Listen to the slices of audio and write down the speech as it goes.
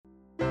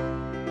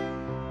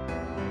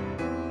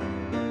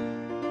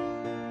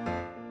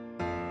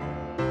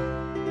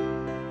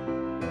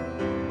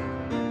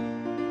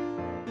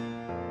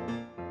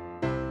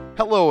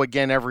Hello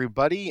again,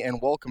 everybody,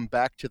 and welcome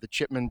back to the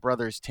Chipman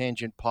Brothers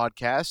Tangent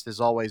Podcast. As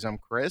always, I'm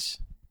Chris.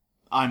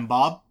 I'm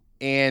Bob.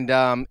 And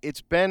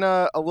it's been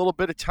a little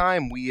bit of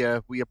time. We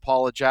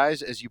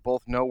apologize. As you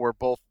both know, we're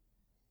both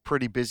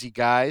pretty busy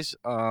guys.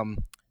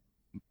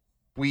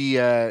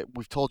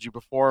 We've told you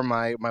before,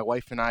 my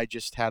wife and I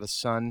just had a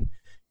son.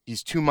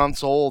 He's 2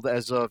 months old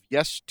as of,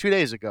 2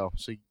 days ago.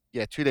 So,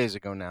 2 days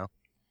ago now.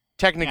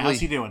 Technically, how's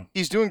he doing?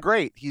 He's doing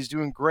great.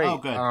 Oh,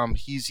 good.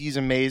 He's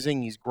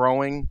amazing. He's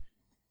growing.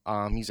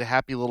 He's a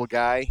happy little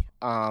guy.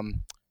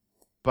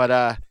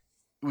 But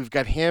we've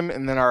got him,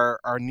 and then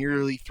our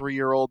nearly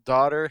 3-year-old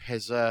daughter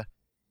has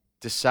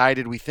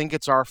decided we think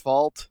it's our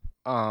fault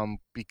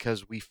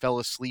because we fell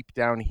asleep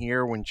down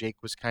here when Jake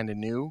was kind of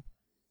new,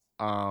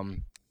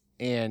 and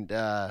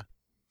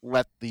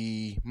let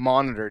the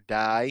monitor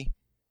die,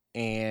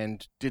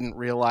 and didn't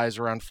realize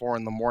around 4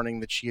 a.m.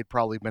 that she had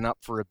probably been up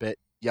for a bit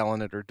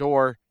yelling at her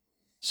door.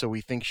 So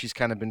we think she's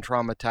kind of been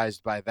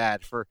traumatized by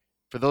that. For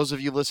those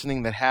of you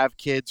listening that have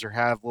kids or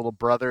have little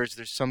brothers,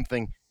 there's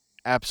something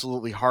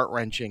absolutely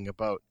heart-wrenching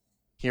about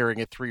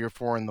hearing at 3 or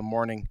 4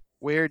 a.m,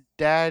 "Where'd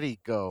Daddy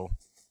go?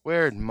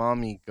 Where'd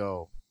Mommy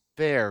go?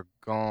 They're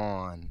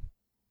gone."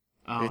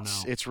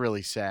 It's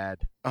really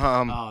sad.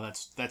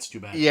 That's too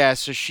bad. Yeah,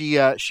 so she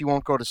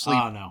won't go to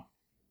sleep. Oh no.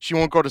 She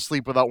won't go to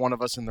sleep without one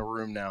of us in the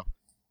room now.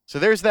 So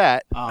there's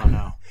that. Oh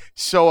no.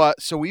 So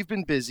we've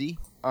been busy,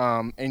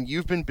 and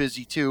you've been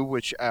busy too,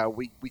 which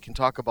we can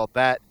talk about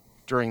that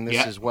during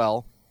this as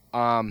well.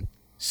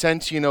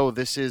 Since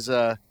this is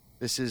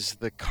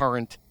the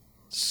current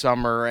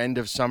summer, end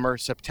of summer,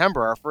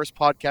 September, our first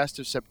podcast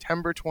of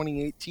September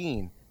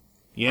 2018.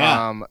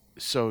 Yeah.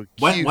 So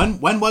when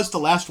was the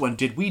last one?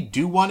 Did we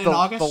do one in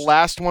August? The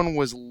last one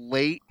was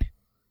late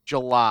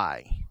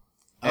July,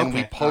 and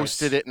we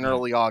posted it in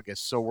early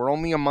August. So we're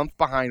only a month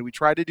behind. We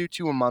try to do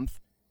 2 a month.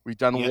 We've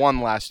done one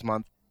last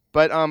month.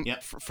 But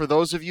for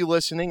those of you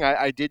listening,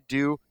 I did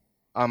do,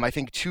 I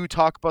think 2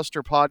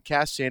 Talkbuster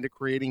podcasts and a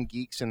Creating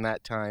Geeks in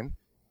that time.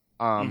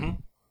 And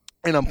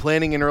I'm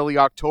planning in early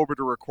October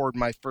to record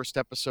my first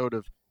episode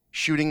of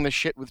Shooting the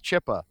Shit with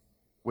Chippa,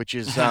 which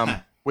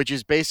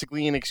is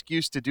basically an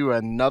excuse to do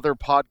another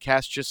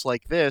podcast just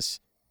like this,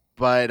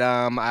 but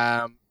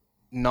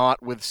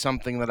not with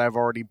something that I've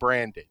already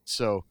branded.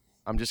 So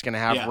I'm just going to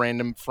have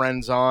random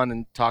friends on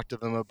and talk to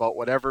them about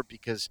whatever,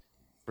 because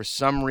for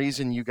some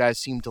reason you guys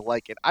seem to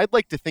like it. I'd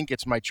like to think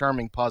it's my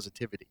charming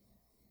positivity.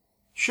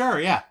 Sure,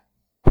 yeah.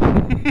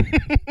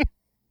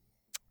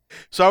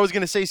 So I was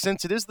going to say,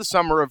 since it is the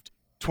summer of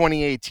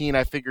 2018,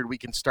 I figured we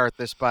can start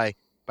this by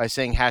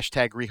saying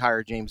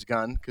 #rehire James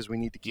Gunn, because we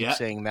need to keep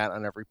saying that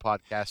on every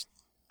podcast.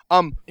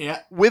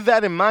 With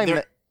that in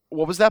mind,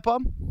 what was that,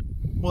 Bob?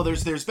 Well,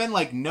 there's been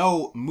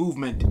no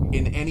movement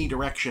in any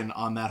direction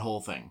on that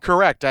whole thing.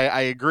 Correct.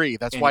 I agree.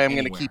 That's why I'm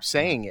going to keep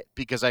saying it,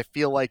 because I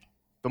feel like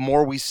the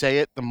more we say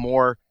it, the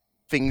more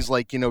things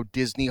like,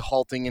 Disney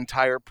halting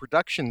entire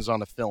productions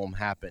on a film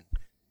happen,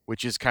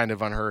 which is kind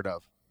of unheard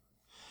of.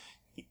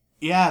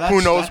 Yeah,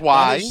 who knows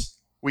why?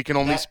 We can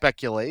only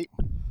speculate.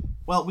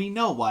 Well, we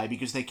know why,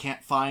 because they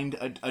can't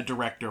find a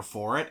director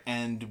for it,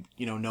 and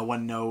no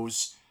one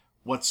knows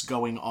what's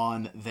going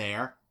on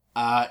there.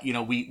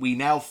 We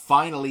now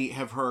finally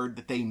have heard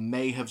that they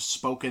may have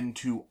spoken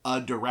to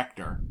a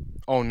director.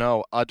 Oh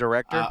no, a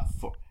director?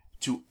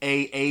 To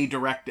a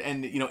director,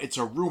 and it's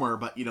a rumor,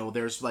 but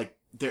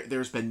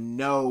there's been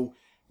no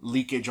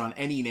leakage on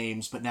any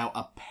names, but now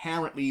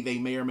apparently they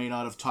may or may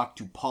not have talked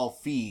to Paul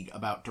Feig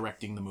about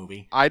directing the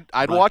movie.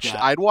 I'd watch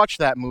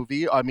that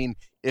movie. I mean,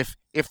 if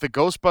the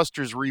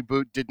Ghostbusters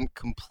reboot didn't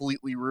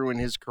completely ruin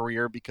his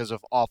career because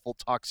of awful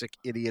toxic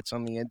idiots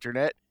on the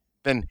internet,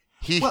 then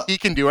he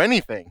can do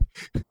anything.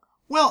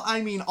 Well,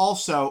 I mean,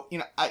 also,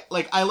 I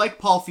like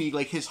Paul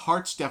Feig. His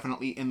heart's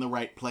definitely in the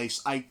right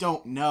place. I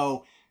don't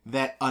know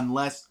that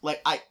unless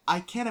I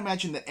can't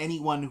imagine that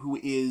anyone who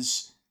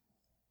is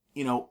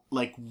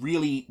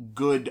really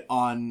good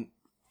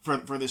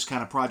for this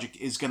kind of project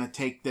is going to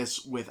take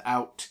this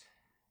without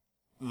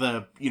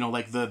the,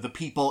 the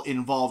people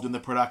involved in the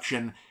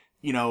production,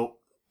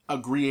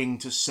 agreeing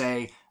to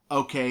say,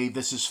 okay,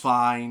 this is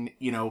fine.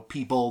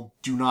 People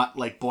do not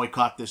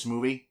boycott this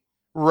movie.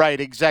 Right.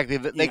 Exactly.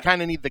 They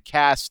kind of need the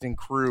cast and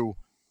crew.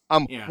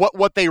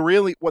 What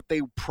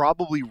they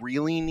probably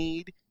really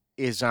need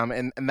is,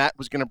 and that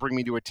was going to bring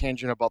me to a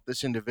tangent about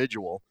this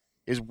individual,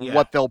 is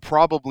what they'll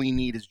probably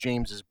need is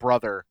James's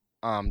brother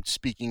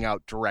speaking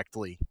out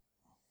directly.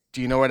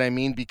 Do you know what I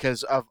mean?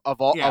 Because of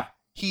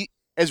he,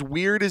 as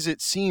weird as it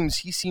seems,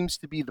 he seems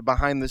to be the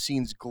behind the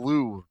scenes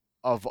glue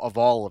of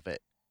all of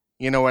it.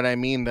 You know what I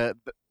mean?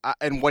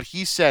 And what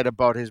he said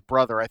about his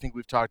brother, I think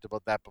we've talked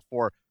about that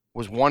before,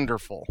 was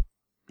wonderful.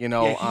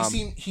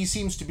 He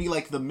seems to be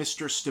like the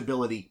Mr.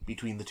 Stability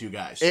between the two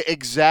guys.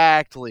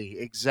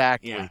 Exactly.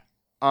 Yeah.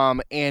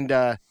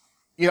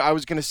 I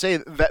was going to say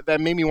that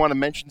made me want to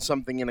mention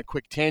something in a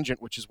quick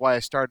tangent, which is why I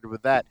started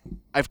with that.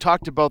 I've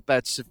talked about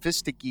that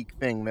Sophistigeek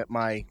thing that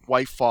my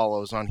wife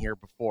follows on here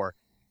before.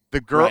 The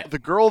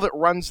girl that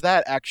runs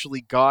that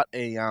actually got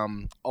a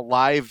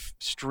live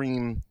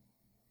stream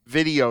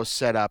video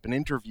set up, an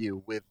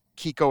interview with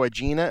Kiko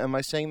Agena. Am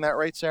I saying that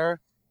right, Sarah?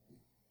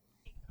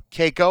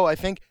 Keiko, I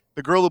think,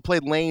 the girl who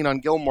played Lane on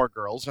Gilmore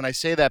Girls. And I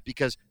say that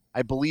because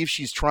I believe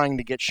she's trying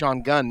to get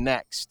Sean Gunn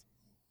next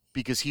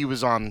because he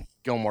was on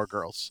Gilmore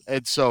Girls.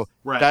 And so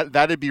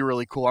that'd be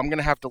really cool. I'm going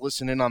to have to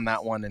listen in on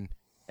that one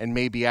and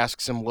maybe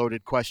ask some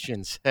loaded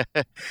questions.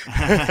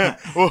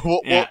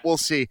 We'll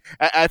see.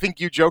 I think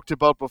you joked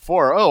about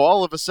before,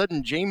 all of a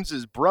sudden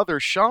James's brother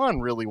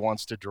Sean really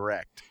wants to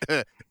direct.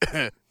 I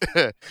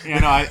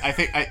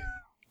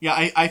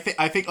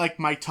think like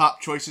my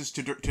top choices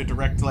to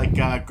direct like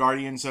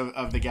Guardians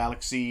of the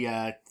Galaxy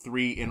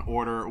 3 in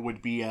order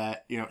would be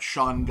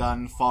Sean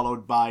Gunn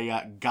followed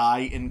by Guy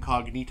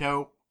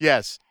Incognito.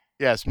 Yes.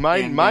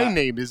 My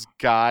name is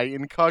Guy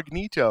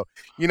Incognito.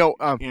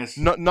 Yes.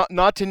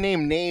 Not to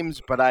name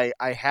names, but I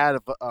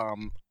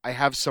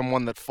have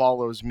someone that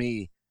follows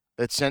me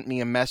that sent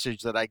me a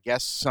message that I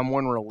guess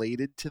someone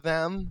related to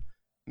them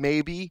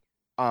maybe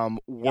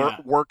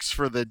works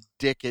for the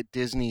dick at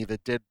Disney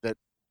that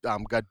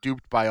got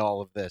duped by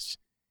all of this.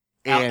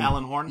 And,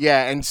 Alan Horn?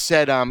 Yeah, and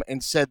said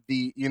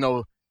the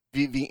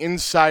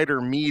insider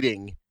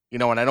meeting,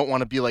 and I don't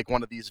want to be like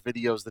one of these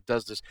videos that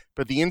does this,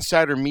 but the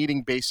insider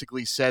meeting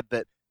basically said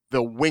that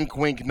the wink,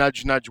 wink,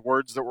 nudge, nudge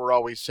words that were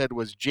always said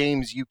was,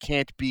 James, you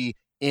can't be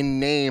in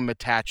name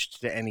attached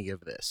to any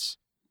of this.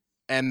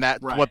 And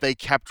that's what they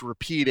kept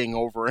repeating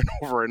over and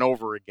over and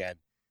over again.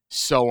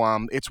 So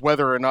it's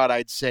whether or not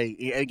I'd say,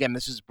 again,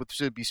 this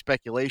would be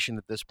speculation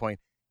at this point,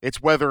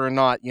 it's whether or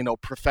not,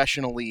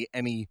 professionally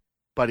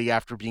anybody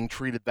after being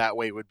treated that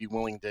way would be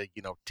willing to,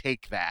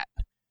 take that.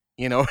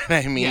 You know what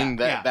I mean?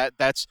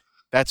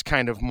 That's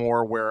kind of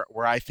more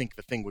where I think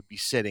the thing would be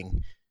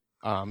sitting,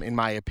 in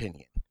my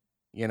opinion.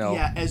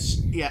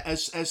 As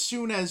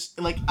soon as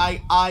like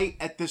I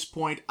at this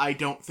point I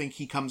don't think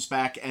he comes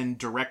back and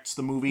directs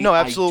the movie. No,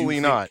 absolutely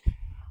not.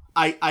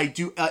 I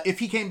do if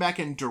he came back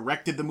and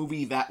directed the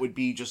movie, that would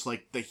be just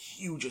like the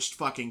hugest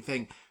fucking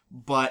thing.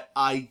 But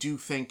I do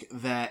think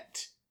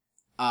that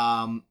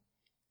that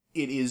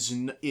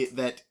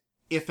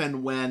if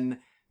and when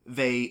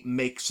they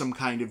make some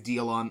kind of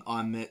deal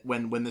on it,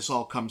 when this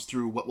all comes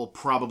through, what will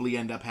probably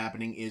end up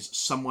happening is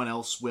someone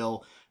else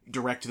will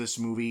direct this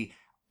movie.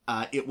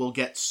 It will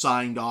get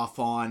signed off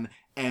on,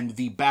 and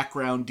the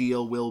background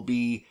deal will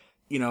be,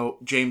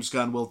 James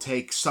Gunn will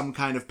take some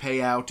kind of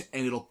payout,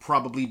 and it'll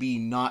probably be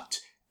not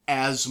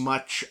as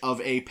much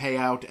of a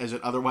payout as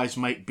it otherwise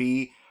might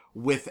be,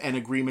 with an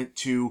agreement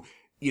to,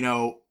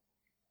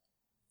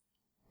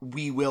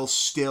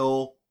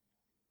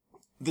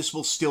 this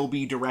will still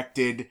be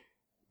directed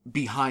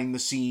behind the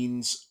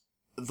scenes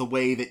the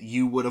way that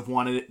you would have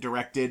wanted it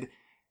directed,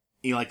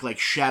 like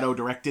shadow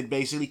directed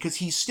basically, because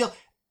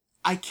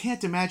I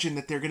can't imagine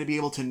that they're going to be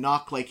able to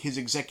knock like his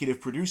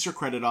executive producer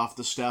credit off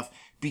the stuff,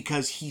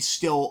 because he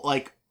still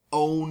like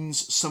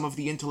owns some of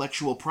the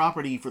intellectual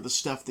property for the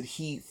stuff that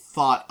he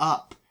thought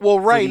up.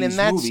 Well, right, and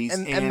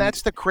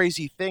that's the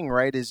crazy thing,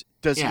 right?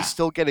 Does he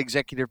still get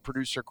executive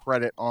producer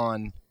credit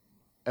on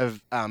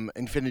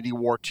Infinity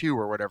War 2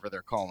 or whatever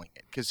they're calling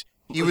it? Because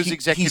he was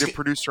executive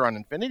producer on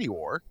Infinity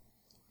War.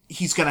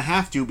 He's going to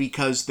have to,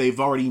 because they had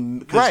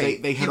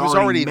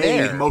already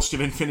made most of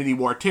Infinity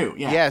War 2.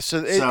 Yeah,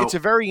 so it's a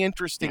very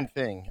interesting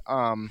thing.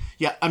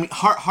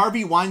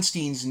 Harvey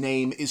Weinstein's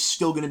name is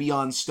still going to be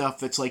on stuff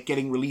that's like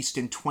getting released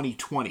in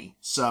 2020.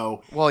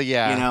 So, so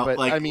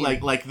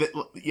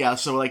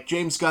like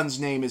James Gunn's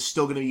name is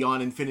still going to be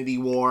on Infinity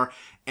War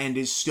and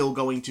is still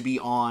going to be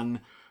on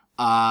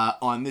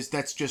this.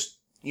 That's just,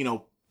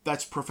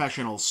 that's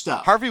professional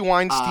stuff. Harvey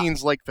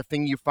Weinstein's like the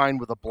thing you find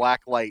with a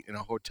black light in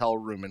a hotel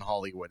room in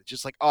Hollywood. It's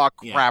just like, oh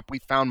crap, we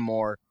found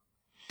more.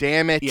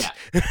 Damn it. Yeah.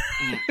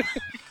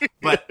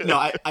 But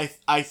no,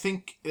 I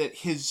think that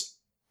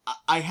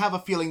I have a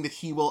feeling that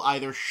he will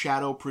either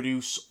shadow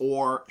produce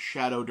or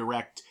shadow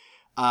direct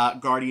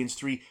Guardians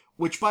 3,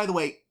 which, by the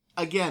way,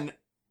 again,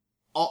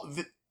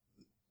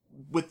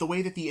 with the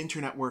way that the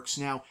internet works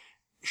now,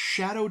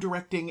 shadow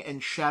directing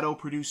and shadow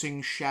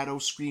producing, shadow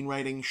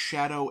screenwriting,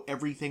 shadow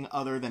everything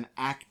other than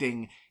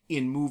acting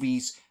in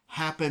movies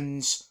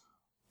happens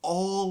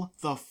all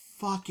the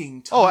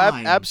fucking time. Oh,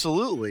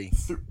 absolutely.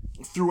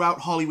 Throughout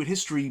Hollywood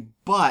history,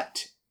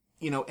 but,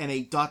 and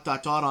a ...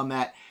 on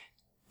that,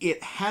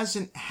 it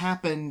hasn't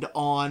happened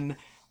on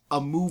a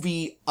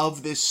movie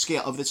of this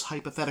scale, of this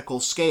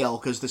hypothetical scale,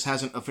 because this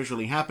hasn't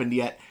officially happened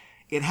yet.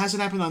 It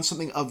hasn't happened on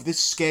something of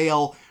this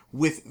scale,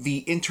 with the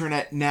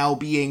internet now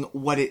being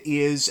what it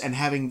is and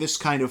having this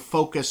kind of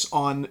focus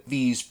on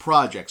these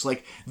projects.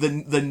 Like,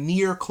 the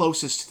near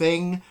closest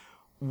thing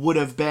would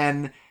have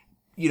been,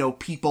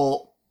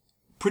 people,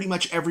 pretty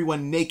much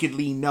everyone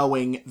nakedly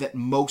knowing that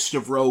most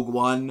of Rogue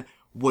One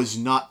was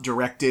not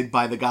directed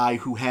by the guy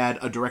who had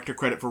a director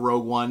credit for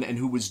Rogue One and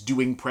who was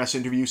doing press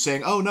interviews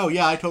saying, oh no,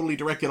 yeah, I totally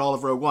directed all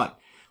of Rogue One.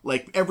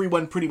 Like,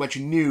 everyone pretty much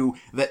knew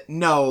that,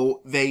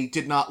 no, they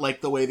did not like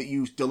the way that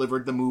you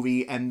delivered the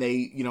movie, and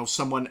they,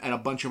 someone and a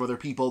bunch of other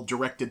people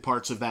directed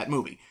parts of that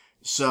movie.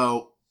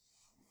 So,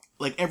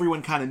 like,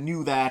 everyone kind of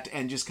knew that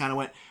and just kind of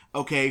went,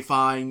 okay,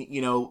 fine,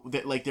 you know,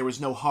 that like there was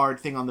no hard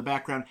thing on the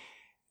background.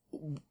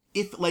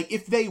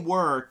 If they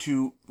were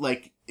to,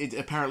 like, it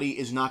apparently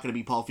is not going to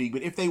be Paul Feig,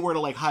 but if they were to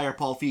like hire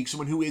Paul Feig,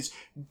 someone who is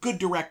good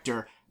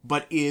director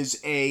but is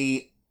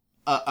a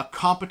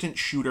competent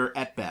shooter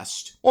at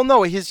best. Well,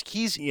 no,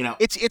 he's you know,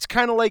 it's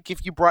kind of like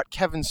if you brought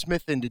Kevin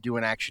Smith in to do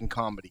an action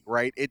comedy,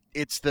 right?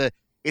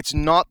 It's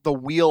not the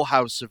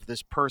wheelhouse of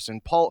this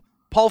person. Paul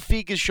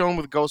Feig is shown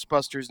with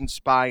Ghostbusters and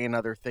Spy and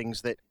other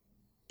things that,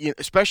 you know,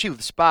 especially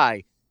with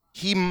Spy,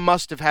 he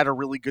must have had a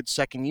really good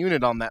second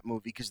unit on that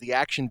movie because the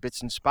action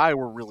bits in Spy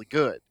were really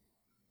good.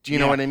 Do you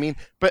know what I mean?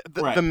 But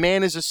the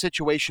man is a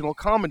situational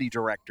comedy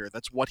director.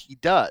 That's what he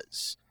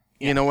does.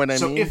 Yeah. You know what I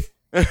mean?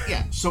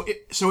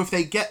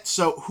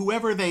 So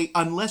whoever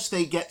unless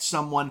they get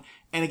someone,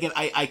 and again,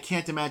 I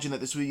can't imagine that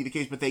this would be the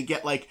case, but they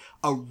get like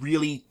a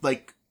really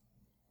like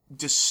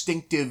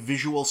distinctive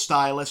visual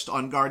stylist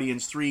on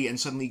Guardians 3, and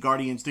suddenly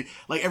Guardians 3,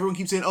 like everyone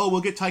keeps saying, oh,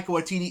 we'll get Taika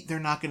Waititi. They're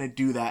not going to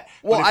do that.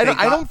 Well, I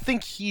don't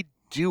think he'd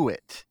do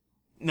it.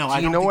 No, I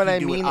don't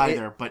think he'd do it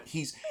either. But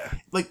he's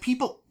like,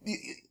 people,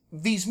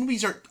 these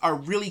movies are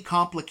really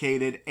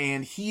complicated,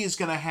 and he is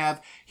going to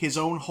have his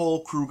own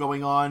whole crew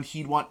going on.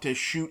 He'd want to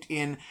shoot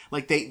in,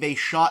 like, they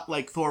shot,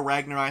 like, Thor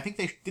Ragnarok. I think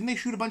didn't they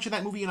shoot a bunch of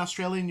that movie in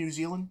Australia and New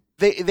Zealand?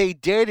 They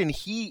did, and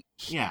he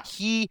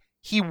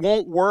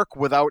won't work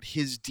without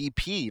his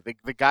DP.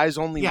 The guy's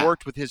only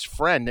worked with his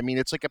friend. I mean,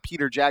 it's like a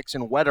Peter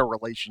Jackson Weta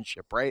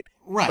relationship, right?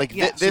 Right.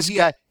 Like this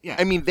guy. Yeah.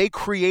 I mean, they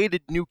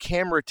created new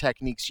camera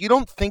techniques. You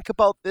don't think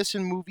about this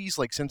in movies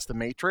like since The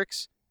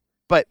Matrix,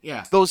 but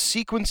those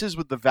sequences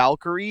with the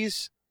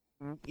Valkyries,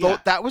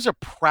 that was a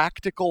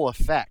practical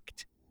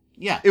effect.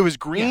 Yeah. It was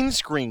green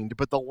screened,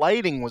 but the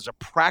lighting was a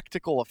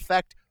practical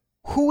effect.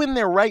 Who in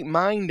their right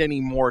mind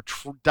anymore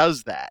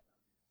does that?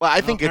 Well,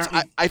 I think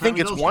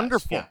it's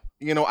wonderful. Yeah.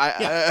 You know,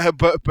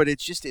 but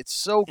it's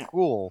so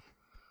cool.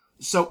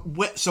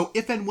 So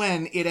if and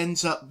when it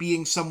ends up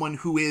being someone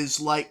who is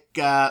like,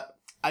 I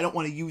don't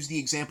want to use the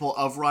example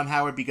of Ron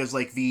Howard because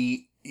like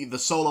the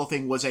Solo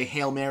thing was a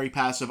Hail Mary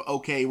pass of,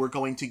 okay, we're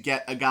going to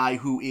get a guy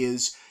who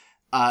is,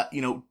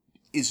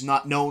 is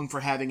not known for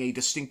having a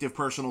distinctive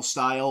personal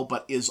style,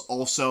 but is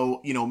also,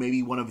 you know,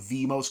 maybe one of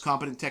the most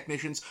competent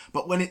technicians.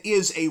 But when it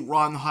is a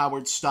Ron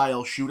Howard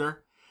style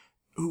shooter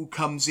who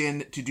comes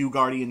in to do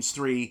Guardians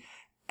 3,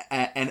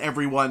 and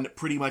everyone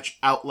pretty much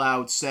out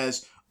loud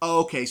says, oh,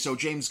 okay, so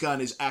James Gunn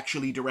is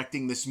actually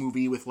directing this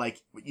movie with,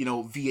 like, you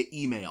know, via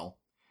email.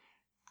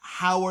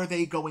 How are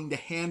they going to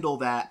handle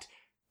that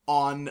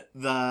on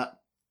the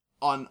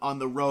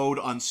road,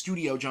 on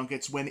studio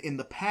junkets, when in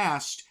the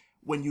past,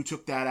 when you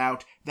took that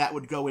out, that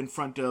would go in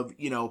front of,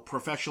 you know,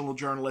 professional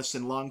journalists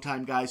and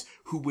longtime guys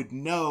who would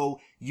know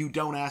you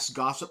don't ask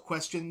gossip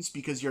questions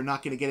because you're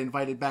not going to get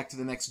invited back to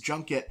the next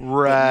junket.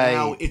 Right.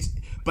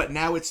 But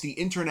now it's the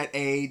internet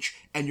age,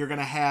 and you're going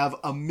to have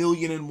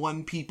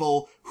 1,000,001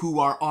 people who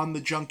are on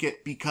the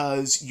junket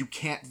because you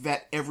can't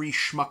vet every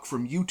schmuck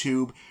from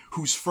YouTube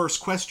whose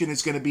first question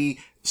is going to be,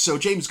 so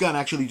James Gunn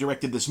actually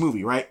directed this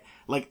movie, right?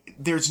 Like,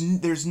 there's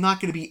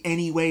not going to be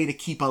any way to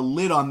keep a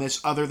lid on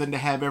this other than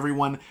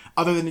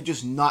to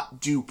just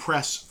not do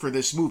press for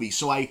this movie.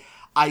 So I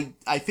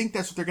think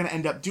that's what they're going to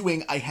end up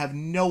doing. I have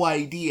no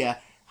idea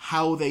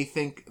how they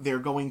think they're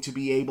going to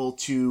be able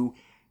to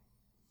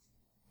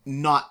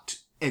not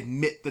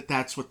admit that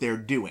that's what they're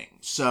doing.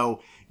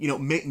 So, you know,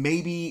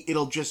 maybe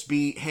it'll just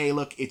be, hey,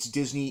 look, it's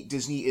Disney.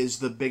 Disney is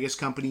the biggest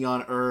company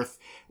on earth.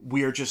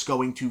 We're just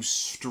going to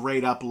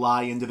straight up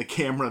lie into the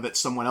camera that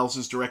someone else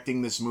is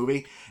directing this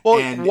movie,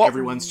 and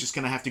everyone's just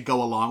going to have to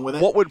go along with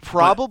it. What would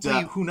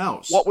probably who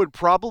knows? What would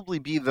probably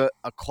be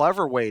a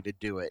clever way to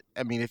do it?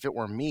 I mean, if it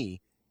were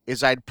me,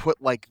 is I'd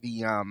put like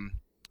the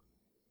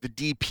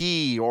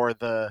DP or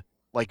the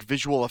like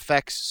visual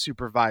effects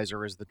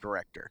supervisor as the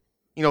director.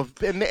 You know,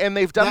 and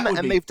they've done that,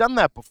 and they've done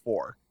that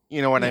before.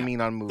 You know what I mean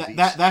on movies.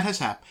 That has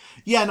happened.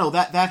 Yeah, no,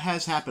 that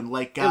has happened.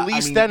 Like at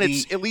least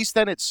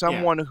then it's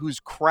someone whose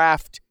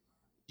craft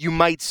you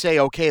might say,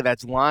 okay,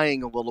 that's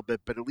lying a little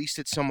bit, but at least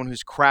it's someone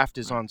whose craft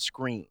is on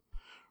screen.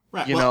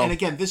 Right. You know? And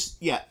again, this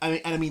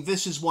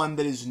this is one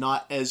that is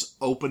not as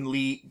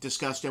openly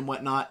discussed and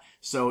whatnot.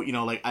 So, you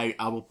know, like I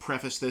will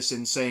preface this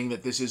in saying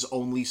that this is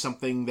only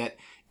something that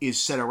is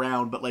said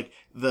around, but like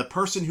the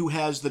person who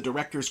has the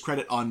director's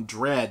credit on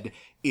Dredd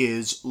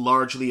is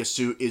largely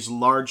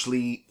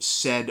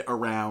said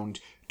around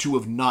to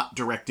have not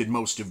directed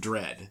most of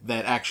Dredd.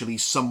 That actually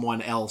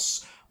someone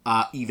else,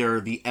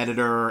 either the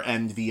editor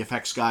and the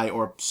effects guy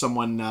or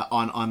someone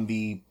on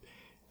the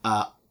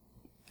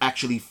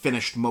actually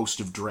finished most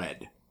of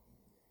Dredd.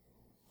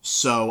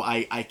 So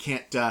I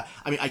can't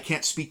I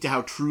can't speak to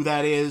how true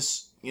that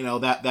is. You know,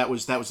 that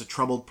was a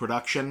troubled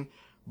production,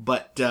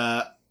 but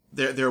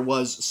there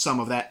was some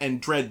of that,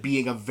 and Dredd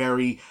being a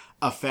very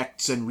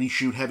effects and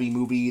reshoot heavy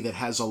movie that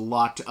has a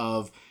lot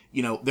of,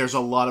 you know, there's a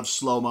lot of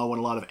slow-mo and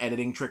a lot of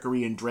editing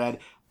trickery in Dredd.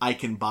 I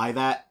can buy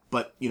that,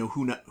 but, you know,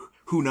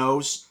 who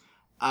knows?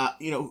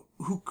 You know,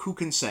 who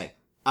can say?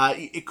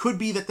 It could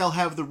be that they'll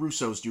have the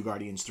Russos do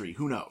Guardians 3.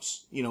 Who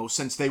knows? You know,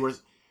 since they were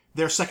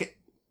their second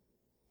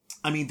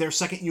I mean, they're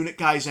second unit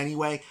guys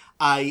anyway.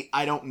 I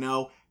don't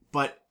know,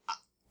 but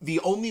the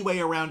only way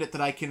around it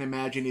that I can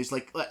imagine is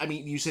like, I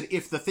mean, you said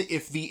if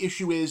the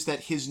issue is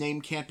that his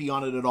name can't be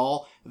on it at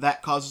all,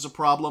 that causes a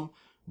problem.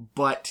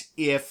 But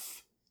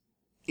if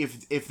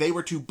they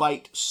were to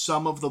bite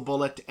some of the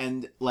bullet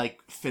and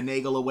like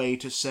finagle a way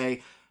to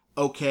say,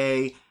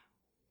 okay,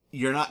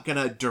 you're not going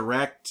to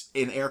direct,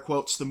 in air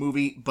quotes, the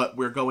movie, but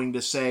we're going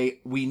to say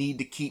we need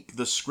to keep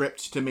the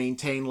script to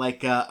maintain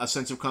like a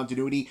sense of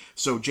continuity.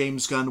 So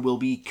James Gunn will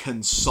be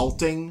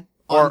consulting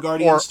on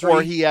Guardians 3.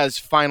 Or he has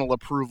final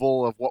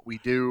approval of what we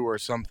do or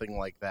something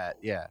like that.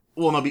 Yeah.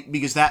 Well, no,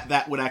 because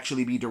that would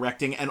actually be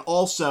directing. And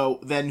also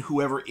then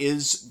whoever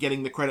is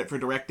getting the credit for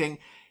directing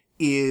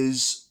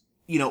is,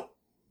 you know,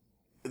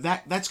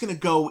 that's going to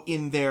go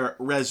in their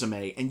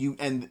resume.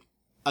 And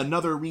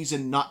another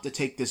reason not to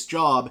take this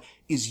job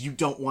is you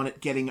don't want it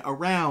getting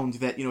around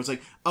that, you know, it's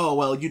like, oh,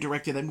 well, you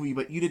directed that movie,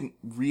 but you didn't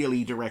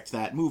really direct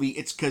that movie.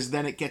 It's because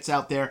then it gets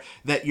out there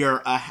that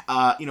you're,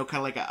 you know, kind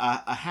of like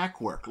a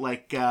hack work.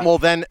 Like, well,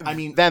 then, I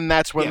mean, then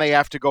that's when they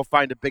have to go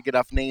find a big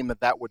enough name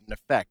that wouldn't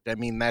affect. I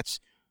mean, that's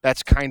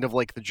kind of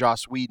like the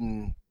Joss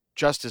Whedon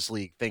Justice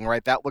League thing,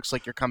 right? That looks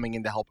like you're coming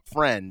in to help a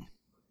friend,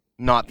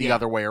 not the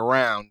other way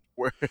around.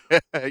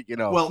 You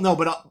know. Well, no,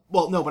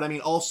 but I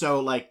mean,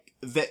 also like,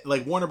 that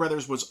like Warner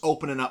Brothers was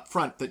open and up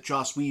front that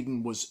Joss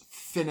Whedon was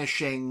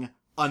finishing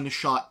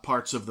unshot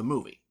parts of the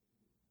movie.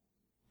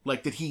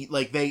 Like that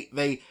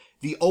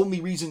the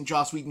only reason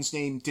Joss Whedon's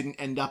name didn't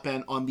end up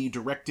on the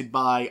directed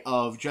by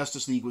of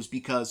Justice League was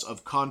because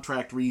of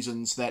contract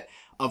reasons that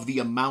of the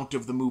amount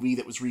of the movie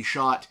that was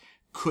reshot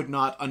could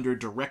not under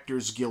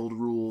Directors Guild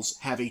rules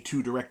have a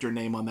 2-director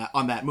name on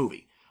that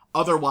movie.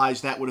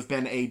 Otherwise, that would have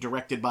been a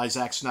directed by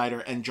Zack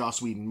Snyder and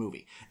Joss Whedon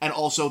movie. And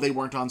also, they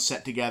weren't on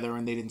set together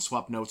and they didn't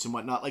swap notes and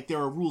whatnot. Like, there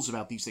are rules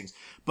about these things.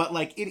 But,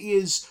 like, it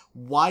is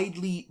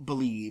widely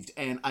believed,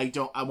 and I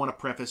want to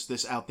preface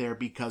this out there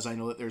because I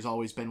know that there's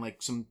always been,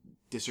 like, some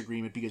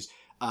disagreement because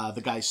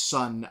the guy's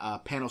son,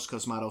 Panos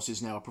Cosmatos,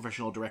 is now a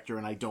professional director,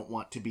 and I don't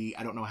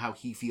know how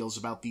he feels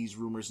about these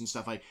rumors and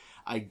stuff.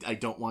 I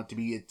don't want to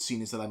be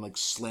seen as that I'm like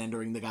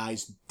slandering the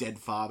guy's dead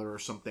father or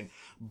something,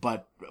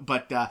 but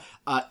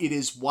it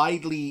is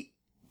widely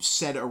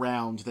said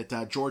around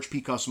that George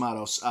P.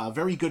 Cosmatos, a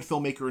very good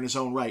filmmaker in his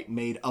own right,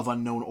 made Of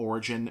Unknown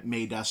Origin,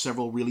 made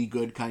several really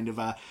good kind of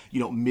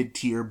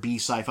mid-tier B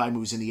sci-fi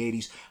movies in the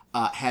 80s.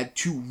 Had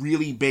 2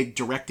 really big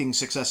directing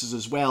successes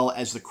as well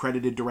as the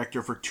credited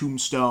director for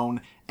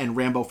Tombstone and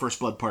Rambo: First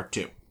Blood Part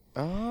 2.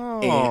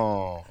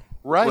 Oh,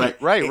 right.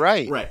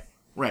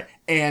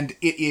 And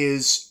it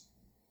is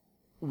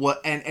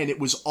and it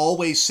was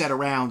always said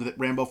around that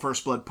Rambo: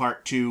 First Blood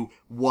Part 2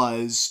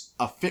 was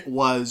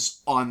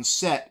on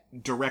set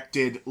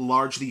directed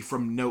largely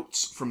from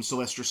notes from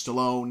Sylvester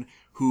Stallone,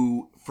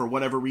 who for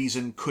whatever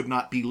reason could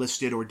not be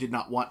listed or did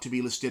not want to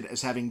be listed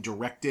as having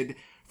directed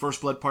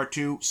First Blood Part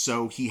 2,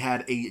 so he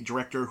had a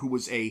director who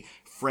was a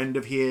friend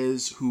of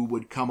his who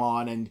would come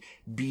on and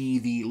be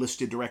the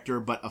listed director,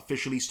 but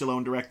officially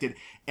Stallone directed,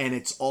 and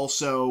it's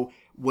also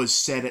was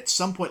said at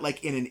some point,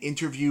 like in an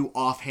interview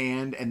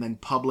offhand and then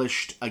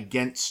published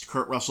against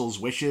Kurt Russell's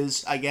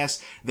wishes, I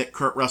guess, that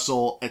Kurt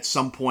Russell at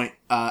some point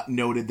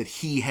noted that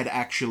he had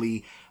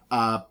actually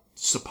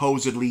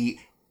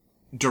supposedly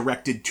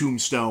directed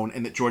Tombstone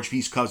and that George P.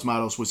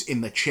 Cosmatos was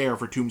in the chair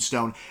for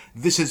Tombstone.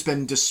 This has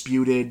been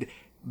disputed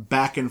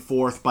back and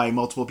forth by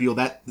multiple people.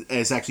 That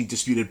is actually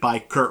disputed by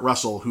Kurt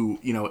Russell, who,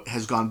 you know,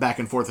 has gone back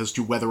and forth as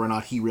to whether or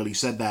not he really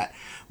said that.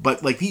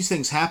 But, like, these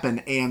things happen,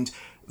 and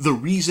the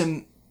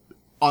reason,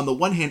 on the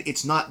one hand,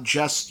 it's not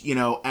just, you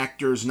know,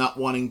 actors not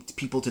wanting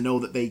people to know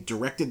that they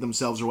directed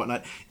themselves or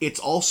whatnot. It's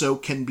also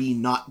can be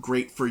not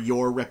great for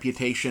your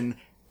reputation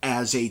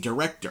as a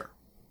director.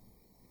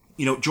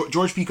 You know,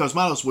 George P.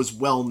 Cosmatos was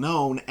well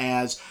known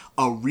as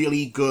a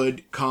really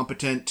good,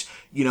 competent,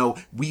 you know,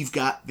 we've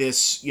got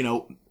this, you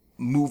know,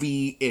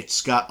 movie,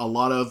 it's got a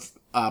lot of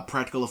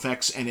practical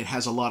effects and it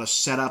has a lot of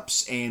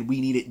setups and we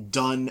need it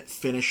done,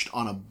 finished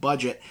on a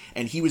budget,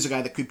 and he was a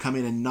guy that could come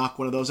in and knock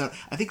one of those out.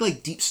 I think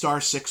like Deep Star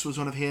 6 was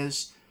one of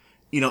his,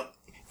 you know,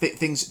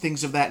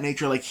 things of that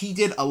nature. Like he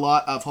did a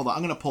lot of, hold on,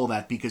 I'm going to pull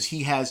that because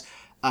he has,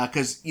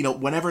 because, you know,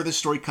 whenever this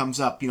story comes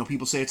up, you know,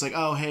 people say it's like,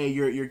 oh, hey,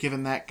 you're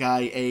giving that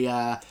guy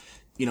a,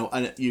 you know,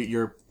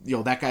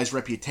 that guy's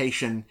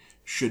reputation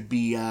should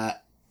be,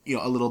 you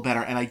know, a little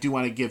better. And I do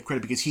want to give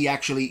credit because he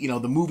actually, you know,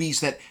 the movies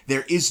that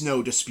there is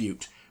no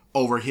dispute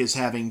over his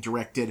having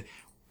directed,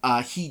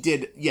 he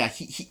did, yeah,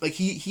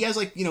 he has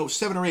like, you know,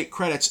 7 or 8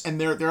 credits,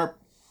 and there are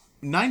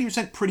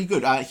 90% pretty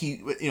good.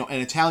 He, you know, an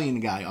Italian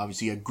guy,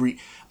 obviously a Greek,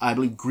 I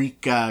believe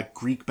Greek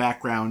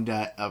background,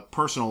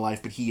 personal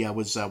life, but he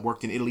was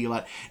worked in Italy a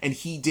lot, and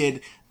he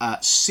did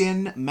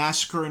Sin,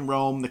 Massacre in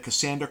Rome, The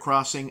Cassandra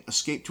Crossing,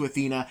 Escape to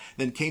Athena,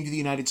 then came to the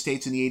United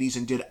States in the 80s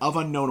and did Of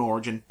Unknown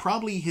Origin,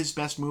 probably his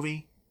best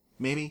movie.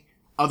 Maybe,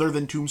 other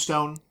than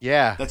Tombstone.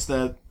 Yeah. That's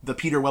the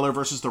Peter Weller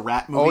versus the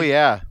Rat movie. Oh,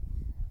 yeah.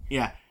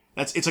 Yeah.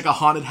 It's like a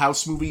haunted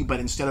house movie,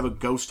 but instead of a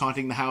ghost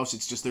haunting the house,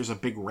 it's just there's a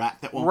big rat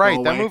that won't go away.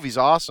 Right, that movie's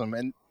awesome.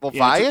 And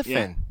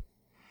Leviathan.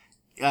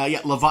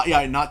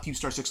 Not Deep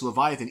Star 6,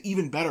 Leviathan.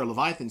 Even better,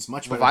 Leviathan's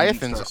much better Leviathan's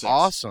than Deep Star 6.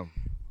 awesome.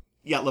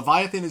 Yeah,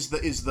 Leviathan is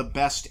the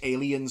best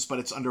Aliens, but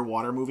it's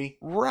underwater movie.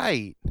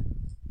 Right.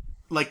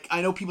 Like,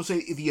 I know people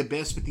say The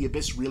Abyss, but The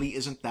Abyss really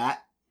isn't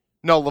that.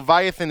 No,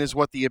 Leviathan is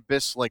what The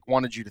Abyss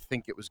wanted you to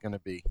think it was going to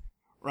be.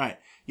 Right.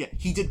 Yeah,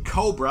 he did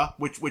Cobra,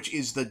 which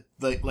is the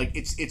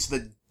it's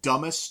the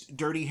dumbest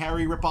Dirty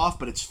Harry ripoff,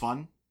 but it's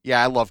fun.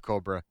 Yeah, I love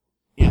Cobra.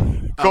 Yeah.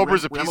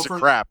 Cobra's a piece of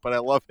crap, but I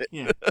love it.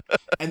 Yeah.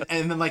 and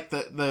then like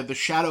the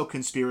Shadow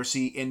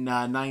Conspiracy in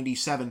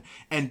 97,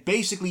 and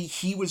basically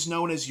he was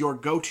known as your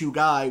go-to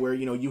guy where,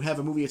 you have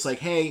a movie, it's like,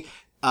 hey,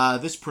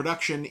 this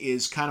production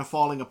is kind of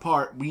falling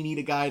apart. We need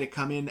a guy to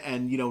come in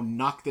and,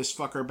 knock this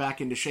fucker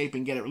back into shape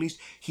and get it released.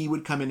 He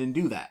would come in and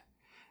do that.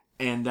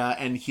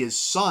 And his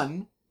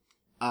son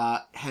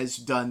has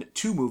done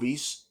 2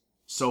 movies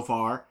so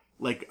far.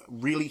 Like,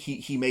 really,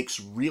 he makes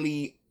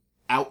really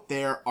out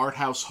there art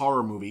house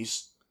horror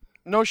movies.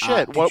 No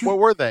shit. What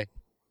were they?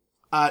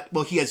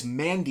 Well, he has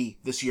Mandy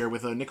this year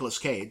with Nicolas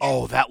Cage.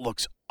 Oh, that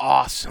looks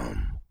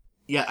awesome.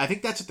 Yeah, I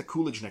think that's at the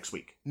Coolidge next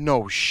week.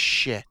 No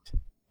shit.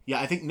 Yeah,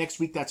 I think next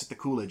week that's at the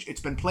Coolidge.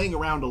 It's been playing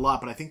around a lot,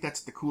 but I think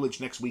that's at the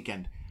Coolidge next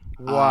weekend.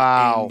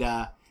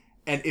 Wow.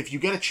 And if you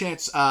get a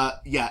chance,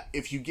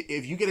 if you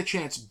get a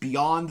chance,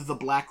 Beyond the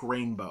Black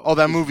Rainbow. Oh,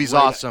 that movie's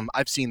awesome.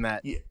 I've seen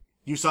that. Yeah.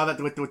 You saw that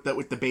with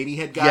the baby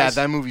head guys? Yeah,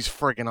 that movie's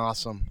friggin'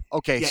 awesome.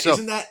 Okay, yeah, so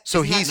isn't that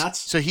nuts?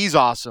 So he's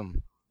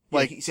awesome.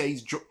 Like,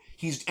 he's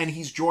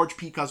George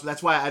P. Cosby.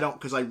 That's why I don't,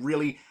 because I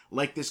really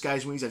like this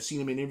guy's movies. I've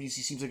seen him in interviews.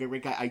 He seems like a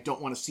great guy. I don't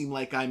want to seem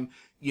like I'm,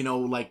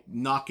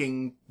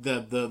 knocking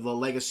the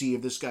legacy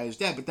of this guy is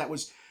dead. But that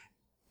was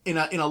in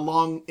a kind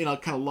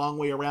of long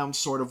way around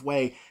sort of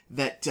way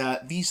that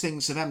these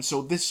things have happened.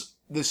 So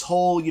this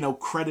whole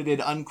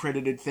credited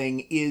uncredited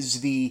thing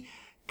is the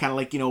kind of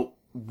like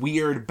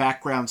weird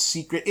background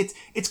secret.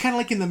 It's kind of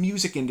like in the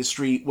music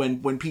industry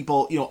when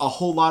people, a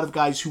whole lot of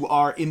guys who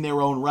are in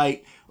their own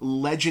right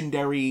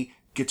legendary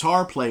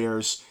guitar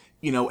players,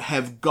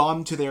 have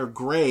gone to their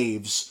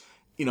graves,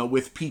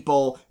 with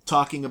people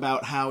talking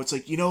about how it's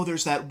like,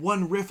 there's that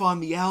one riff on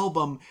the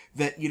album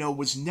that,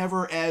 was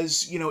never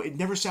as, it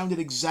never sounded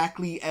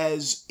exactly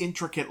as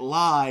intricate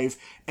live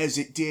as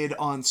it did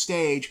on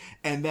stage.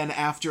 And then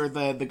after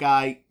the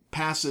guy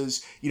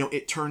passes,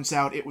 it turns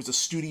out it was a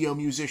studio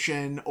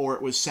musician or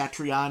it was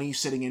Satriani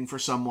sitting in for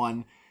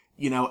someone,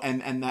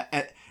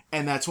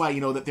 and that's why,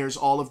 that there's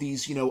all of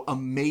these,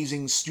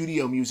 amazing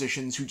studio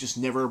musicians who just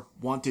never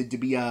wanted to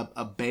be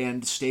a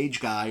band stage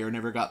guy or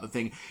never got the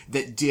thing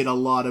that did a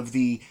lot of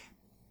the,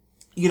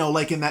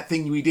 like in That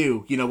Thing We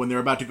Do, when they're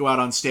about to go out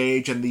on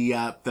stage and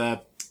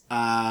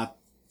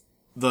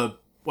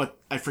what,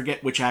 I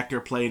forget which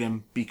actor played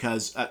him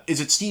because, is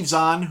it Steve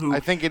Zahn who? I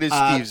think it is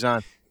Steve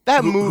Zahn.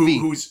 That movie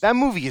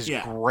is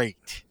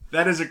great.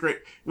 That is a great.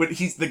 When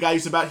he's the guy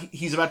he's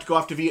about to go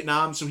off to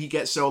Vietnam, so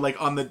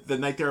on the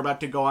night they're about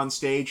to go on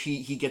stage,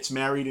 he gets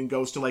married and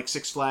goes to like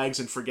Six Flags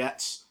and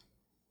forgets,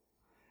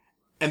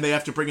 and they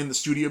have to bring in the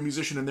studio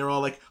musician, and they're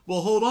all like,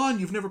 "Well, hold on,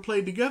 you've never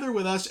played together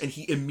with us," and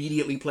he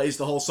immediately plays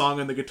the whole song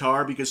on the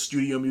guitar because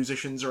studio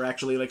musicians are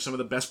actually like some of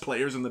the best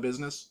players in the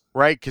business.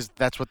 Right, because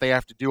that's what they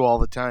have to do all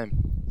the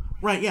time.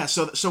 Right, yeah.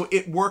 So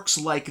it works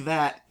like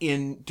that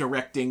in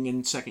directing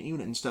and second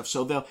unit and stuff.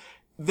 So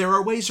there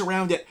are ways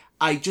around it.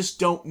 I just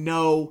don't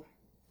know.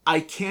 I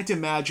can't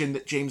imagine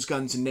that James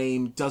Gunn's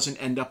name doesn't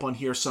end up on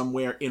here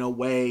somewhere in a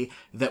way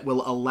that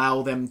will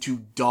allow them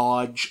to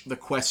dodge the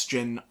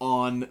question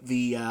on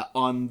the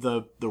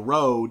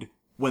road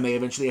when they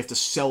eventually have to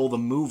sell the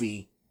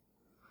movie.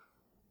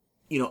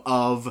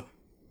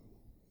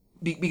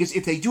 Because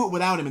if they do it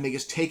without him and they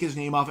just take his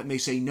name off it and they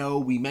say, no,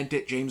 we meant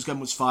it, James Gunn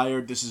was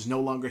fired, this is no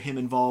longer him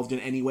involved in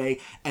any way,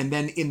 and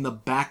then in the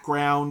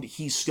background,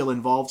 he's still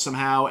involved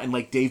somehow, and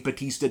like Dave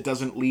Bautista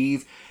doesn't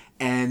leave,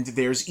 and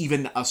there's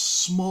even a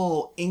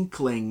small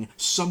inkling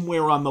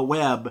somewhere on the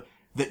web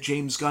that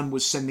James Gunn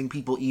was sending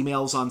people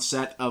emails on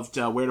set of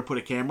where to put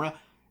a camera,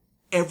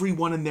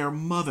 everyone and their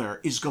mother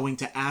is going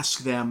to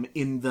ask them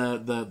in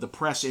the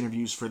press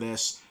interviews for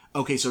this,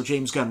 okay, so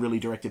James Gunn really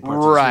directed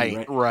parts of the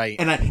movie, right?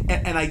 And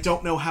I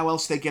don't know how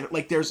else they get it.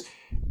 Like, there's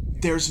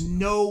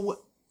no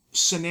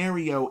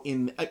scenario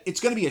in.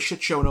 It's going to be a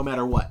shit show no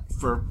matter what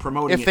for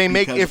promoting. If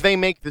they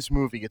make this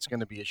movie, it's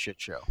going to be a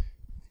shit show.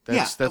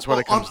 That's what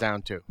it comes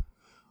down to.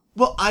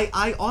 Well,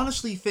 I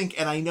honestly think,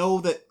 and I know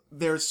that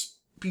there's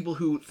people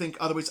who think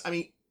otherwise. I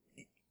mean,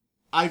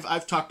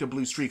 I've talked to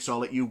Blue Streak, so I'll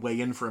let you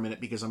weigh in for a minute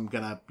because I'm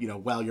gonna,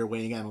 while you're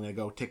weighing in, I'm gonna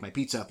go take my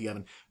pizza out the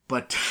oven.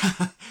 But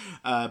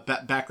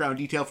background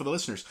detail for the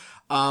listeners.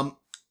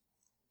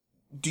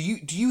 Do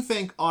you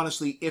think,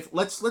 honestly, if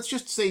let's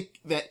just say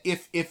that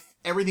if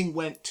everything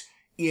went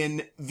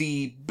in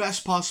the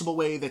best possible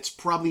way, that's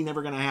probably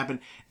never going to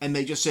happen, and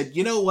they just said,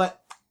 you know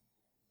what,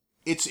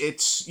 it's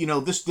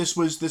this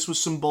was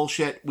some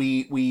bullshit.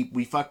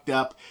 We fucked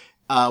up.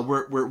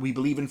 We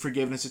believe in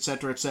forgiveness,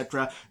 etc.,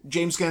 etc.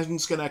 James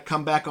Gunn's gonna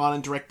come back on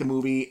and direct the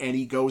movie, and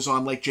he goes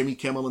on like Jimmy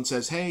Kimmel and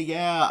says, "Hey,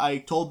 yeah, I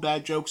told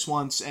bad jokes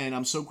once, and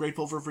I'm so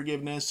grateful for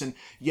forgiveness, and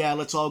yeah,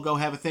 let's all go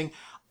have a thing."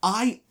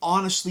 I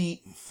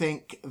honestly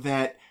think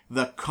that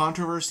the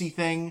controversy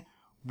thing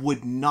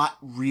would not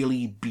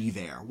really be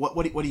there. What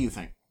do you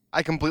think?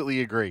 I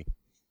completely agree.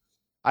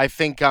 I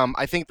think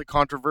the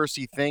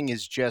controversy thing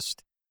is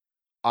just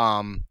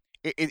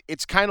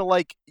it's kind of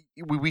like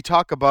we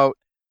talk about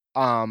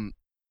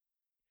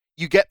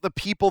you get the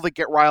people that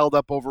get riled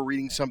up over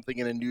reading something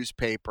in a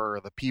newspaper,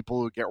 or the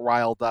people who get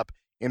riled up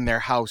in their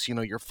house. You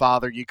know, your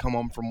father, you come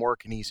home from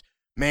work and he's,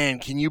 man,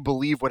 can you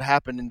believe what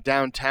happened in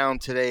downtown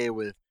today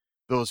with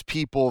those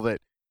people that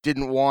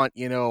didn't want,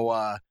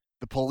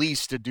 the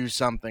police to do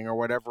something or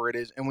whatever it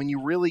is. And when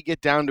you really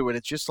get down to it,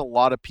 it's just a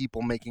lot of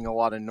people making a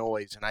lot of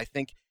noise. And I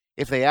think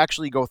if they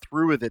actually go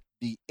through with it,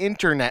 the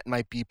internet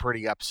might be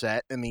pretty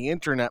upset and the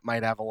internet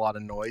might have a lot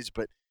of noise,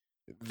 but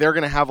they're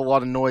going to have a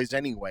lot of noise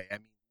anyway. I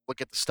mean,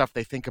 look at the stuff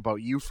they think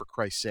about you, for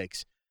Christ's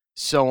sakes.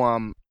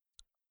 So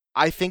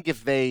I think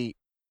if they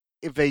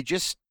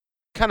just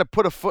kind of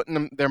put a foot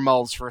in their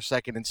mouths for a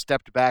second and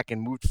stepped back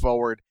and moved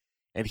forward,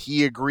 and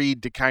he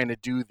agreed to kind of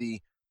do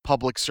the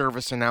public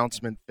service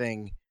announcement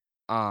thing,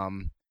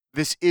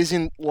 this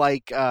isn't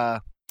like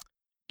a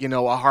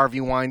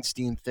Harvey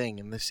Weinstein thing,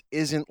 and this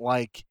isn't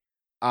like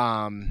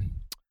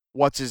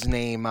what's his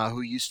name,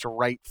 who used to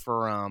write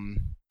for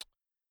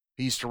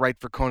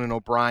Conan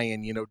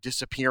O'Brien,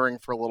 disappearing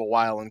for a little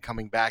while and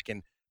coming back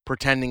and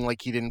pretending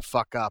like he didn't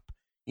fuck up.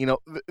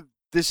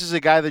 This is a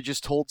guy that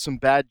just told some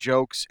bad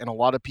jokes, and a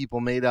lot of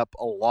people made up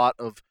a lot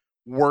of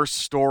worse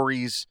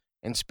stories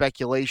and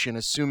speculation,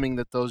 assuming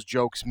that those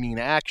jokes mean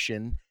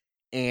action.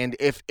 And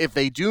if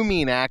they do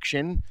mean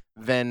action,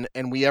 then,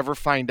 and we ever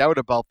find out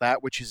about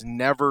that, which has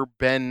never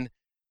been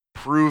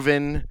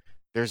proven,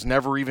 there's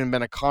never even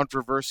been a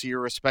controversy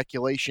or a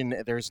speculation,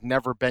 there's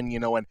never been,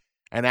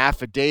 an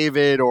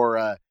affidavit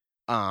or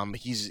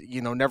he's,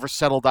 never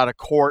settled out of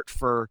court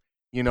for,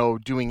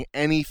 doing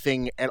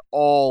anything at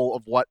all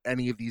of what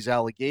any of these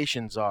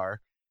allegations are,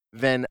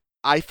 then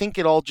I think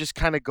it all just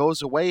kind of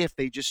goes away if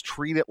they just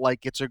treat it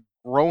like it's a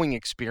growing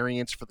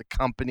experience for the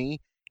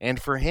company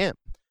and for him.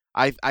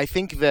 I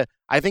think the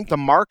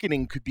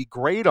marketing could be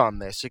great on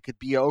this. It could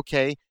be,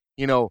 okay,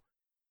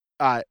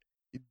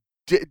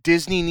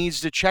 Disney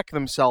needs to check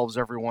themselves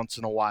every once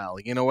in a while.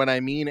 You know what I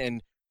mean?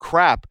 And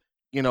crap,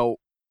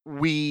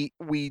 we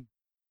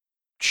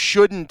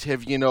shouldn't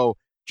have,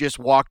 just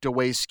walked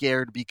away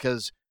scared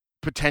because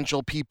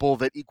potential people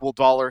that equal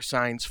dollar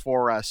signs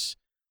for us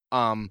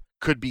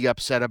could be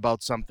upset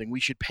about something. We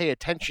should pay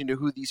attention to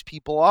who these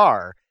people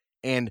are.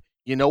 And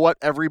you know what,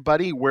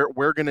 everybody,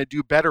 we're going to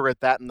do better at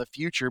that in the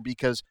future,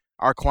 because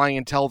our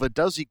clientele that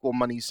does equal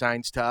money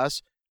signs to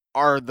us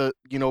are the,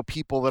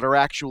 people that are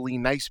actually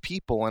nice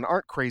people and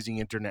aren't crazy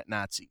internet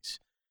Nazis,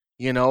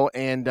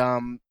 and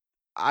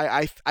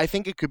I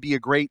think it could be a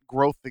great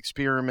growth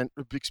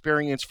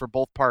experience for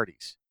both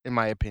parties, in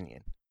my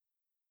opinion.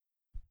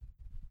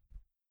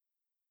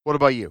 What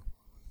about you?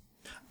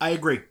 I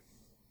agree.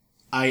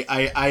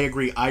 I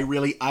agree. I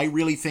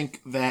really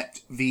think that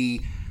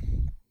the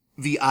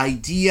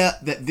idea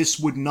that this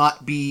would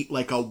not be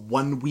like a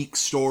 1 week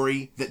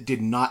story that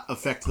did not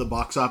affect the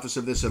box office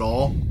of this at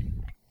all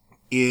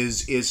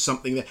is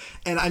something that,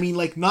 and I mean,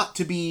 like, not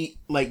to be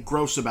like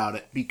gross about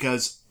it,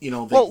 because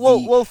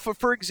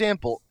for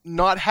example,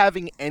 not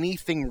having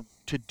anything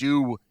to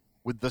do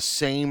with the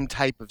same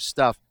type of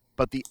stuff,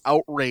 but the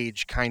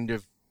outrage kind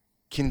of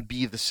can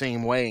be the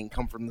same way and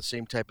come from the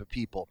same type of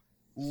people.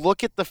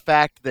 Look at the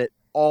fact that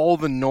all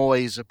the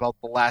noise about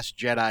The Last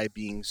Jedi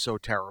being so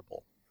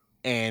terrible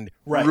and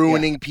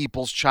ruining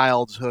people's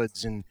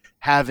childhoods and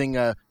having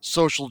a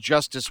social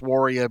justice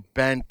warrior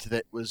bent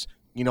that was,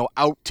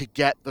 out to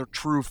get the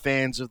true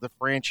fans of the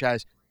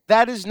franchise.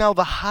 That is now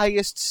the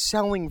highest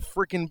selling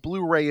freaking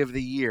Blu-ray of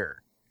the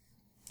year.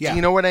 Yeah. Do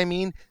you know what I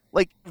mean?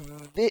 Like,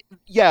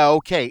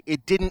 okay,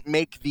 it didn't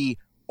make the,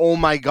 oh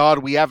my God,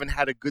 we haven't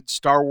had a good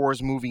Star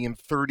Wars movie in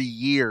 30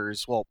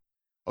 years. Well,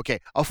 okay,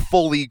 a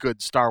fully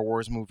good Star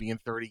Wars movie in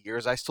 30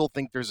 years. I still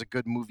think there's a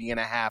good movie and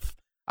a half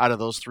out of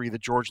those three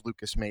that George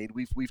Lucas made.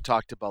 We've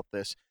talked about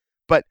this.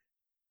 But,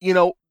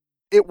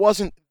 there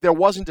wasn't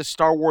a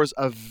Star Wars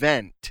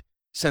event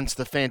since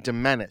The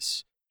Phantom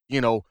Menace,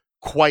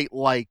 quite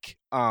like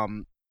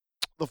The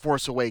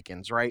Force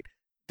Awakens, right?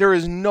 There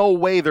is no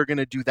way they're going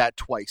to do that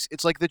twice.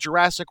 It's like the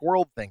Jurassic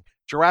World thing.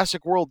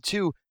 Jurassic World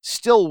 2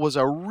 still was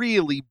a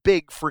really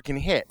big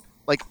freaking hit.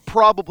 Like,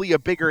 probably a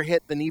bigger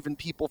hit than even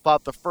people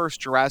thought the first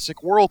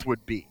Jurassic World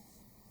would be.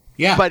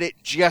 Yeah. But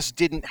it just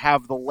didn't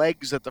have the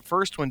legs that the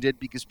first one did,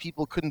 because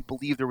people couldn't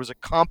believe there was a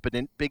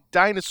competent big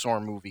dinosaur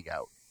movie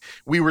out.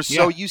 We were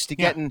so used to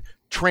getting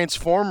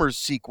Transformers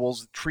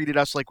sequels that treated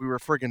us like we were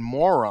friggin'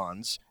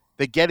 morons,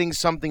 that getting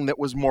something that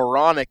was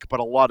moronic but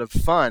a lot of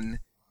fun,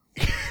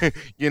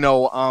 we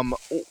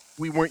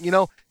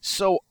weren't,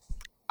 so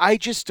I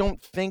just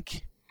don't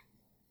think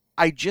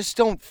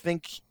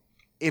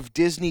if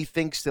Disney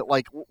thinks that,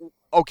 like,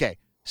 okay,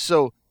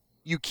 so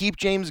you keep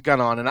James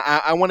Gunn on, and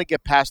I want to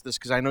get past this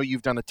because I know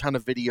you've done a ton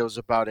of videos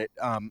about it.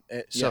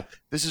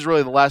 This is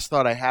really the last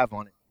thought I have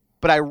on it.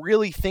 But I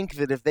really think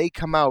that if they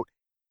come out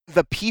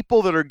the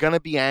people that are going to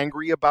be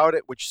angry about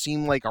it, which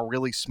seem like a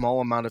really small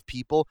amount of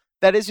people,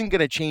 that isn't going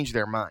to change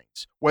their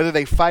minds. Whether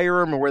they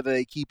fire him or whether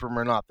they keep him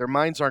or not, their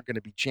minds aren't going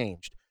to be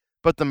changed.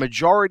 But the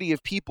majority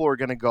of people are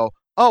going to go,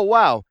 oh,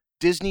 wow,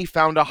 Disney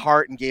found a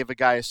heart and gave a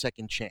guy a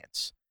second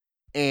chance.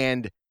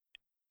 And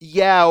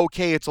yeah,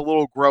 okay, it's a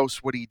little gross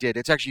what he did.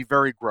 It's actually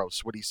very gross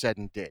what he said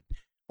and did,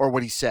 or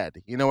what he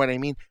said. You know what I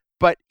mean?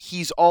 But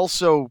he's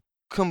also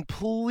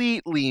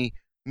completely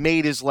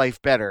made his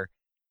life better.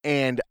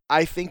 And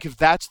I think if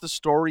that's the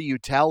story you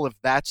tell, if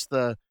that's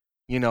the,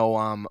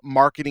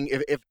 marketing,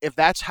 if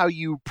that's how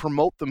you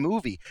promote the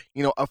movie,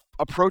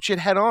 approach it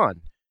head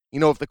on.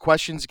 If the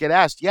questions get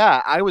asked,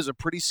 yeah, I was a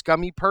pretty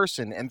scummy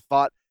person and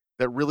thought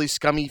that really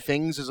scummy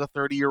things as a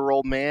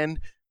 30-year-old man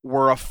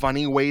were a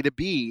funny way to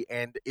be,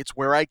 and it's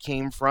where I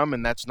came from,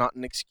 and that's not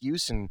an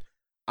excuse, and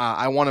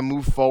I want to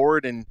move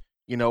forward, and,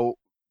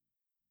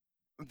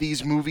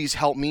 these movies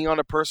help me on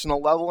a personal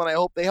level, and I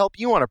hope they help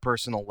you on a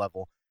personal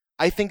level.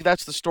 I think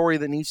that's the story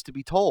that needs to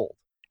be told,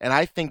 and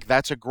I think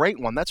that's a great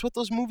one. That's what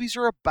those movies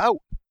are about,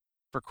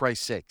 for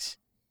Christ's sakes.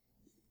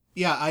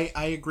 Yeah,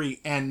 I agree,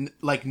 and,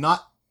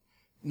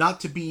 not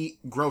to be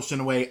gross in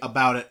a way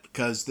about it,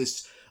 because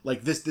this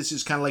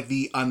is kind of like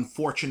the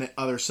unfortunate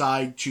other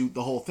side to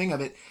the whole thing of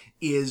it,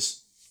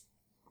 is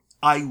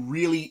I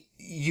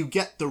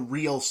get the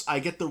real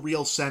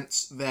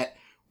sense that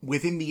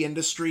within the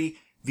industry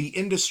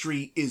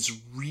is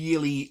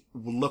really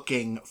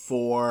looking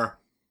for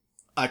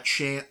a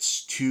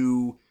chance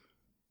to,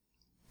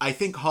 I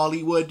think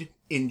Hollywood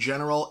in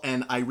general,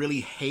 and I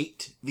really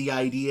hate the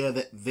idea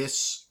that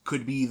this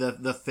could be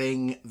the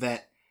thing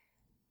that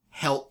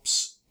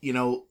helps,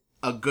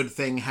 a good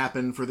thing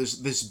happen for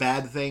this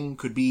bad thing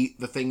could be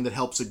the thing that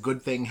helps a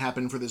good thing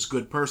happen for this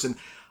good person.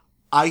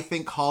 I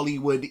think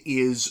Hollywood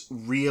is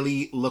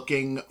really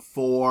looking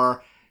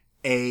for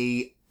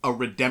a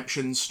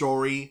redemption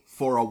story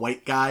for a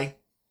white guy.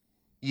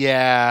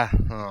 Yeah.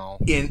 Oh.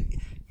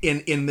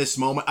 In this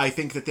moment, I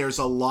think that there's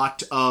a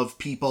lot of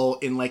people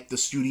in the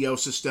studio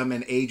system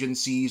and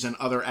agencies and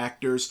other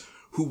actors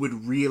who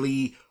would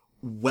really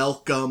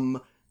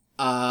welcome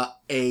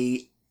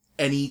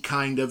any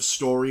kind of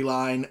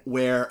storyline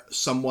where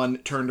someone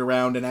turned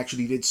around and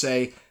actually did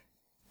say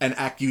an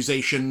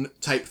accusation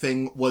type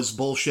thing was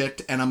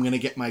bullshit and I'm going to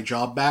get my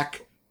job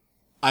back.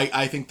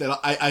 I think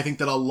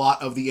that a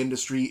lot of the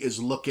industry is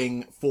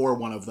looking for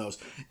one of those.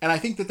 And I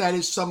think that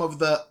is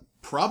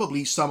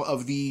probably some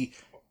of the,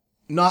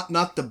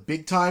 not the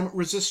big time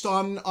resist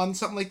on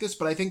something like this,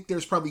 but I think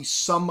there's probably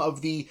some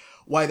of the,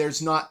 why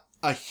there's not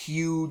a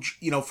huge,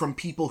 from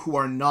people who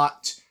are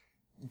not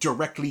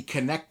directly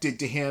connected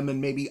to him and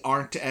maybe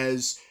aren't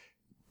as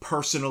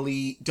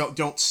personally,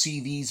 don't see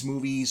these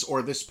movies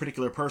or this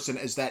particular person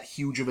as that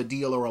huge of a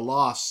deal or a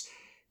loss,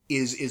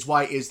 is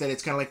that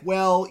it's kind of like,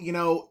 well,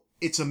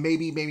 it's a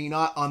maybe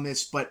not on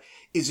this, but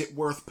is it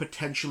worth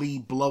potentially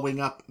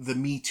blowing up the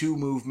Me Too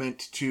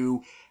movement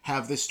to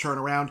have this turn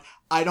around?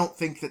 I don't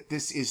think that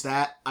this is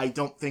that. I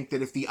don't think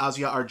that if the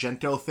Asia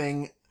Argento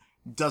thing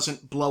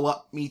doesn't blow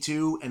up Me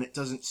Too, and it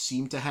doesn't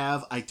seem to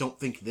have, I don't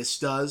think this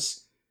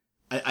does.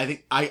 I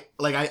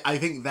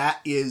think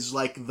that is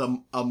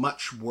a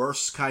much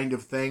worse kind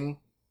of thing.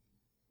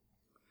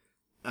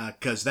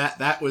 'Cause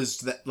that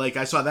was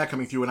I saw that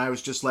coming through and I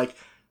was just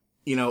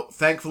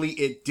thankfully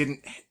it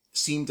didn't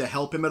seem to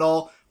help him at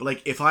all.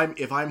 But if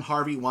I'm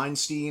Harvey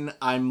Weinstein,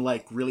 I'm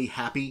really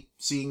happy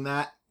seeing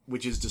that,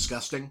 which is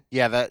disgusting.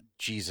 Yeah, that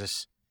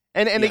Jesus.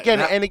 And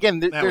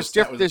again, there's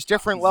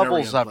different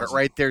levels of it,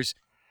 right?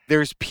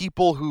 There's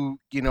people who,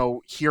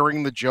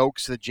 hearing the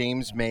jokes that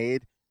James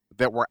made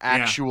that were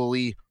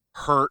actually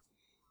hurt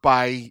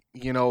by,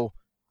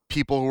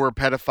 people who were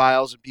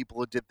pedophiles and people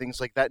who did things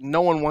like that.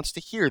 No one wants to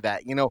hear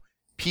that.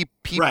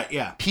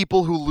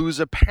 People who lose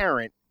a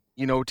parent,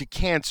 to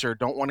cancer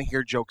don't want to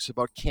hear jokes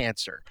about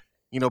cancer.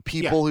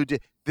 People who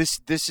did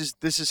this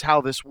is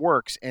how this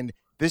works. And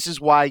this is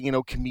why,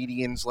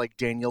 comedians like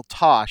Daniel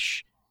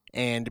Tosh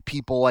and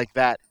people like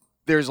that,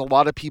 there's a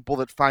lot of people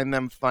that find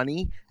them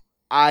funny.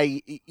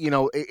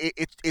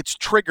 It's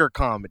trigger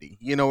comedy.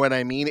 You know what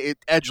I mean?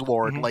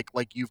 Edgelord,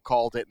 like you've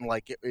called it,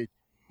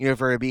 and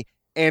for it be.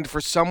 And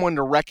for someone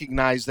to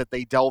recognize that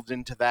they delved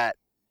into that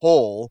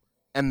hole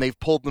and they've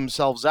pulled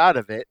themselves out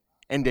of it,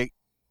 and to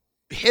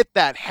hit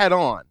that head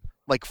on,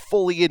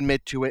 fully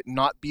admit to it,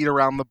 not beat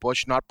around the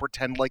bush, not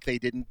pretend like they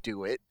didn't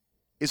do it,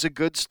 is a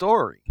good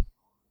story.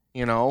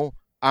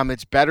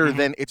 It's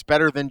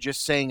better than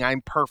just saying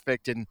I'm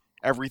perfect and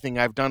everything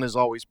I've done is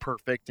always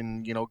perfect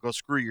and go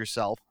screw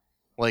yourself.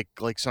 Like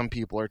some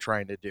people are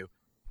trying to do.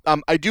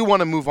 I do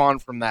want to move on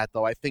from that,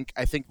 though. I think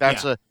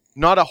that's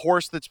not a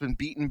horse that's been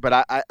beaten,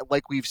 but I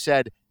like we've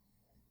said,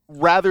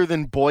 rather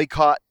than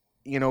boycott,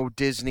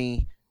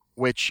 Disney,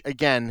 which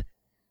again,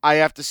 I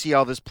have to see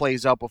how this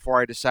plays out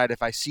before I decide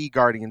if I see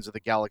Guardians of the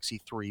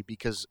Galaxy 3,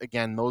 because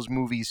again, those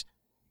movies,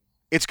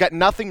 it's got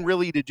nothing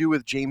really to do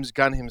with James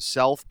Gunn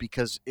himself,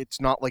 because it's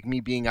not like me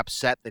being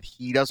upset that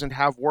he doesn't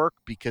have work,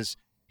 because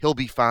he'll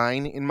be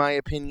fine, in my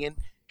opinion.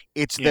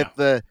 It's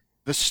that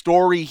the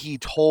story he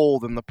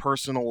told and the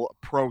personal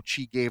approach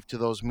he gave to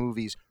those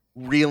movies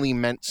really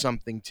meant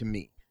something to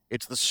me.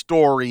 It's the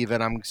story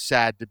that I'm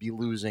sad to be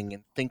losing,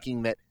 and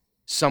thinking that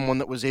someone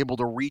that was able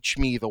to reach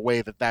me the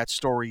way that that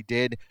story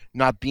did,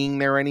 not being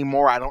there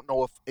anymore, I don't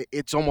know if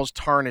it's almost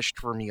tarnished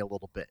for me a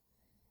little bit.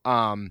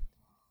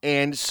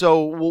 And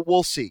so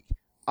we'll see.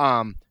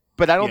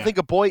 But I don't think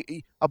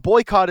a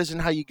boycott isn't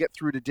how you get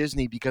through to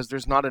Disney, because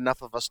there's not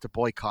enough of us to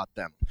boycott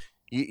them.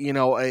 You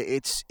know,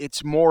 it's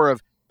more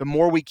of, the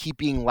more we keep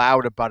being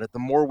loud about it, the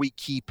more we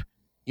keep,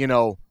 you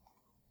know,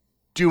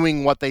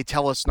 doing what they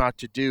tell us not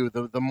to do,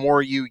 the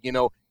more you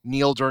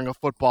kneel during a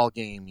football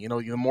game, you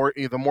know,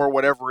 the more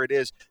whatever it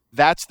is,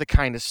 that's the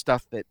kind of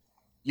stuff that,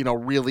 you know,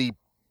 really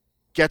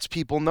gets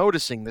people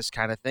noticing this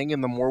kind of thing.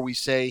 And the more we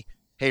say,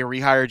 hey,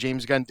 rehire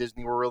James Gunn,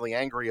 Disney, we're really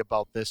angry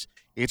about this,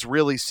 it's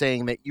really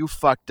saying that you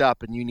fucked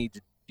up and you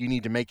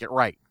need to make it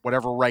right,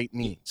 whatever right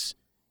means.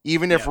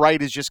 Even if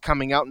right is just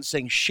coming out and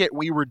saying, shit,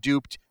 we were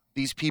duped,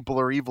 these people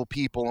are evil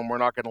people, and we're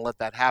not going to let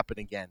that happen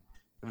again.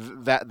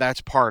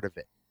 That's part of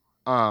it.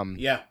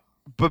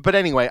 But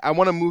anyway, I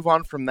want to move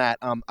on from that.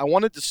 I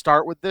wanted to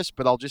start with this,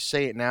 but I'll just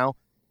say it now.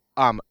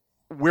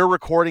 We're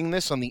recording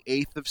this on the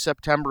 8th of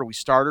September. We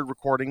started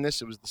recording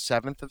this. It was the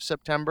 7th of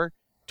September,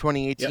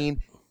 2018. Yep.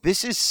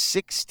 This is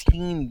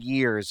 16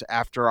 years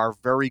after our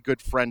very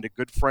good friend, a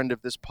good friend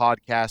of this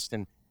podcast,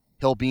 and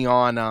he'll be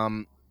on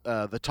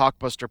the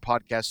Talkbuster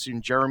podcast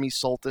soon, Jeremy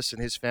Soltis,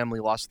 and his family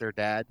lost their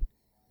dad.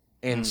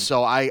 And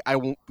so I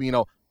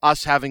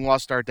us having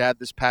lost our dad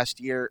this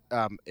past year,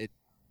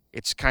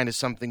 it's kind of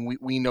something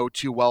we know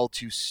too well,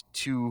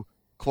 too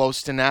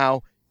close to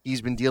now.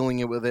 He's been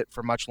dealing with it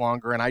for much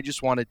longer, and I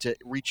just wanted to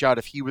reach out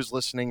if he was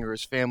listening or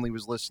his family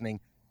was listening,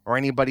 or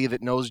anybody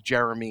that knows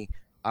Jeremy.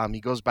 He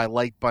goes by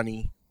Light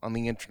Bunny on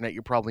the internet.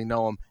 You probably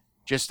know him.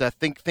 Just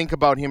think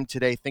about him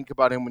today. Think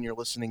about him when you're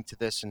listening to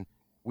this, and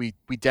we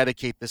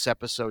dedicate this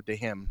episode to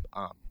him.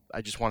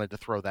 I just wanted to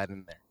throw that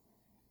in there.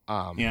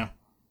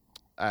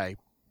 I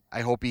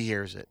hope he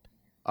hears it.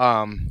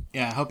 I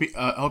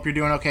hope you're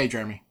doing okay,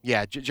 Jeremy.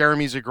 Yeah,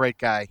 Jeremy's a great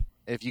guy.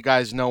 If you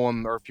guys know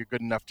him, or if you're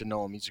good enough to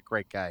know him, he's a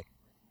great guy.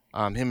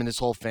 Him and his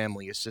whole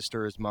family, his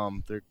sister, his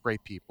mom, they're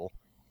great people.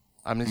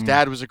 His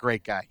dad was a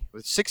great guy. It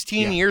was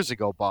 16 years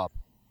ago, Bob.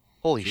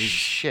 Holy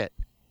shit.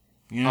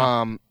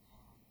 Yeah.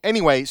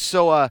 Anyway,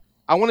 so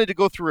I wanted to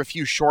go through a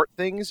few short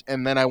things,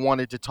 and then I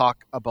wanted to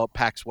talk about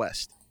PAX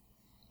West.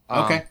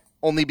 Okay.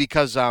 Only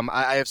because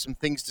I have some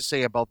things to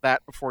say about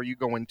that before you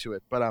go into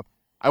it. But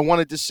I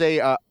wanted to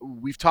say,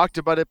 we've talked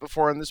about it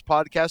before on this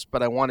podcast,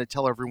 but I want to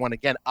tell everyone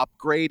again,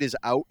 Upgrade is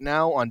out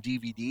now on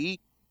DVD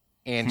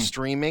and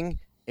streaming,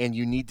 and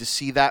you need to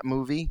see that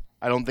movie.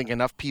 I don't think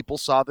enough people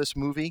saw this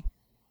movie.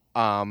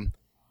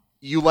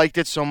 You liked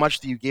it so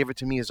much that you gave it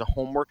to me as a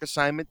homework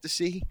assignment to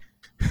see.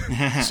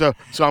 So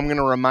I'm going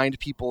to remind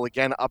people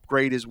again,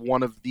 Upgrade is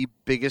one of the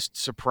biggest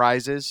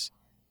surprises.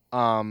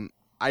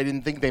 I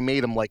didn't think they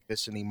made them like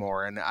this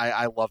anymore, and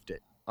I loved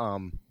it.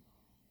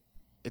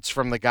 It's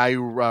from the guy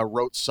who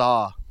wrote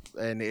Saw,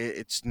 and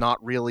it's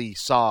not really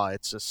Saw.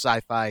 It's a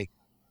sci-fi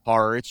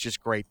horror. It's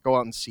just great. Go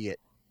out and see it.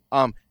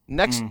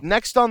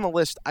 Next on the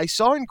list, I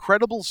saw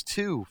Incredibles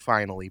 2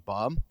 finally,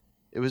 Bob.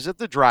 It was at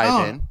the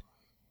drive-in.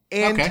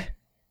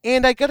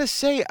 And I got to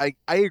say,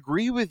 I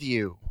agree with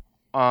you.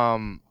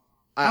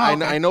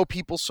 I know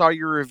people saw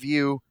your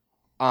review.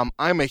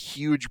 I'm a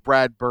huge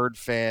Brad Bird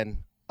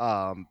fan.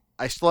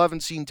 I still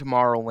haven't seen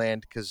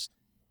Tomorrowland because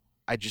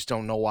I just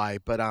don't know why.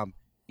 But,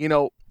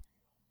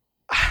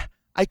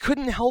 I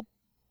couldn't help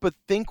but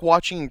think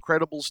watching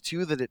Incredibles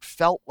 2 that it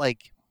felt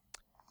like,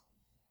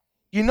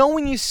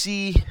 when you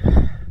see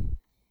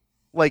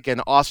like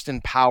an Austin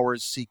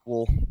Powers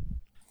sequel,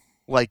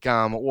 like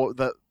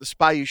the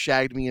Spy Who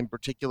Shagged Me in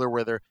particular,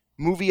 where their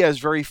movie has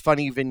very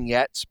funny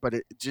vignettes, but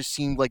it just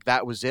seemed like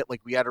that was it.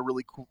 Like we had a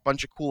really cool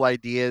bunch of cool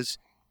ideas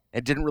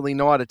and didn't really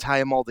know how to tie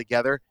them all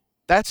together.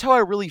 That's how I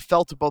really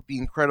felt about The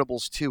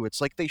Incredibles 2.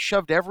 It's like they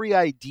shoved every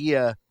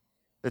idea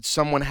that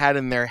someone had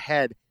in their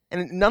head,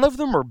 and none of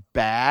them are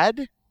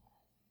bad.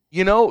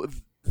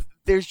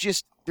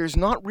 There's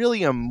not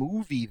really a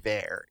movie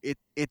there.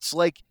 It's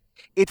like,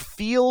 it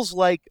feels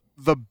like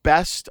the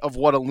best of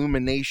what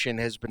Illumination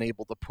has been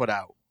able to put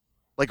out.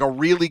 Like a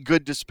really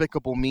good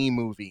Despicable Me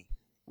movie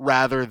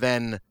rather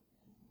than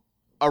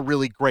a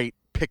really great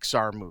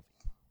Pixar movie.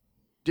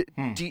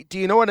 Do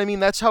you know what I mean?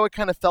 That's how it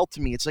kind of felt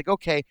to me. It's like,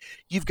 okay,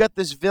 you've got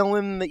this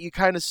villain that you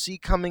kind of see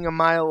coming a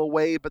mile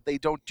away, but they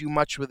don't do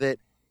much with it.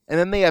 And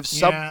then they have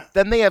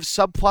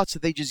subplots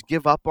that they just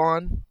give up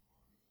on.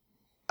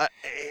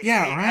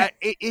 Right.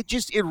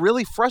 It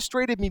really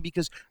frustrated me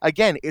because,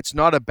 again, it's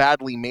not a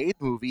badly made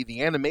movie.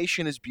 The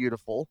animation is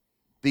beautiful.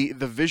 The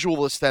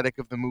visual aesthetic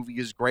of the movie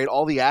is great.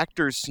 All the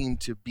actors seem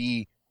to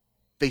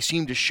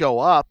show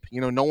up.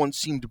 No one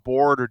seemed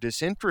bored or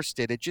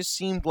disinterested. It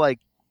seemed like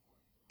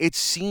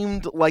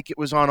it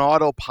was on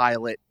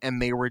autopilot,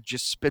 and they were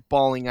just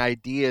spitballing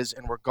ideas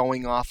and were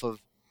going off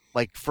of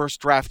like first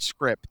draft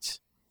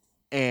script.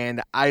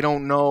 And I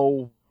don't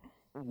know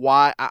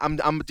why.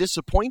 I'm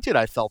disappointed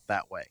I felt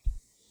that way.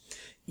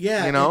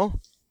 Yeah. You know?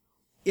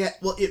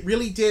 Well, it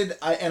really did.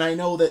 And I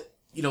know that,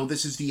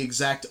 this is the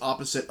exact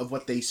opposite of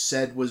what they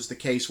said was the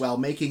case while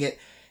making it.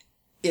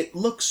 It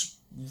looks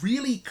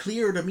really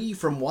clear to me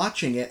from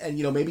watching it, and,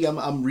 maybe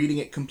I'm reading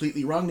it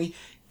completely wrongly.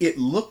 It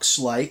looks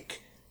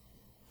like,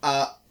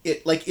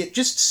 it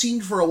just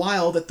seemed for a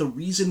while that the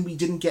reason we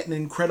didn't get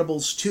an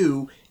Incredibles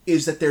 2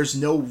 is that there's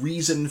no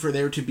reason for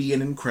there to be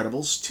an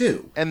Incredibles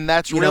 2. And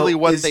that's really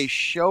what they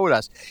showed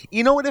us.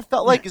 You know what it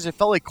felt like? Is it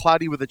felt like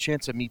Cloudy with a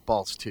Chance of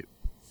Meatballs 2.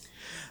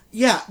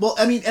 Yeah, well,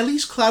 I mean, at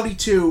least Cloudy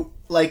 2,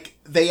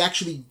 they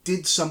actually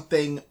did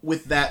something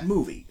with that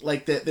movie.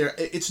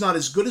 It's not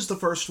as good as the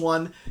first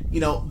one,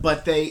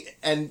 but they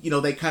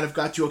kind of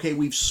got you, okay,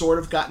 we've sort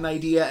of got an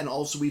idea, and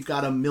also we've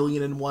got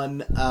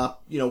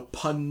 1,000,001,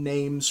 pun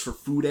names for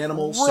food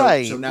animals.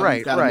 Right, so now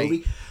we've got a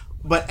movie.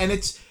 And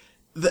it's,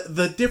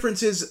 the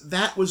difference is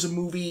that was a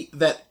movie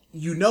that,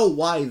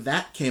 why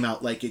that came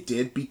out like it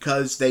did,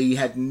 because they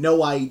had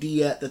no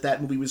idea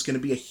that movie was going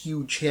to be a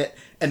huge hit,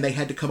 and they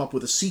had to come up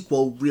with a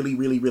sequel really,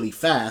 really, really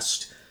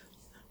fast.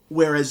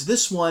 Whereas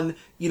this one,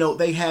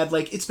 they had,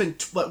 it's been,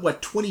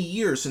 20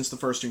 years since the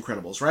first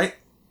Incredibles, right?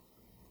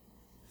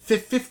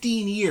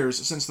 15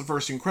 years since the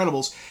first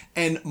Incredibles,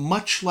 and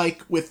much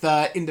like with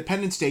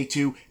Independence Day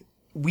 2,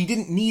 we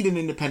didn't need an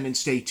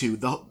Independence Day 2.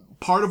 The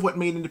part of what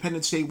made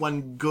Independence Day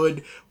 1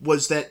 good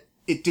was that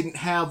it didn't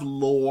have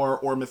lore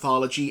or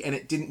mythology, and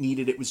it didn't need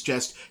it. It was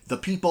just the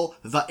people,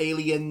 the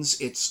aliens.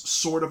 It's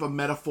sort of a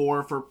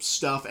metaphor for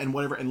stuff and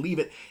whatever, and leave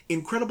it.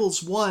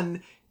 Incredibles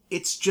 1,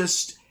 it's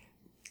just,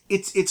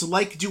 it's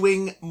like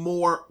doing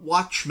more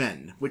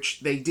Watchmen,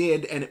 which they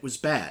did, and it was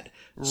bad.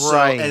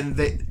 Right. So,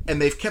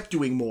 and they've kept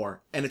doing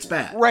more, and it's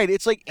bad. Right.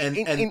 It's like,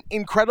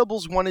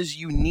 Incredibles 1 is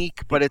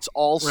unique, but it's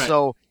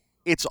also, right.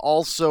 It's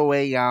also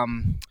a,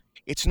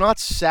 it's not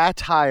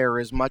satire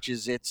as much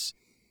as it's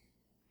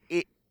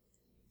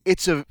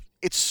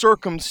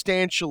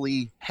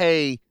circumstantially,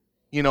 hey,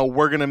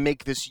 we're going to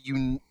make this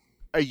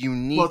a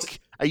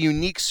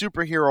unique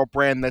superhero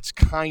brand that's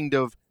kind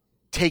of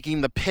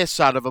taking the piss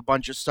out of a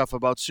bunch of stuff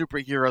about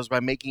superheroes by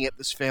making it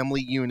this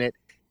family unit,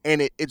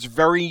 and it's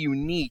very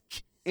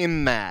unique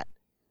in that.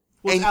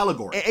 Well, it's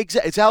allegory.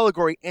 It's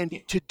allegory,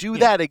 and to do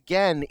that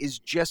again is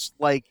just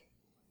like,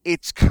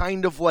 it's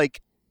kind of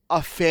like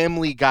a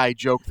Family Guy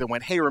joke that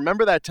went, hey,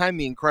 remember that time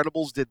the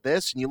Incredibles did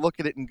this? And you look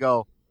at it and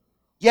go,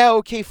 yeah,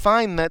 okay,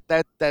 fine.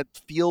 That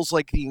feels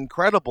like the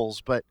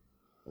Incredibles, but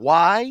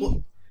why?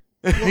 Well,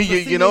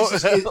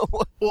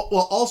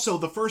 also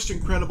the first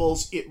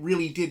Incredibles, it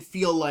really did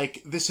feel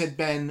like this had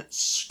been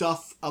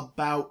stuff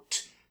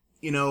about,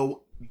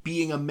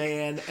 being a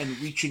man and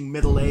reaching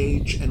middle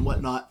age and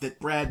whatnot that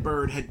Brad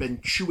Bird had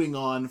been chewing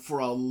on for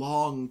a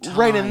long time.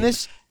 Right, and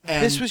this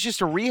was just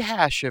a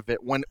rehash of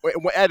it. When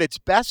at its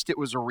best, it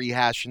was a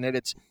rehash,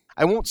 and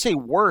I won't say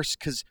worse,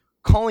 because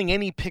calling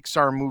any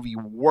Pixar movie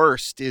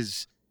worst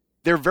is,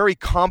 they're very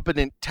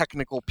competent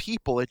technical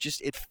people.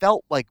 It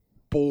felt like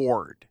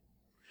bored.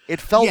 It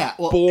felt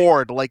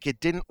bored. Like it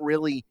didn't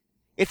really.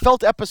 It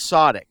felt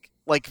episodic.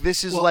 Like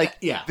this is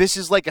this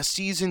is like a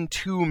season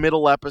 2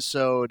 middle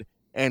episode,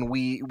 and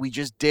we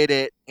just did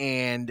it,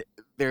 and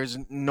there's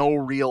no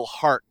real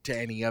heart to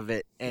any of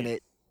it, and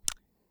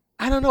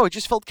I don't know. It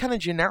just felt kind of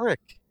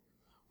generic.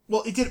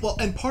 Well, it did. Well,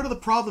 and part of the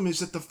problem is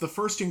that the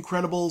first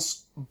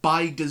Incredibles,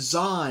 by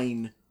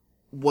design,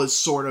 was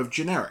sort of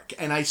generic.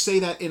 And I say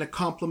that in a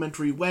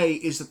complimentary way,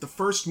 is that the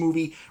first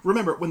movie,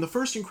 remember, when the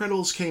first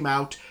Incredibles came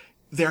out,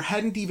 there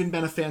hadn't even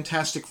been a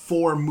Fantastic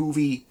Four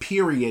movie,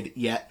 period,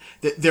 yet.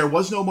 There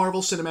was no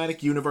Marvel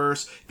Cinematic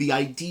Universe. The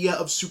idea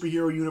of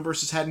superhero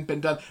universes hadn't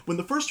been done. When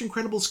the first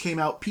Incredibles came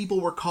out,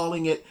 people were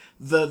calling it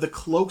the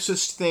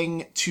closest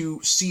thing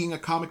to seeing a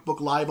comic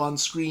book live on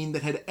screen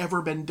that had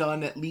ever been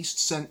done, at least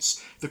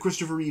since the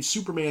Christopher Reeve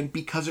Superman,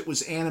 because it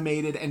was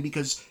animated and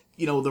because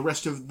the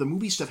rest of the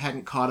movie stuff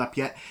hadn't caught up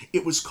yet.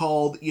 It was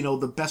called,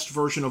 the best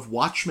version of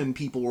Watchmen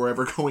people were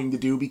ever going to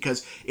do,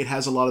 because it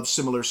has a lot of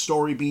similar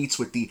story beats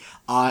with the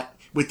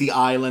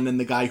island and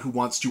the guy who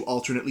wants to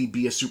alternately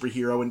be a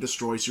superhero and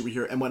destroy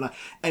superhero and whatnot.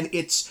 And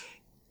it's,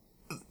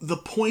 the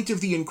point of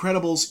The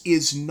Incredibles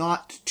is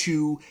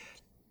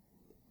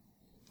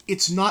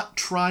it's not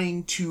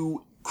trying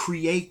to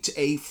create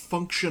a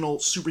functional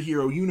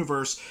superhero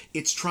universe.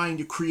 It's trying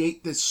to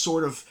create this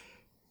sort of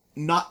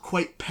not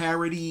quite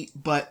parody,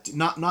 but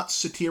not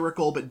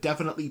satirical, but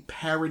definitely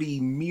parody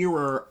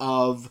mirror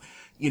of,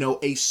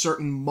 a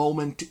certain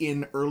moment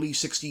in early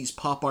 60s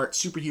pop art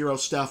superhero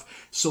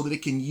stuff, so that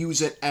it can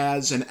use it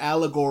as an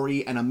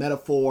allegory and a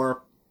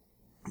metaphor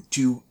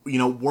to,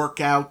 work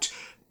out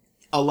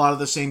a lot of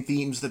the same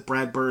themes that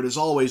Brad Bird is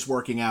always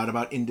working out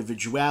about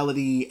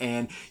individuality.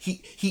 And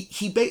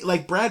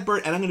like Brad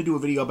Bird, and I'm going to do a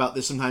video about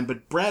this sometime,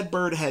 but Brad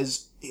Bird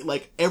has,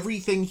 like,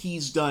 everything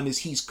he's done is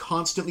he's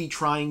constantly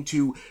trying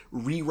to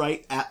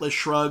rewrite Atlas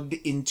Shrugged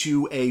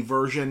into a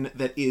version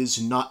that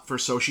is not for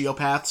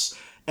sociopaths.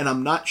 And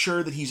I'm not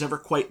sure that he's ever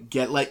quite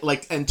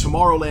and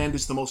Tomorrowland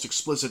is the most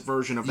explicit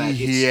version of that.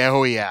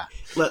 Yeah.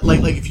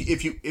 Like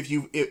if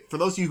you for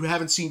those of you who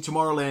haven't seen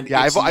Tomorrowland,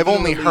 yeah, I've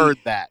only heard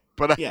that,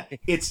 but it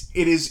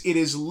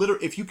is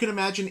literally, if you can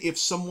imagine if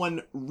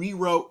someone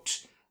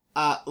rewrote,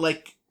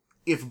 like,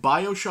 if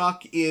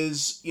BioShock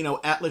is, you know,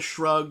 Atlas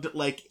Shrugged,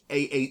 like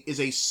is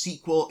a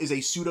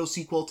pseudo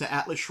sequel to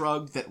Atlas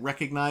Shrugged that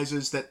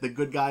recognizes that the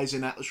good guys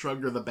in Atlas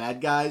Shrugged are the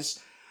bad guys,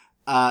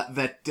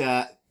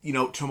 you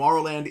know,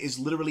 Tomorrowland is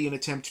literally an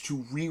attempt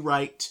to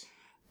rewrite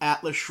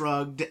Atlas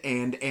Shrugged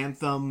and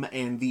Anthem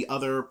and the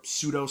other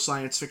pseudo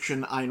science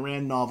fiction Ayn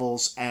Rand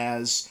novels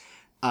as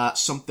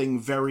something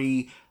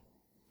very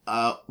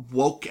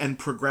woke and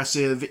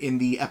progressive in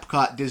the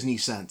Epcot Disney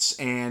sense,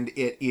 and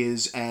it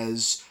is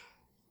as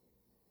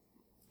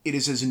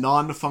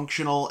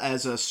non-functional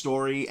as a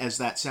story as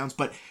that sounds.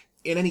 But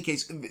in any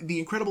case,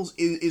 The Incredibles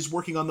is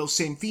working on those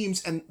same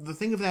themes, and the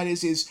thing of that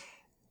is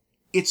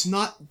it's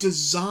not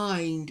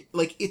designed,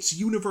 like, its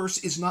universe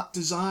is not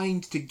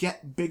designed to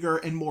get bigger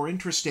and more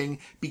interesting,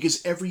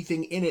 because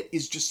everything in it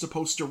is just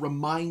supposed to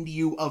remind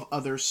you of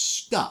other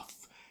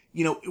stuff.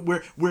 You know,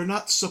 we're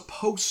not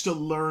supposed to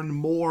learn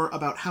more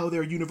about how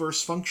their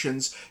universe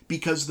functions,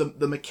 because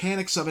the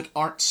mechanics of it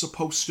aren't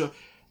supposed to,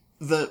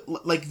 the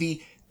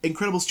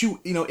Incredibles 2,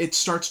 you know, it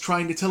starts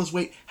trying to tell us,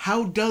 wait,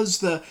 how does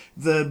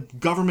the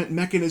government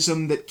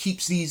mechanism that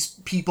keeps these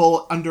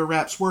people under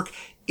wraps work?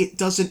 It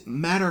doesn't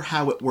matter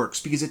how it works,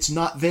 because it's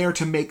not there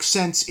to make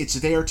sense. It's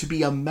there to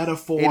be a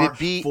metaphor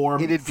for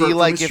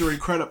Mr.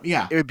 Incredible.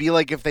 Yeah. It would be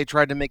like if they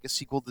tried to make a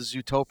sequel to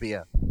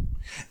Zootopia.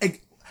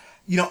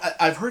 You know,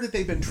 I've heard that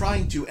they've been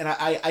trying to, and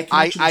I can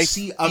actually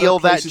see other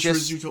places for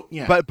Zootopia.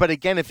 Yeah. But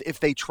again, if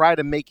they try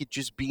to make it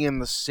just be in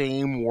the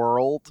same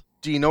world,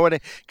 do you know what?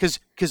 Because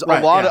a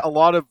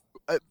lot of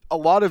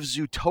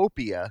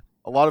Zootopia,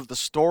 a lot of the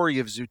story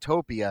of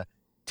Zootopia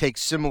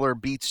takes similar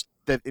beats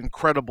that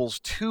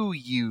Incredibles 2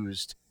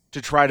 used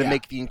to try to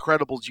make the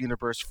Incredibles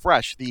universe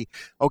fresh.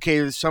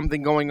 There's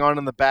something going on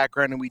in the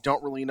background and we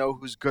don't really know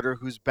who's good or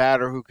who's bad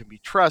or who can be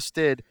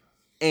trusted,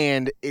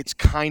 and it's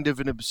kind of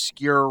an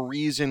obscure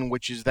reason,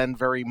 which is then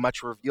very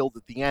much revealed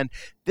at the end.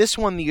 This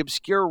one, the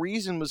obscure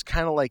reason was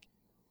kind of like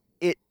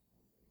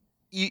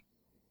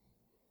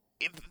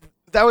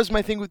that was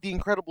my thing with the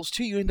Incredibles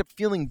 2. You end up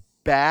feeling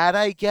bad,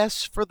 I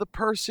guess, for the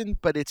person,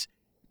 but it's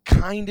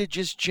kind of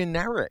just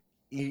generic.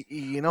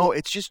 You know,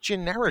 it's just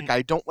generic.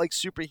 I don't like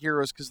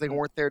superheroes because they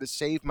weren't there to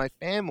save my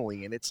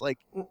family, and it's like,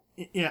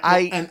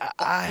 I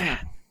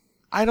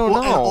don't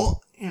know.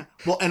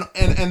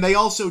 And they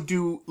also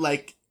do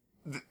like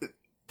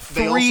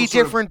three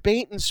different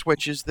bait and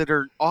switches that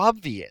are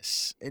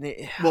obvious, and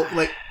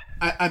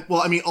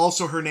I mean,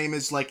 also her name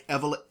is like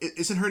Evelyn.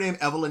 Isn't her name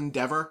Evelyn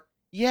Dever?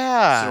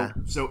 Yeah.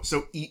 So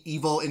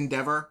Evil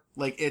Endeavor.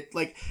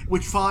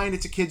 Which fine,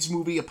 it's a kid's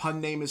movie, a pun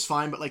name is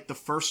fine, but like the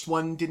first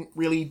one didn't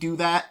really do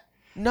that.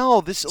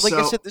 No, I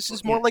said, this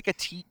is more like a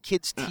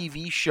kids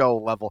TV show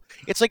level.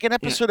 It's like an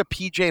episode of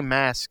PJ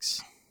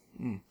Masks.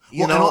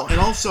 You know? And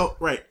also,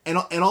 right, and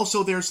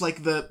also there's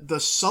like the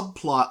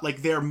subplot,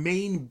 like their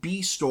main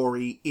B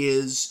story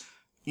is,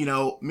 you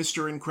know,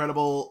 Mr.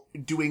 Incredible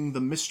doing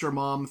the Mr.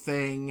 Mom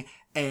thing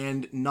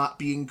and not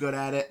being good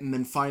at it and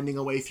then finding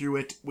a way through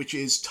it, which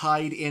is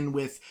tied in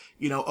with,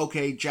 you know,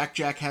 okay, Jack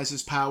has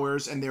his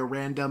powers and they're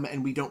random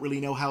and we don't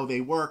really know how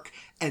they work.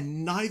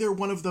 And neither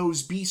one of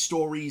those B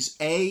stories,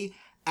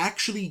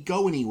 actually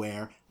go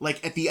anywhere.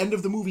 Like, at the end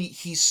of the movie,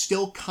 he's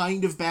still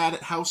kind of bad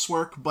at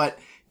housework, but,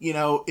 you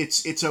know,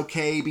 it's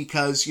okay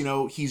because, you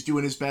know, he's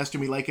doing his best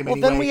and we like him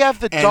anyway. Well, then we have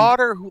the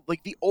daughter who,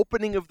 like, the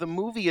opening of the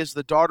movie is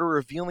the daughter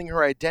revealing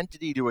her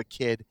identity to a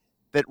kid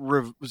that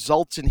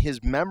results in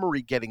his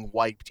memory getting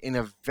wiped in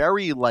a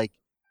very, like,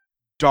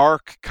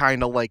 dark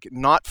kind of, like,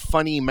 not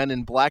funny Men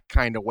in Black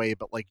kind of way,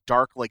 but, like,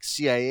 dark, like,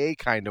 CIA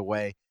kind of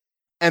way.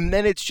 And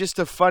then it's just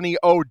a funny,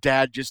 oh,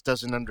 dad just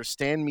doesn't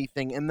understand me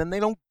thing, and then they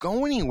don't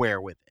go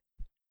anywhere with it.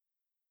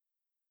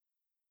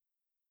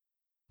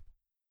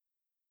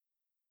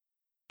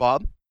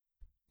 Bob?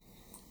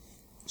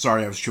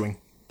 Sorry, I was chewing.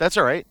 That's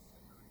all right.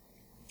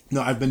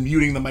 No, I've been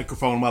muting the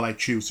microphone while I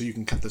chew, so you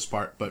can cut this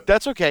part. But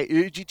that's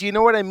okay. Do you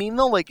know what I mean,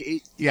 though? Like,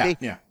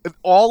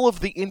 all of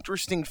the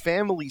interesting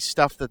family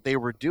stuff that they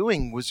were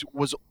doing was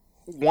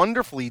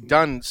wonderfully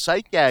done,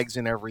 sight gags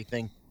and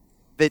everything.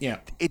 That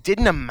it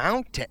didn't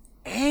amount to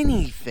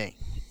anything.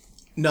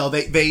 No,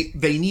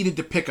 they needed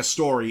to pick a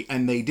story,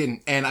 and they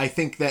didn't. And I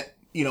think that,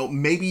 you know,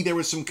 maybe there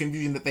was some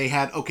confusion that they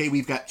had. Okay,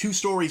 we've got two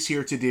stories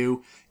here to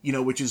do. You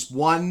know, which is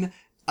one,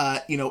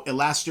 you know,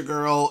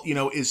 Elastigirl, you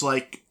know, is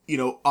like, you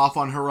know, off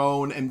on her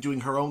own and doing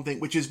her own thing,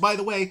 which is, by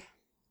the way,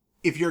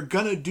 if you're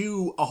gonna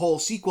do a whole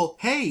sequel,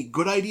 hey,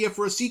 good idea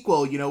for a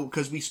sequel, you know,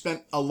 because we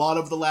spent a lot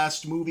of the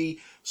last movie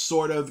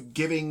sort of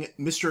giving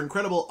Mr.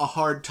 Incredible a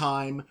hard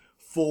time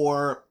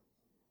for,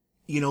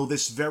 you know,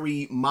 this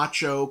very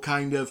macho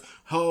kind of,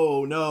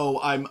 oh no,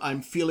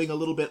 I'm feeling a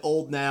little bit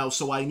old now,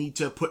 so I need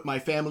to put my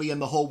family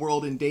and the whole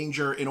world in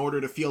danger in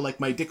order to feel like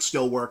my dick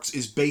still works,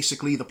 is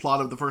basically the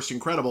plot of the first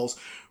Incredibles,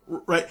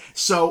 right?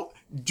 So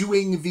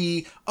doing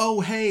the,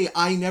 oh, hey,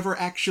 I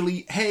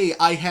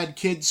had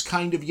kids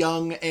kind of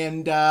young,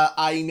 and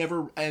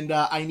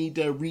I need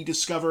to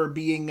rediscover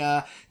being,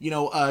 a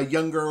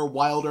younger,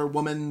 wilder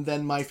woman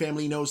than my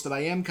family knows that I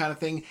am kind of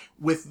thing,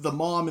 with the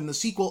mom in the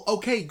sequel.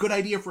 Okay, good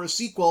idea for a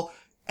sequel,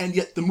 and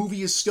yet the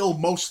movie is still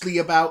mostly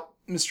about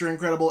Mr.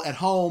 Incredible at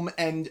home,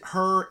 and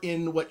her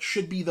in what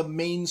should be the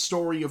main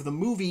story of the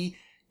movie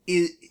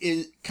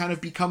it kind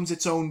of becomes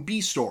its own B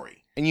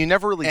story. And you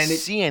never really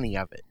see any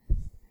of it.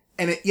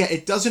 And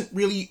it doesn't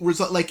really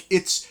result, like,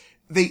 it's,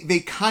 they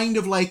kind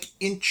of, like,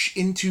 inch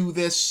into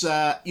this,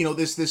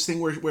 this thing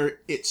where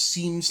it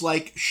seems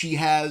like she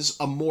has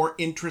a more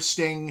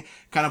interesting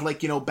kind of,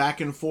 like,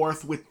 back and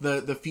forth with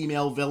the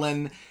female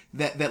villain,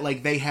 that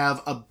like, they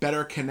have a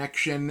better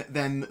connection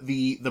than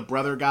the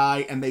brother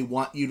guy, and they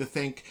want you to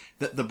think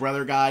that the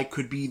brother guy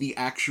could be the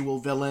actual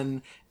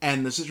villain,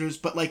 and the sisters,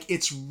 but, like,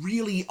 it's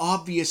really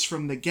obvious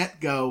from the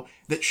get-go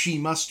that she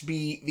must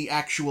be the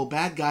actual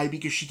bad guy,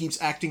 because she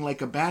keeps acting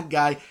like a bad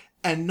guy,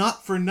 and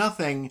not for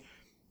nothing,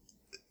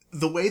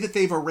 the way that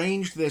they've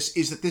arranged this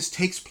is that this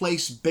takes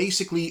place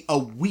basically a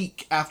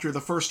week after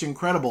the first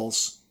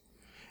Incredibles,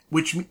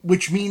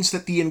 which means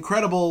that the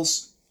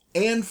Incredibles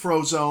and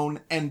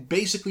Frozone and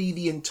basically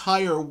the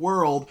entire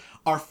world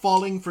are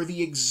falling for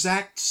the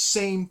exact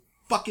same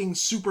fucking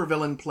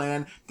supervillain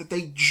plan that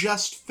they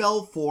just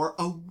fell for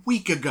a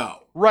week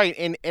ago. Right,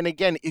 and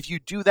again, if you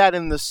do that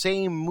in the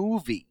same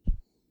movie,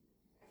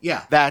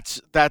 yeah,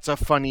 that's a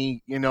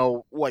funny,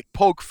 like,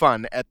 poke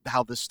fun at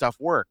how this stuff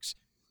works.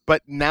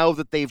 But now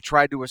that they've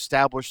tried to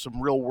establish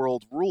some real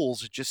world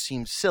rules, it just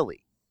seems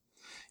silly.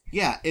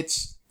 Yeah,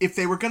 if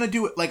they were gonna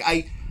do it, like,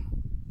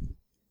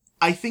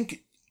 I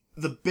think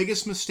the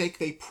biggest mistake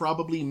they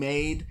probably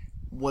made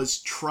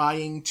was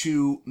trying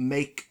to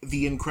make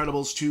The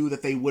Incredibles 2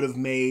 that they would have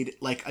made,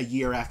 like, a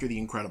year after The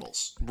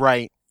Incredibles.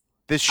 Right.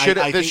 This should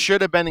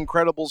have been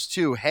Incredibles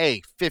 2.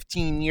 Hey,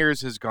 15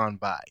 years has gone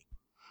by.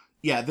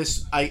 Yeah,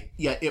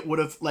 it would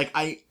have, like,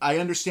 I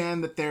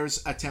understand that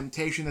there's a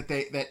temptation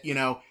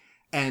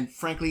and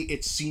frankly,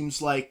 it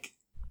seems like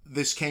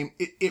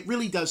it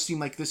really does seem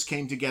like this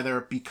came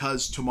together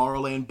because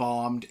Tomorrowland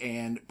bombed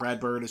and Brad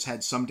Bird has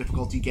had some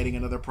difficulty getting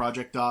another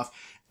project off,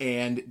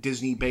 and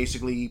Disney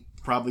basically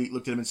probably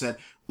looked at him and said,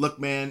 look,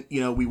 man,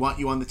 we want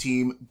you on the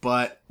team,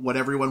 but what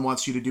everyone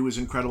wants you to do is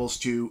Incredibles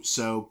 2,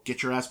 so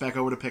get your ass back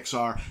over to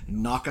Pixar,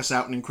 knock us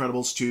out in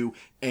Incredibles 2,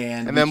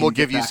 and then we'll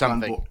give you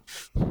something.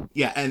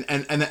 Yeah, and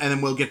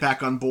then we'll get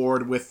back on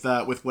board with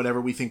whatever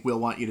we think we'll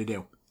want you to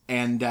do.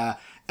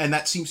 And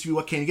that seems to be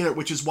what came together,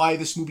 which is why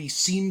this movie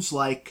seems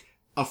like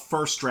a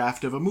first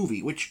draft of a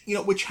movie,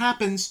 which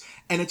happens,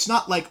 and it's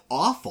not, like,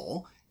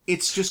 awful.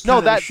 It's just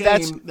kind of a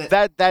shame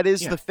that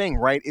is the thing,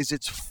 right? Is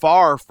it's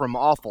far from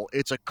awful.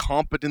 It's a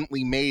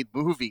competently made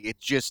movie.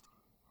 It's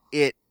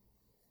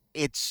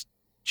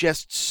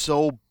just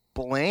so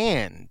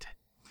bland.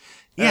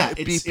 Yeah,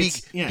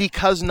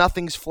 because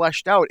nothing's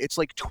fleshed out. It's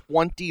like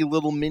 20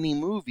 little mini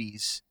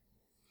movies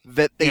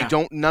that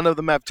none of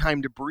them have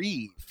time to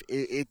breathe.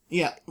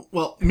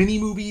 Well, mini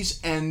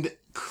movies and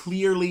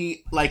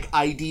clearly, like,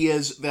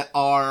 ideas that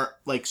are,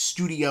 like,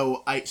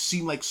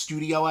 seem like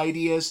studio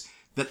ideas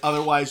that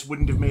otherwise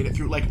wouldn't have made it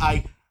through.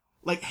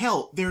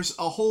 Hell, there's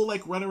a whole,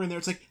 like, runner in there.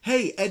 It's like,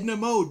 hey, Edna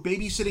Mode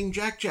babysitting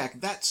Jack.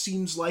 That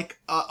seems like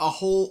a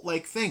whole,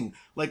 like, thing.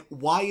 Like,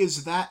 why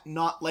is that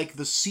not, like,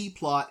 the C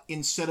plot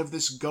instead of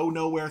this go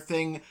nowhere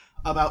thing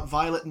about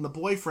Violet and the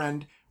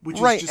boyfriend? Which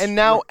right, is just,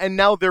 and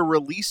now they're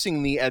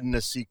releasing the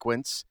Edna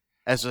sequence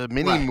as a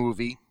mini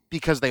movie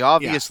because they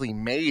obviously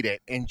made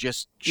it and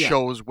just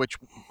shows which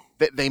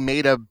they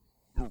made a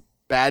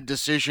bad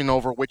decision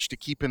over which to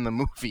keep in the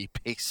movie,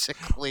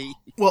 basically.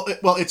 Well,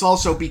 it's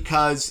also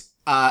because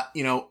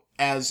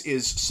as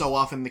is so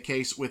often the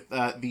case with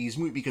these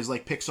movies, because,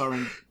 like,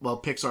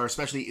 Pixar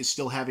especially is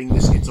still having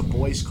this "it's a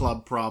boys'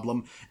 club"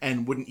 problem,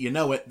 and wouldn't you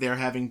know it, they're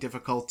having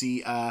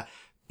difficulty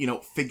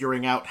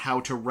figuring out how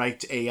to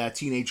write a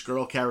teenage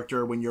girl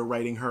character when you're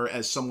writing her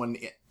as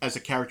a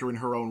character in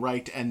her own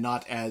right and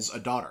not as a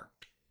daughter.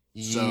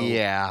 So,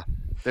 yeah,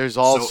 there's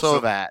also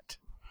that.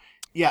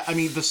 Yeah, I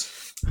mean,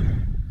 this,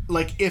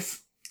 like,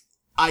 if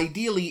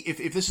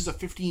this is a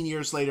 15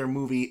 years later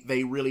movie,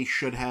 they really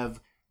should have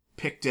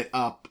picked it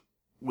up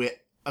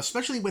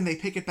especially when they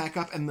pick it back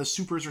up and the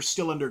supers are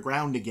still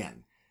underground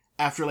again.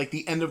 After, like,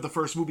 the end of the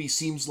first movie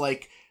seems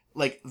like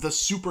the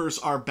supers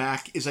are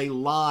back is a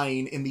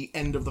line in the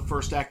end of the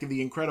first act of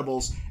The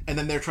Incredibles, and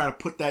then they're trying to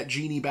put that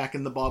genie back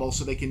in the bottle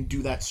so they can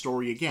do that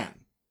story again.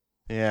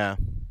 Yeah.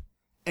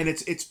 And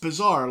it's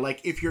bizarre.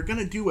 Like, if you're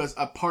gonna do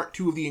a part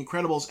 2 of The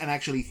Incredibles and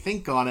actually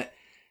think on it,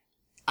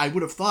 I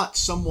would have thought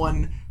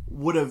someone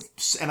would have,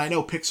 and I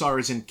know Pixar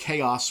is in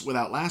chaos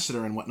without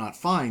Lasseter and whatnot,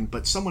 fine,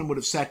 but someone would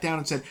have sat down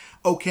and said,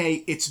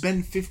 okay, it's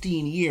been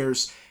 15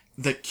 years,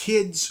 the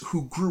kids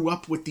who grew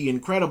up with The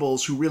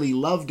Incredibles, who really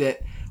loved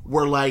it,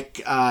 were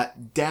like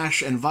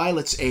Dash and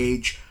Violet's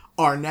age.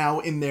 are now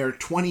in their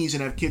 20s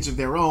and have kids of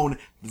their own,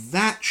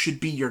 that should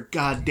be your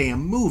goddamn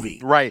movie.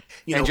 Right.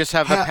 And just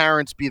have the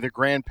parents be the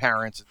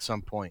grandparents at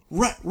some point.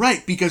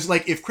 Right. Because,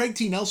 like, if Craig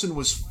T. Nelson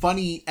was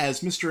funny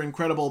as Mr.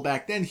 Incredible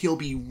back then, he'll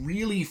be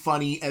really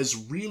funny as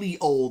really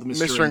old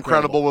Mr.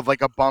 Incredible with,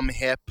 like, a bum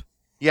hip.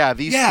 Yeah,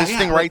 this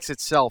thing writes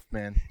itself,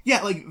 man.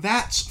 Yeah, like,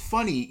 that's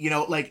funny. You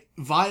know, like,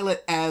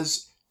 Violet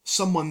as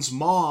someone's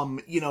mom,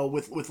 you know,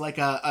 with like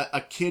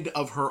a kid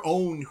of her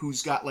own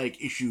who's got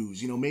like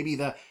issues, you know,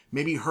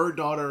 maybe her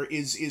daughter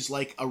is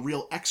like a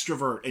real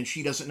extrovert and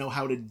she doesn't know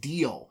how to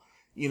deal,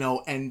 you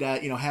know, and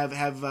you know, have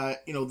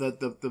you know,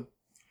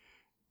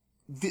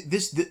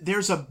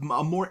 there's a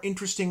more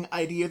interesting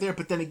idea there,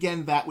 but then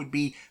again, that would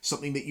be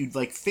something that you'd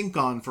like think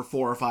on for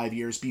 4 or 5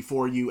 years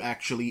before you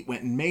actually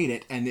went and made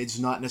it, and it's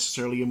not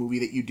necessarily a movie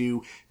that you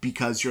do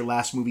because your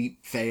last movie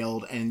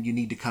failed and you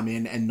need to come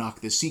in and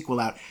knock this sequel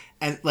out.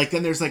 And like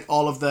then there's like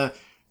all of the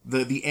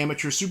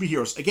amateur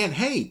superheroes. Again,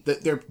 hey,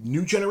 they're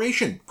new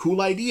generation,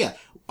 cool idea.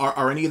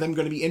 Are any of them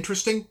going to be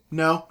interesting?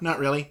 No, not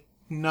really.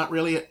 Not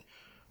really.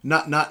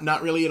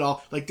 Not really at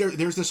all. Like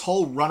there's this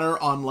whole runner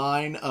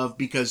online of,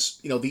 because,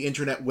 you know, the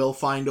internet will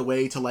find a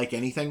way to like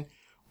anything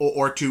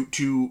or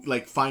to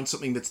like find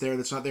something that's there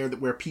that's not there,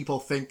 that where people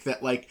think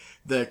that like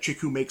the chick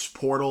who makes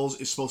portals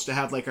is supposed to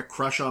have like a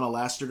crush on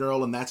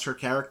Elastigirl and that's her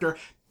character.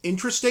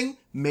 Interesting.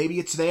 Maybe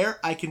it's there.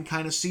 I can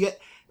kind of see it,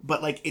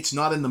 but like it's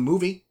not in the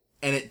movie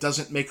and it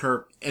doesn't make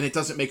her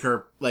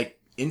like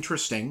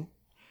interesting.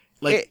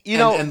 Like, you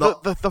know,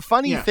 the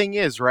funny thing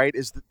is, right,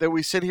 is that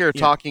we sit here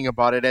talking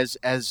about it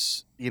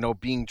as you know,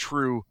 being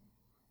true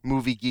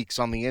movie geeks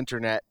on the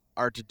internet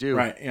are to do.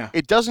 Right, yeah.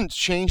 It doesn't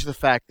change the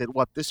fact that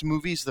this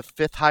movie's the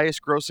 5th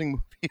highest grossing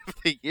movie of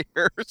the year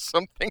or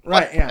something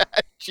like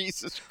that.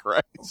 Jesus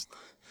Christ.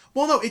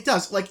 Well, no, it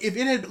does. Like, if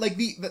it had, like,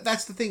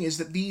 that's the thing, is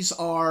that these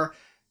are,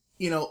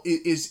 you know,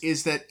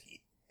 is that,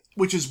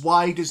 which is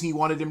why Disney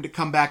wanted him to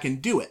come back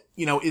and do it.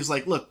 You know, is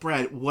like, look,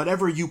 Brad,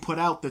 whatever you put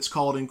out that's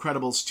called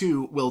Incredibles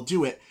 2, we'll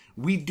do it.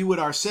 We do it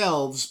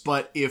ourselves,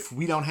 but if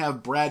we don't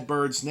have Brad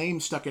Bird's name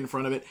stuck in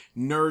front of it,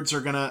 nerds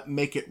are going to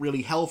make it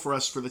really hell for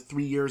us for the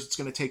 3 years it's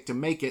going to take to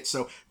make it,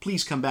 so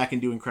please come back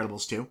and do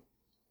Incredibles 2.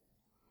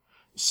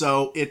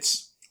 So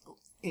it's,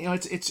 you know,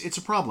 it's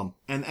a problem.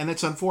 And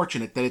it's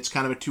unfortunate that it's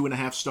kind of a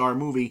 2.5-star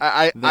movie.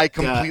 I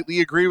completely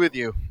agree with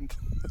you.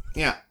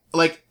 Yeah.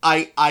 Like,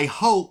 I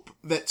hope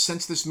that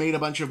since this made a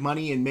bunch of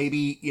money and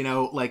maybe, you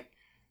know, like,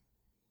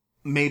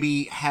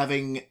 maybe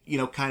having, you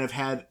know, kind of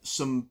had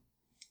some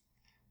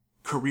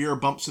career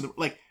bumps in the,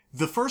 like,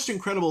 the first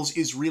Incredibles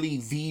is really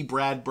the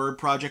Brad Bird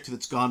project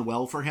that's gone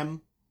well for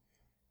him.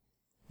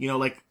 You know,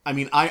 like, I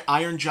mean,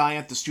 Iron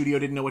Giant, the studio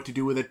didn't know what to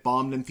do with it,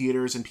 bombed in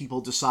theaters, and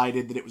people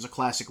decided that it was a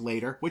classic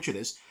later, which it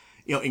is.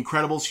 You know,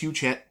 Incredibles, huge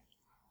hit.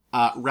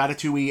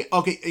 Ratatouille,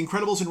 okay,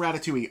 Incredibles and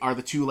Ratatouille are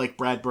the two, like,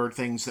 Brad Bird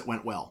things that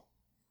went well.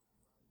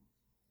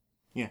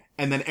 Yeah,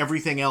 and then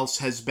everything else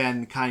has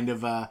been kind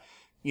of,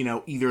 you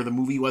know, either the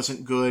movie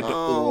wasn't good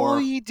or...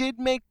 he did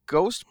make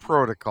Ghost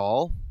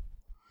Protocol.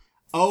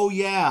 Oh,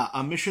 yeah,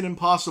 a Mission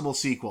Impossible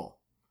sequel.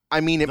 I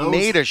mean, it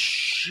made a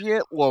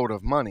shitload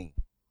of money.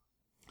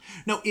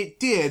 No, it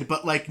did,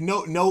 but, like,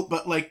 no,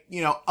 but, like,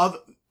 you know,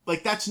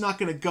 like, that's not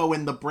going to go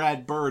in the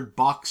Brad Bird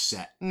box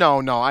set. No,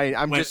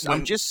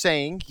 I'm just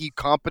saying he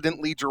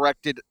competently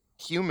directed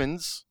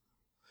Humans.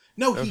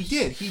 No, he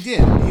did. You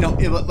know,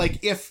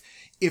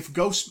 if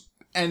Ghost...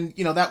 And,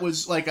 you know, that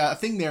was, like, a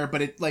thing there,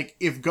 but it, like,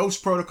 if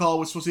Ghost Protocol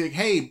was supposed to be like,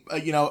 hey,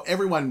 you know,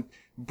 everyone,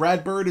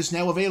 Brad Bird is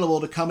now available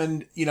to come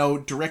and, you know,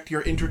 direct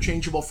your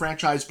interchangeable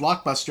franchise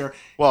blockbuster.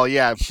 Well,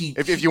 yeah,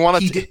 if you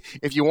want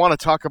to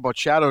talk about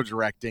shadow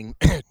directing,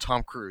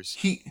 Tom Cruise.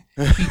 He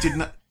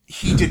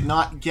did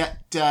not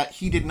get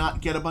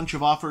a bunch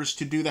of offers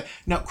to do that.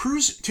 Now,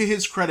 Cruise, to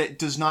his credit,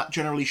 does not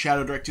generally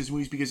shadow direct his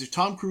movies, because if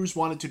Tom Cruise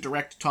wanted to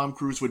direct, Tom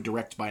Cruise would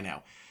direct by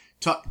now.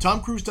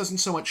 Tom Cruise doesn't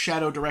so much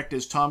shadow direct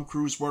as Tom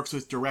Cruise works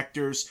with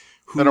directors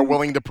that are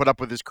willing to put up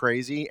with his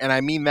crazy, and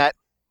I mean that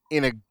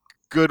in a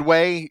good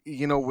way.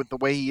 You know, with the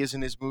way he is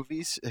in his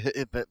movies.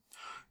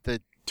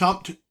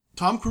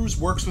 Tom Cruise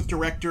works with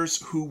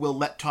directors who will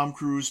let Tom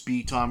Cruise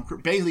be Tom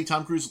Cruise. Basically,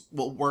 Tom Cruise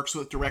works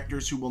with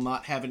directors who will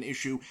not have an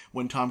issue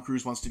when Tom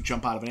Cruise wants to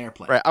jump out of an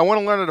airplane. Right. I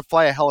want to learn how to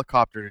fly a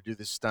helicopter to do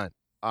this stunt.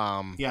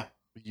 Yeah.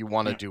 You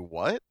want to do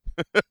what?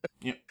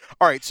 Yeah.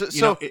 All right. So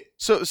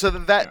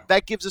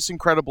that gives us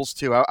Incredibles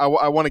 2.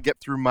 I want to get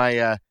through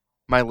my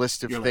my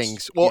list of things.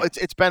 List. Well,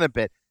 it's been a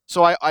bit.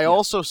 So I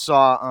also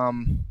saw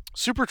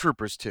Super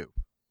Troopers 2.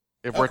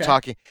 If we're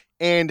talking,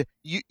 and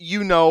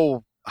you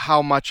know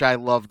how much I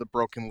love the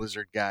Broken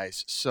Lizard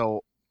guys.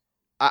 So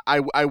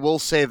I will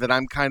say that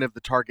I'm kind of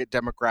the target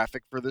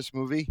demographic for this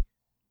movie.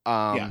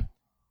 I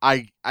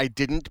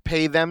didn't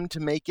pay them to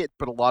make it,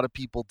 but a lot of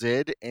people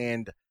did,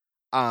 and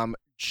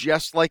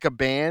just like a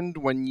band,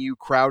 when you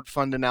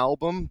crowdfund an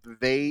album,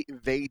 they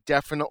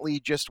definitely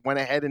just went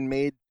ahead and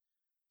made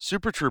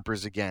Super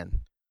Troopers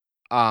again.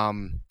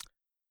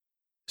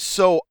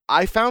 So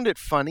I found it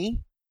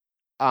funny.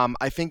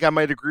 I think I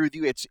might agree with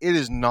you. It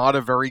is not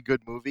a very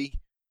good movie,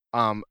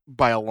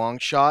 by a long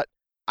shot.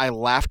 I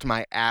laughed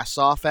my ass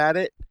off at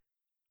it.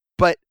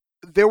 But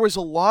there was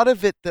a lot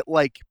of it that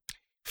like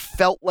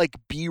felt like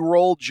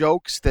B-roll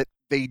jokes that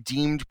they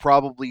deemed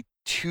probably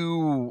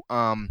too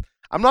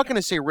I'm not going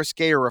to say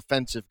risque or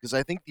offensive, because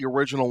I think the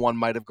original one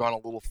might have gone a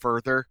little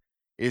further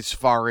as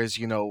far as,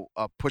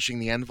 pushing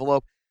the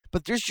envelope.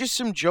 But there's just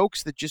some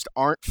jokes that just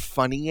aren't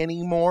funny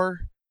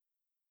anymore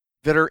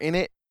that are in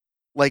it.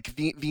 Like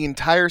the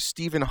entire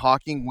Stephen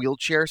Hawking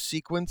wheelchair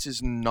sequence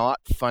is not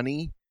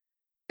funny.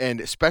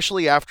 And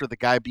especially after the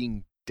guy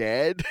being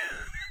dead,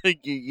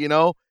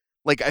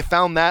 like I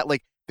found that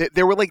like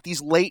there were like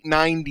these late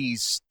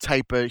 90s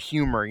type of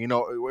humor,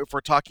 if we're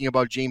talking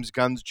about James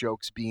Gunn's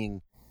jokes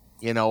being,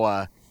 in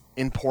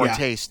poor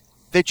taste,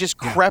 that just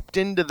crept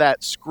into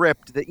that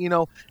script that,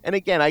 and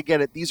again, I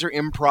get it. These are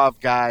improv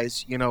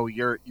guys,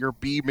 your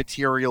B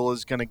material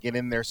is going to get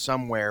in there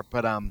somewhere,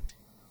 but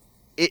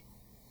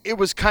it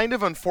was kind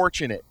of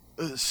unfortunate,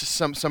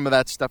 some of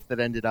that stuff that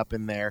ended up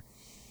in there.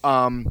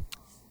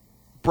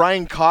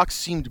 Brian Cox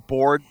seemed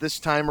bored this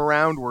time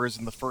around, whereas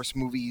in the first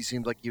movie he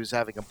seemed like he was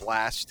having a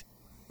blast,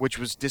 which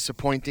was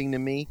disappointing to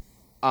me.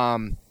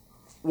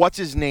 What's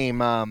his name?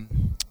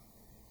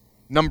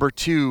 Number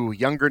two,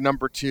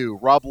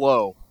 Rob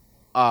Lowe.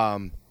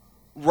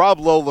 Rob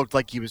Lowe looked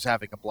like he was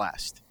having a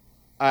blast.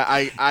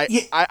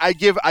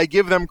 I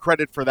give them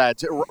credit for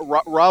that.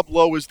 Rob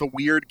Lowe is the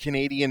weird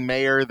Canadian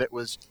mayor that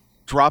was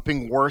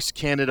dropping worse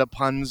Canada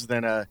puns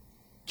than a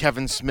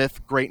Kevin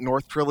Smith Great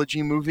North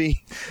Trilogy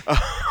movie.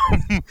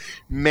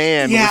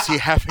 Man, was he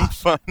having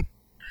fun.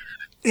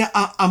 Yeah,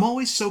 I'm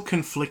always so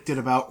conflicted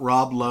about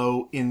Rob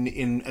Lowe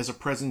in as a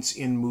presence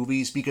in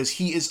movies, because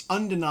he is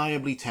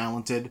undeniably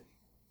talented,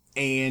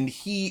 and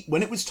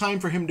when it was time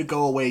for him to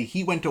go away,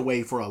 he went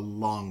away for a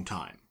long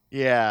time.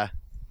 Yeah.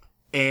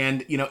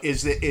 And,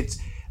 it's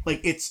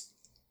like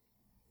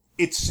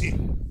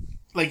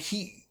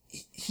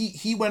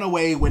he went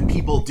away when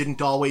people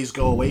didn't always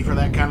go away for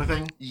that kind of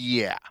thing.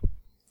 Yeah.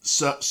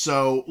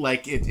 So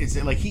like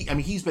it's like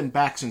he's been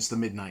back since the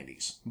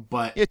mid-90s,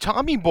 but yeah,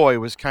 Tommy Boy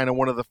was kind of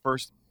one of the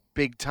first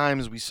big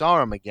times we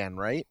saw him again,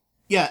 right?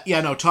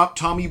 No,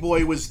 Tommy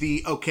Boy was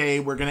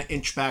we're gonna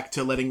inch back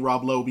to letting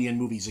Rob Lowe be in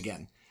movies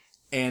again,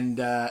 and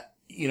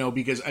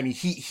because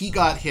he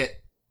got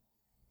hit,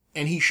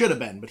 and he should have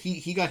been, but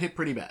he got hit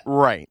pretty bad,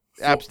 right?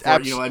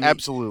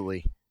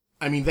 Absolutely.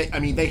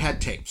 They had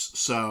tapes,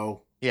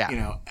 so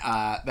yeah,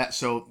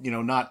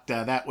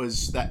 that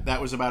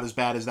was about as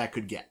bad as that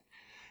could get.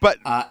 But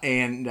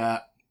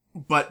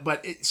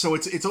it's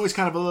always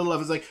kind of a little of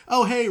it's like,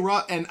 oh hey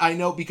Rob, and I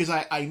know because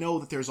I know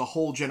that there's a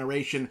whole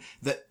generation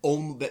that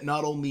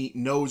not only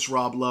knows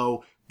Rob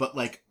Lowe but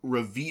like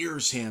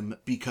reveres him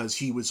because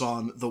he was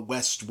on The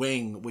West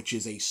Wing, which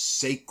is a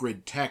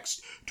sacred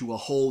text to a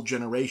whole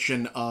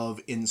generation of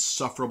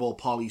insufferable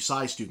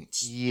poli-sci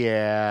students.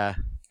 Yeah,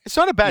 it's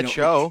not a bad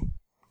show.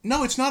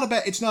 No, it's not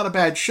a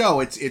bad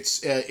show.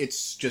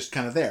 It's just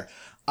kind of there.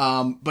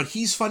 But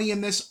he's funny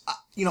in this.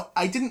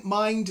 I didn't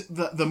mind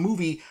the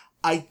movie.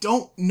 I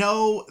don't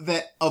know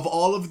that of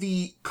all of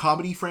the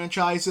comedy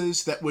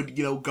franchises that would,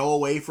 go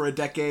away for a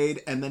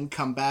decade and then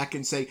come back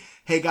and say,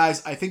 hey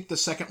guys, I think the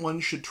second one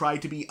should try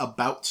to be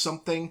about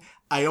something.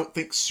 I don't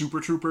think Super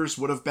Troopers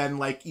would have been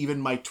like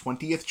even my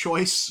 20th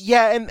choice.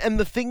 Yeah, and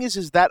the thing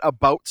is that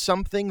about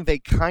something, they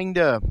kind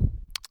of,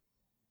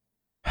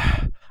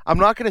 I'm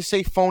not going to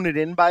say phone it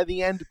in by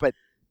the end, but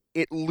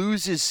it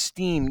loses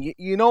steam.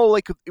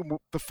 Like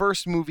the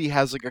first movie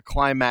has like a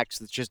climax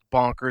that's just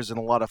bonkers and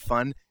a lot of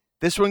fun.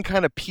 This one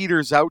kind of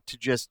peters out to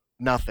just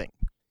nothing.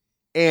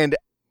 And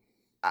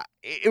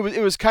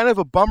it was kind of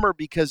a bummer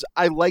because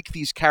I like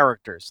these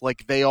characters.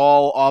 Like they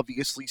all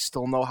obviously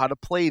still know how to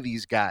play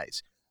these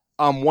guys.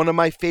 One of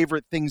my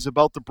favorite things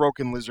about the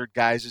Broken Lizard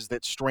guys is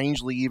that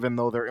strangely, even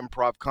though they're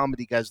improv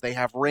comedy guys, they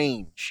have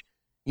range.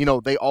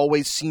 They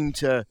always seem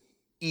to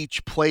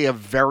each play a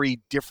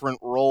very different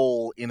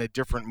role in a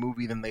different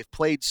movie than they've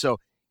played. So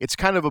it's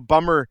kind of a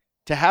bummer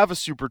to have a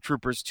Super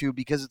Troopers 2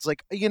 because it's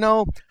like,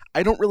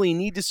 I don't really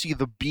need to see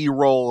the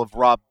B-roll of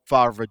Rob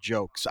Farva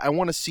jokes. I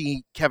want to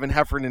see Kevin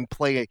Heffernan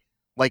play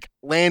like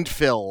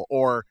Landfill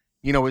or,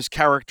 his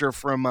character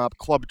from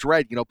Club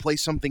Dread, play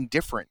something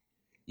different,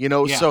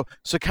 So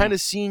kind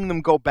of seeing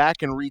them go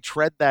back and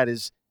retread that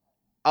is,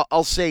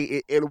 I'll say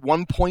it, at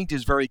one point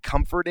is very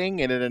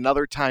comforting and at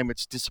another time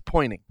it's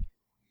disappointing.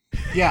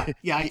 Yeah,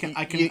 I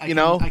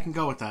can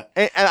go with that.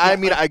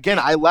 And again,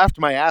 I laughed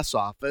my ass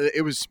off.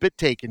 It was spit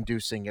take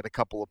inducing at a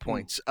couple of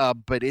points.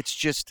 But it's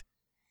just,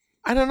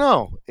 I don't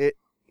know.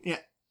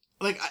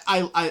 Like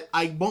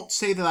I won't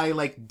say that I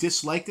like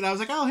disliked it. I was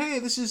like, oh hey,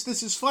 this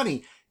is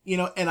funny,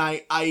 and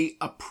I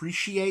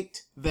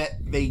appreciate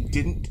that they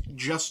didn't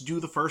just do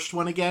the first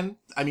one again.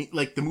 I mean,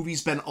 like the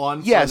movie's been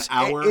on for an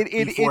hour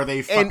before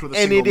they fucked with a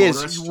single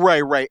motorist.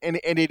 Right, and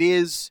it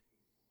is.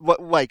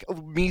 Like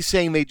me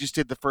saying they just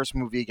did the first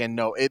movie again.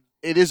 No, it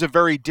is a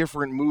very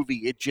different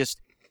movie.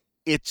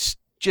 It's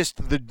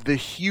just the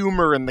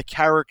humor and the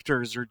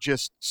characters are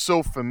just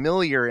so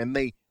familiar, and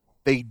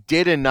they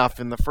did enough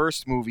in the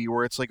first movie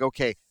where it's like,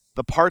 okay,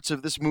 the parts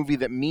of this movie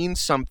that mean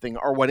something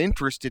are what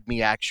interested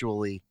me,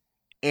 actually.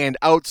 And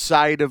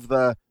outside of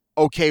the,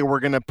 okay, we're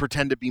going to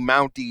pretend to be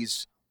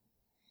Mounties,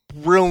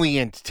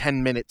 brilliant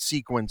 10-minute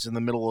sequence in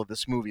the middle of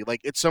this movie.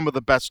 Like, it's some of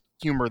the best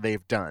humor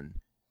they've done.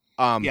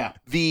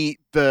 The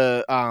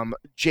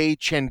Jay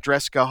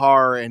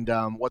Chandrasekhar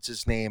and what's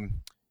his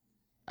name?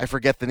 I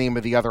forget the name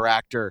of the other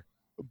actor.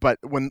 But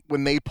when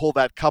they pull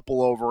that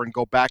couple over and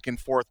go back and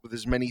forth with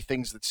as many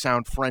things that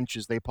sound French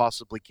as they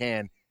possibly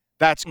can,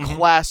 that's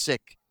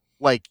classic,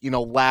 like,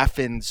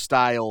 laugh-in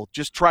style.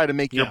 Just try to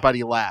make your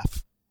buddy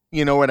laugh.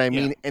 You know what I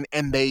mean? Yeah.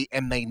 And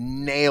they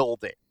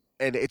nailed it.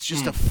 And it's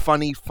just a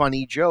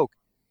funny joke.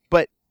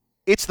 But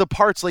it's the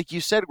parts, like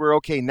you said, where,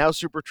 okay, now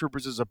Super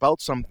Troopers is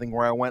about something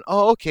where I went,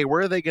 oh, okay,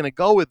 where are they going to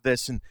go with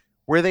this? And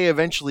where they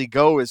eventually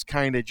go is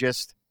kind of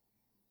just,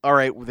 all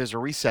right, well, there's a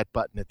reset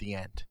button at the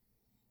end.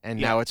 And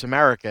now it's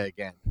America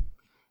again.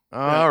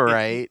 All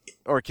right.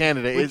 Or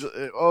Canada is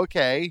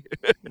okay.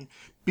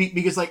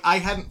 Because, like, I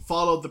hadn't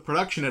followed the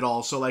production at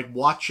all, so, like,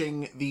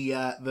 watching the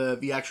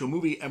actual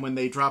movie, and when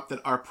they dropped that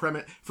our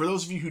premise, for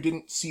those of you who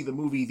didn't see the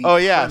movie, so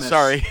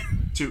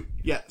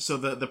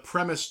the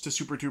premise to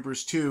Super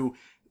Troopers 2,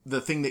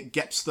 the thing that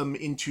gets them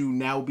into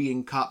now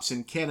being cops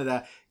in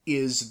Canada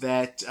is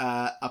that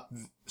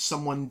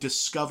someone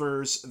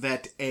discovers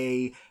that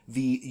the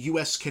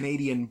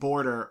U.S.-Canadian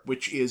border,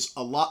 which is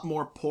a lot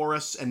more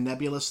porous and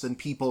nebulous than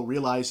people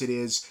realize it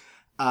is,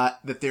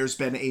 that there's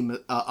been a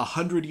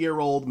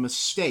 100-year-old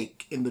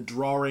mistake in the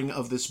drawing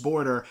of this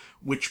border,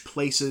 which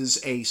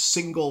places a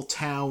single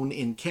town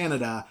in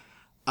Canada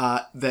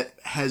that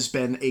has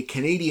been a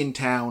Canadian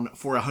town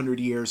for 100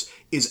 years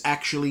is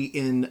actually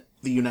in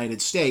the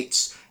United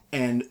States,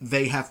 and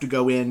they have to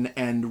go in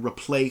and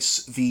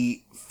replace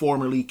the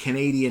formerly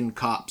Canadian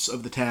cops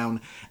of the town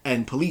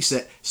and police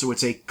it. So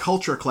it's a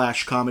culture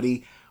clash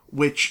comedy,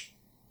 which,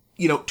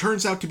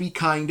 turns out to be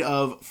kind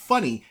of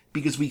funny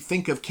because we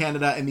think of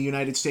Canada and the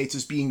United States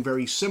as being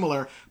very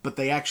similar, but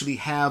they actually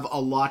have a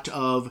lot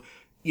of,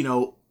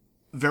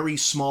 very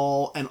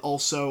small and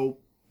also,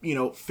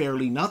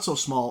 fairly not so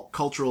small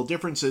cultural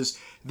differences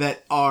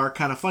that are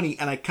kind of funny.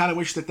 And I kind of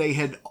wish that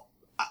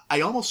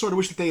I almost sort of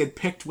wish that they had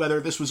picked whether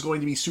this was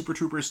going to be Super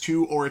Troopers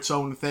 2 or its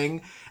own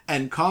thing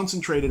and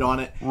concentrated on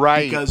it.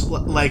 Right. Because,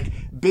 like,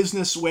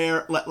 business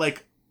where,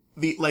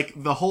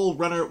 the whole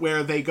runner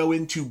where they go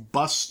in to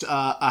bust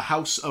a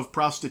house of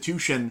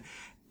prostitution,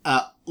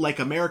 like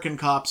American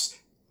cops,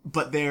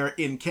 but they're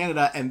in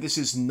Canada and this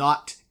is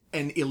not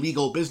an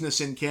illegal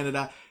business in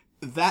Canada,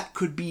 that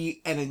could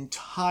be an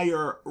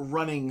entire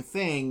running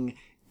thing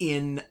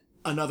in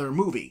another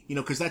movie,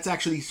 because that's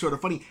actually sort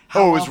of funny. It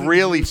was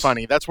really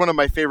funny. That's one of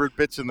my favorite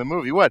bits in the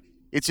movie. What?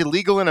 It's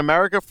illegal in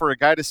America for a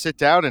guy to sit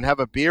down and have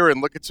a beer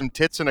and look at some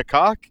tits and a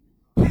cock?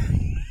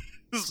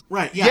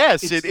 Right. Yeah.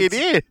 Yes, it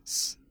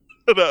is.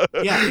 Because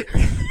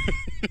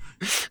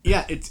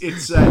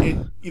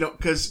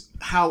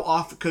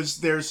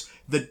there's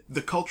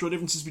the cultural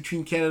differences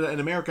between Canada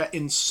and America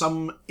in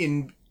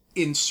certain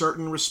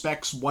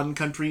respects, one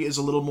country is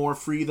a little more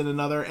free than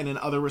another, and in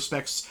other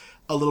respects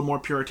a little more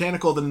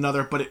puritanical than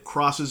another, but it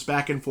crosses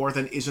back and forth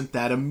and isn't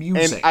that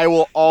amusing. And I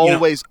will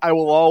always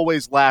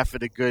laugh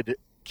at a good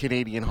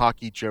Canadian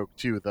hockey joke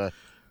too.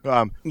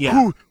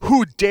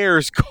 Who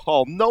dares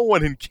call? No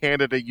one in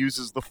Canada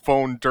uses the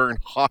phone during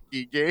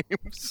hockey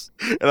games.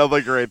 And I'm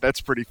like, all right,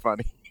 that's pretty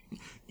funny.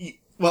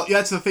 Well, yeah,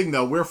 that's the thing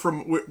though. We're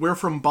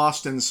from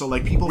Boston, so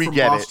like people from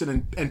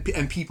Boston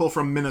and people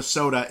from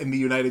Minnesota in the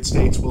United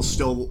States will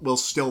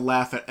still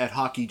laugh at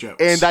hockey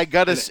jokes. And I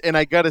gotta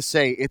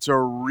say, it's a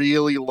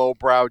really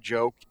lowbrow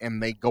joke,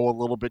 and they go a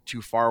little bit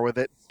too far with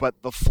it.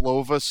 But the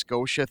Flova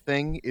Scotia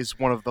thing is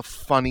one of the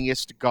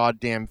funniest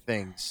goddamn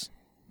things.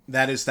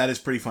 That is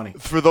pretty funny.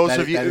 For those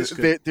of you,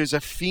 there's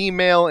a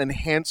female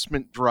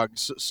enhancement drug.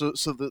 So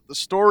the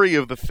story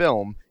of the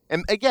film,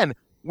 and again,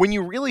 when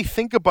you really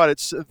think about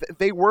it,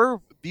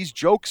 these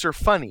jokes are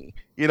funny.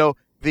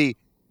 The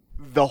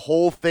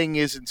whole thing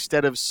is,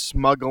 instead of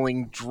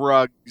smuggling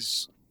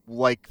drugs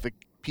like the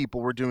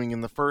people were doing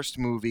in the first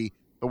movie,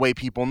 the way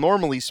people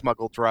normally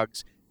smuggle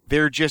drugs,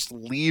 they're just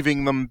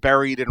leaving them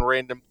buried in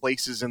random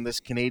places in this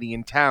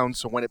Canadian town,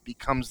 so when it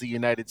becomes the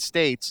United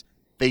States,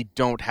 they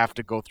don't have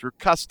to go through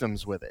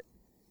customs with it.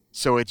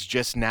 So it's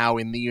just now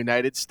in the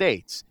United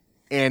States.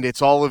 And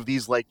it's all of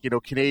these,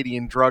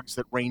 Canadian drugs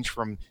that range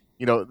from,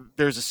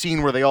 there's a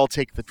scene where they all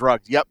take the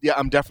drugs. Yep, yeah,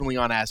 I'm definitely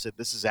on acid.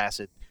 This is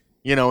acid,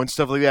 and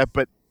stuff like that.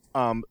 But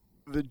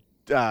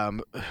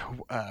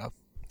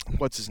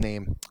what's his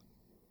name?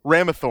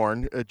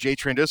 Ramathorn, Jay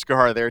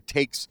Chandrasekhar there,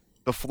 takes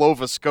the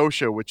Flova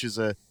Scotia, which is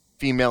a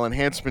female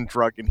enhancement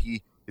drug, and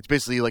it's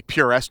basically like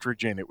pure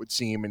estrogen, it would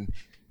seem. And,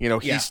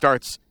 he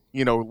starts,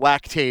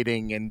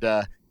 lactating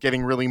and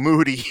getting really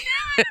moody.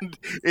 And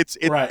it's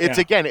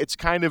again, it's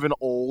kind of an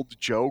old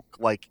joke.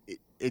 Like,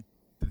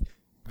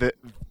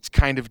 it's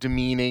kind of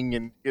demeaning,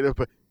 and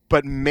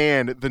but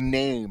man, the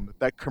name,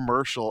 that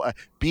commercial,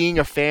 being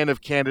a fan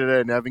of Canada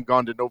and having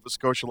gone to Nova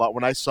Scotia a lot,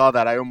 when I saw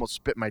that, I almost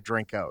spit my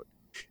drink out.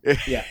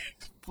 Yeah.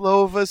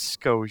 Flova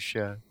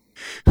Scotia.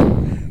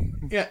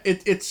 Yeah,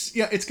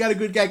 it's got a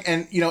good gag,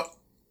 and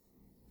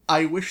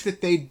I wish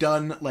that they'd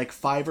done like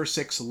 5 or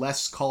 6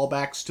 less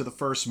callbacks to the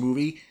first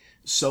movie,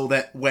 so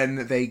that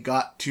when they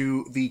got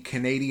to the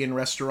Canadian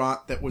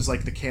restaurant that was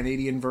like the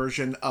Canadian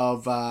version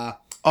of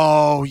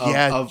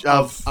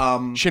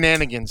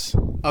Shenanigans.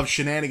 Of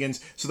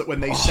Shenanigans, so that when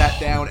they sat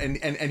down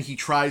and he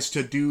tries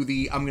to do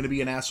the I'm going to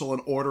be an asshole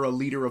and order a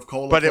liter of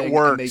cola but thing, it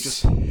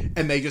works.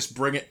 and they just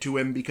bring it to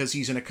him because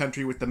he's in a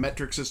country with the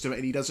metric system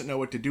and he doesn't know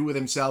what to do with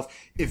himself.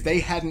 If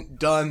they hadn't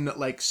done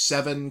like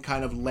 7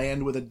 kind of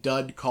land with a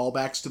dud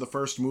callbacks to the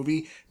first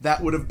movie,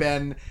 that would have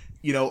been,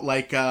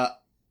 like a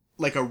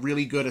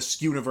really good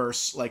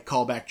Askewniverse like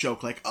callback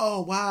joke, like,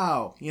 oh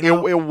wow,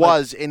 it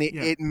was, and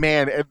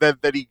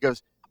that he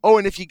goes, oh,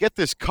 and if you get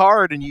this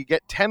card and you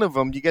get 10 of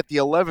them, you get the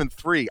 11th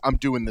free. I'm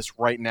doing this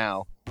right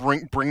now.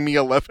 Bring me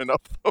 11 of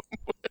them.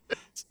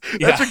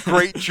 That's a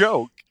great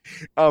joke.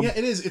 Yeah,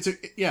 it is.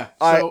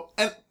 So,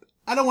 and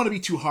I don't want to be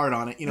too hard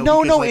on it, No,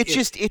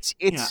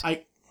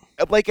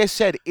 like I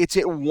said, it's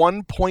at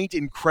one point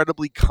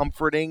incredibly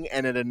comforting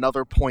and at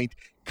another point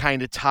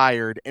kind of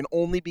tired, and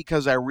only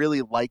because I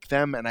really like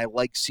them and I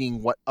like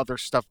seeing what other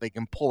stuff they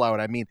can pull out.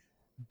 I mean,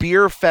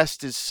 Beer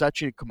Fest is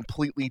such a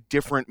completely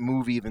different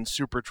movie than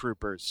Super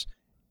Troopers,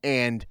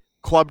 and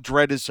Club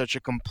Dread is such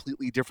a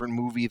completely different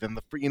movie than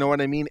you know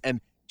what I mean?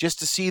 And just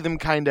to see them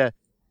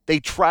they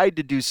tried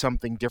to do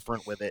something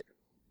different with it,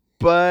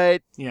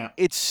 but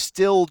it's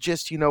still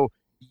just,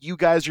 you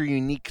guys are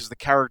unique because the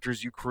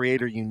characters you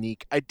create are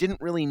unique. I didn't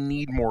really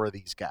need more of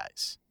these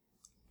guys.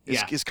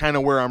 Is kind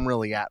of where I'm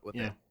really at with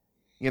it.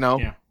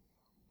 Yeah.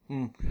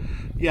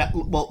 Yeah,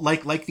 well,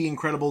 like The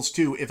Incredibles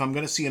 2, if I'm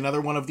going to see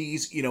another one of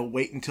these,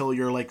 wait until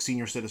you're like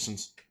senior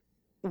citizens.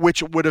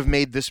 Which would have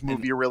made this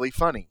movie really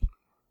funny.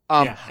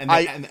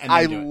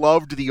 I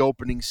loved the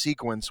opening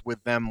sequence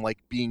with them like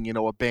being,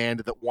 a band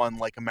that won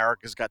like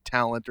America's Got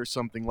Talent or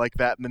something like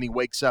that, and then he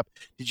wakes up.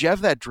 Did you have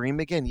that dream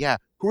again? Yeah.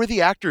 Who are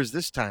the actors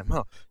this time?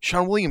 Huh?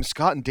 Sean William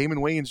Scott and Damon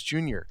Wayans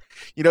Jr.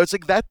 It's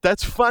like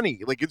that's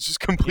funny. Like, it's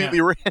just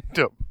completely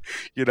random,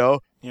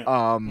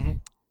 Yeah.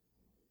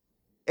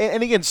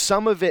 And again,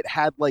 some of it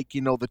had like,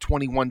 the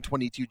 21,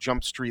 22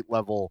 Jump Street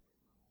level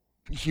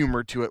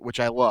humor to it, which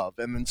I love.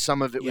 And then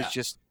some of it was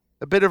just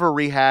a bit of a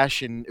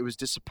rehash, and it was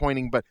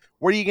disappointing. But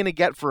what are you going to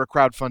get for a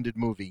crowdfunded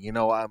movie?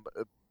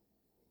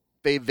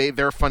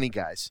 They're funny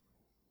guys.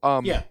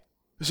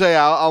 So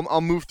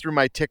I'll move through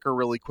my ticker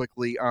really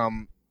quickly,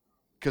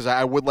 because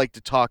I would like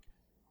to talk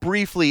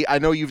briefly. I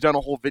know you've done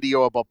a whole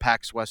video about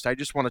PAX West. I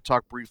just want to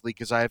talk briefly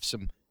because I have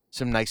some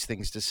nice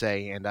things to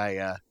say, and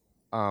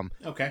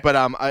okay. But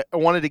I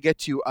wanted to get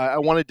to I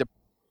wanted to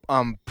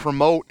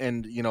promote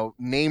and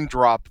name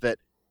drop that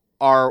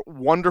our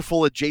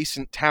wonderful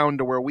adjacent town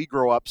to where we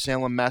grow up,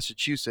 Salem,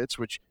 Massachusetts,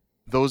 which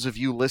those of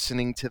you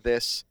listening to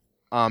this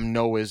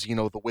know is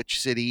the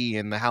Witch City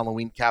and the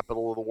Halloween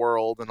capital of the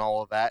world and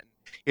all of that.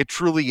 It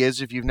truly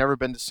is. If you've never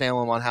been to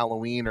Salem on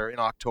Halloween or in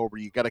October,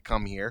 you got to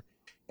come here.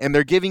 And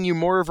they're giving you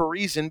more of a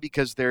reason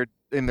because they're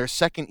in their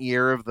second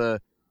year of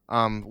the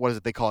what is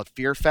it they call it?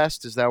 Fear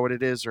Fest? Is that what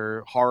it is?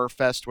 Or Horror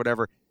Fest,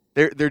 whatever.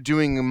 They're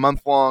doing a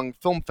month-long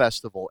film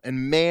festival,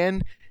 and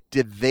man,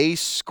 did they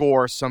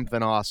score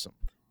something awesome.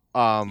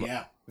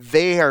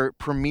 They are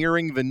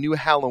premiering the new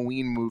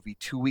Halloween movie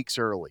 2 weeks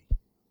early.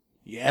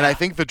 Yeah. And I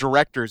think the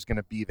director is going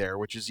to be there,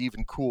 which is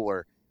even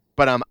cooler.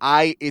 But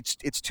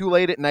it's too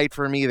late at night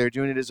for me. They're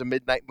doing it as a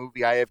midnight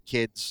movie. I have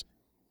kids,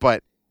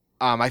 but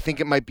I think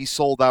it might be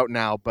sold out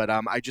now. But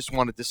I just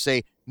wanted to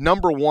say,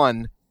 number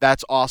one,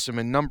 that's awesome,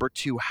 and number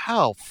two,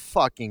 how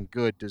fucking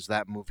good does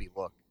that movie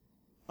look?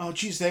 Oh,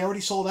 geez, they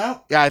already sold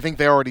out? Yeah, I think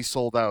they already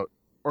sold out,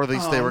 or at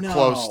least they were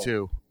close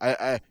to.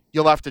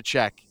 You'll have to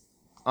check.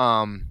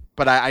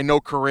 But I know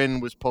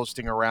Corinne was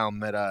posting around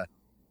that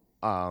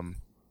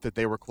that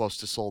they were close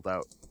to sold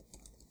out.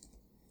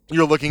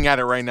 You're looking at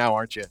it right now,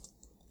 aren't you?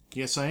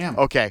 Yes, I am.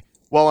 Okay.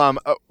 Well,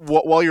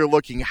 while you're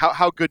looking,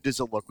 how good does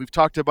it look? We've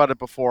talked about it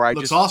before. It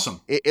looks awesome.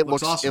 It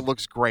looks awesome. It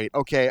looks great.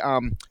 Okay.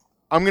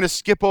 I'm gonna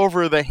skip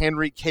over the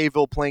Henry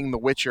Cavill playing The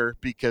Witcher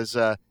because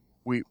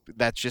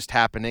that's just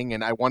happening,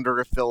 and I wonder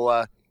if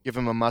they'll give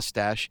him a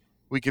mustache.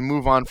 We can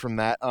move on from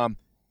that.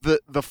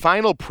 The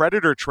final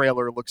Predator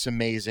trailer looks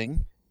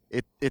amazing.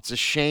 It's a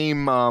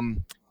shame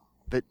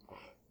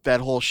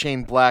that whole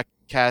Shane Black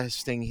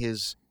casting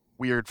his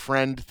weird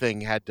friend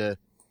thing had to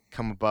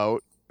come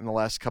about in the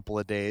last couple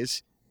of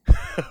days.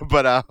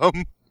 But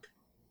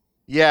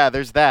yeah,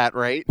 there's that,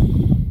 right?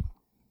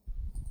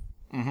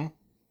 Mm-hmm.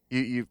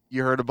 You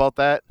heard about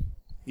that?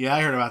 Yeah,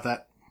 I heard about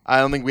that. I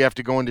don't think we have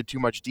to go into too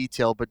much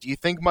detail, but do you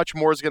think much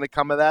more is going to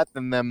come of that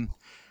than them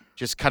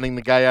just cutting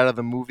the guy out of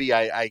the movie?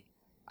 I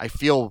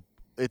feel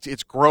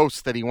it's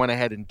gross that he went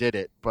ahead and did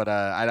it, but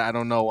I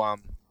don't know.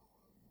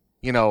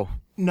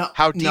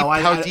 How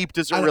deep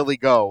does it really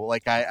go?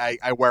 Like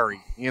I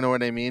worry. You know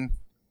what I mean?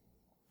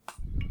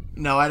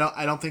 No,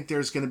 I don't think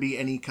there's going to be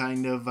any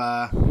kind of.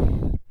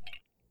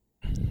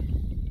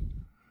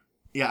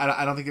 Yeah,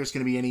 I don't think there's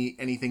going to be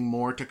anything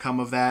more to come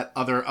of that.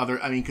 Other.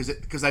 I mean,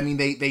 because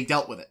they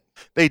dealt with it.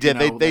 They did.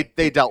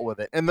 They dealt with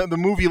it, and the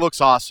movie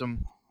looks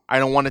awesome. I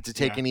don't want it to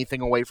take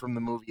anything away from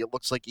the movie. It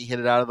looks like he hit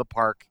it out of the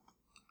park,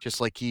 just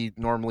like he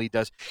normally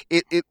does.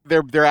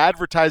 They're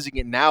advertising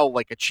it now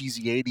like a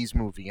cheesy '80s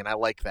movie, and I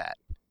like that.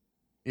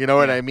 You know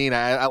what I mean?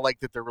 I like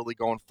that they're really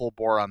going full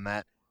bore on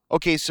that.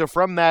 Okay, so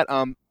from that,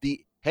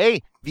 the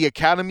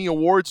Academy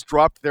Awards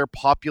dropped their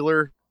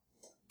popular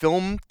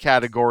film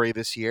category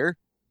this year.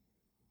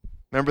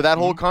 Remember that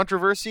whole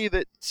controversy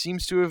that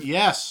seems to have?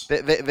 Yes.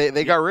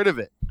 They got rid of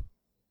it.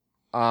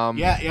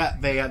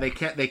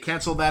 They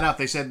canceled that out.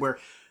 They said we're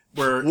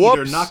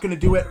either not going to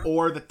do it,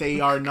 or that they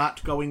are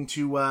not going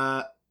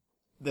to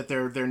that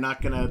they're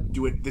not going to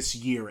do it this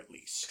year at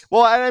least.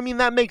 Well, I mean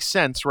that makes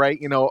sense, right?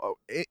 You know,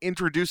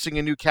 introducing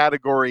a new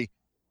category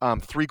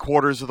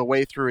 3/4 of the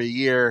way through a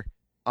year,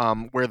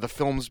 where the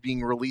films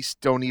being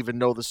released don't even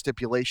know the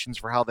stipulations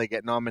for how they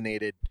get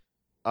nominated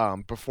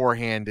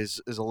beforehand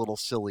is a little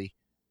silly.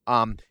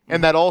 And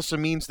that also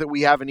means that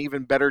we have an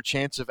even better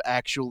chance of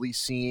actually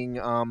seeing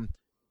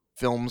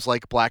films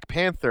like Black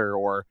Panther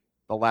or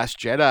The Last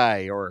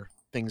Jedi or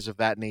things of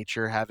that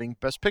nature having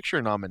Best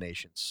Picture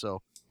nominations.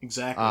 So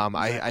exactly.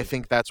 I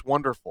think that's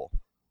wonderful.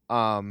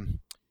 And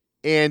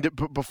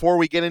before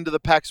we get into the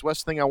PAX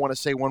West thing, I want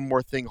to say one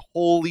more thing.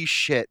 Holy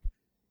shit,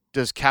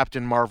 does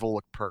Captain Marvel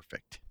look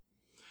perfect?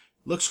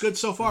 Looks good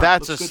so far.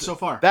 Looks good so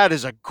far. That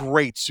is a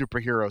great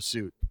superhero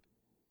suit.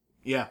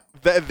 Yeah.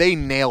 They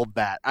nailed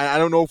that. I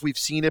don't know if we've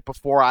seen it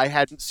before. I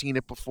hadn't seen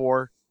it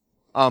before.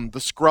 The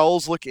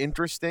Skrulls look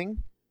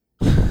interesting.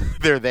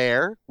 They're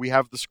there. We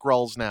have the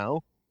Skrulls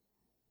now.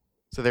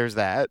 So there's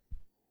that.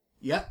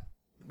 Yep.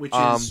 Which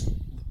is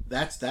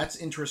that's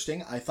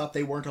interesting. I thought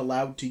they weren't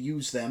allowed to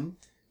use them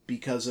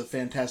because of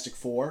Fantastic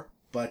Four,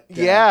 but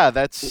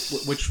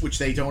that's which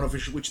they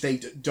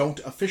don't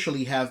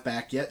officially have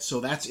back yet. So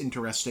that's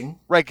interesting.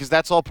 Right, because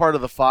that's all part of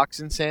the Fox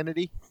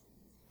insanity.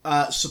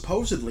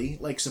 Supposedly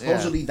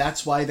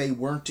that's why they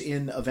weren't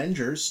in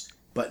Avengers,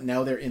 but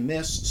now they're in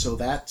this, so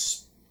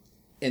that's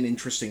an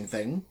interesting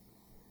thing.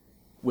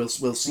 We'll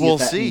see if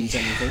that means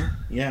anything.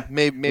 Yeah,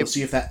 maybe we'll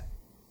see if that.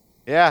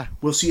 Yeah,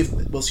 we'll see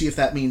if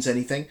that means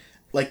anything.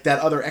 Like that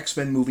other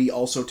X-Men movie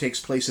also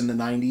takes place in the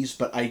 90s,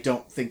 but I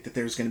don't think that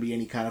there's going to be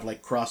any kind of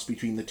like cross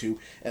between the two.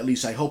 At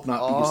least I hope not,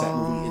 because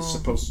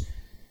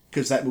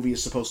that movie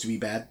is supposed to be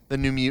bad. The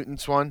New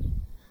Mutants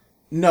one.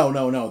 No.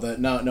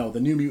 The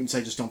New Mutants,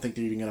 I just don't think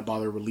they're even going to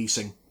bother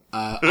releasing.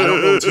 I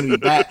don't know it's going to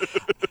be bad.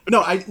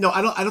 I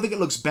don't think it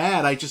looks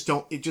bad. I just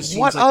don't. It just seems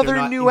what like other they're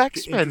not new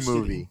X-Men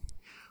movie?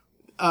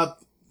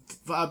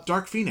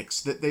 Dark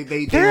Phoenix.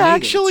 They're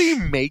actually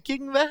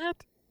making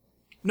that.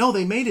 No,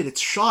 they made it.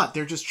 It's shot.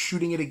 They're just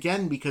shooting it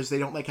again because they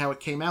don't like how it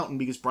came out and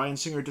because Bryan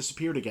Singer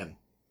disappeared again.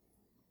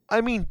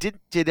 I mean,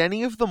 did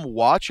any of them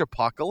watch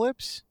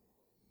Apocalypse?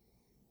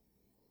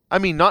 I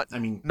mean, not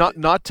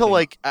to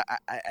like.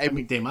 I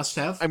mean, they must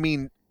have. I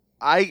mean,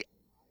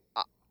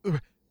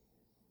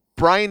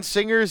 Bryan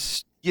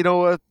Singer's,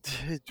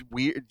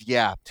 weird.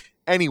 Yeah.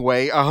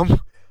 Anyway,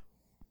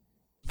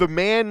 the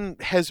man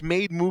has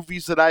made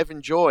movies that I've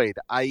enjoyed.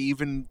 I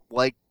even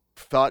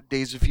thought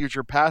Days of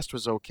Future Past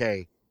was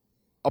okay.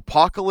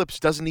 Apocalypse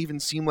doesn't even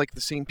seem like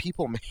the same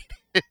people made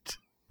it.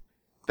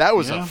 That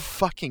was a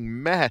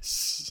fucking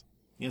mess.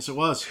 Yes, it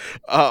was.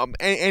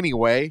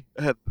 Anyway,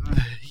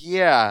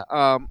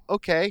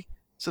 okay.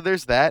 So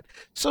there's that.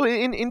 So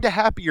into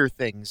happier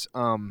things.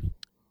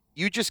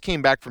 You just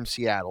came back from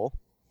Seattle.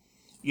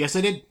 Yes,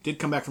 I did. Did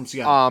come back from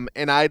Seattle.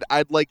 And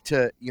I'd like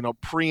to,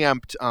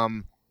 preempt.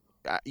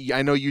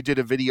 I know you did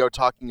a video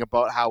talking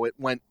about how it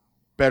went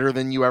better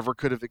than you ever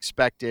could have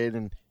expected,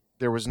 and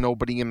there was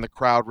nobody in the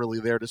crowd really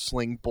there to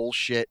sling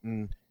bullshit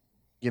and,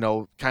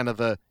 kind of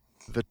the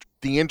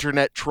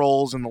internet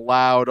trolls and the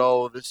loud,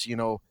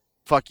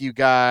 fuck you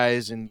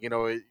guys, and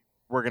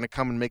we're gonna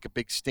come and make a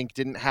big stink.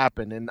 Didn't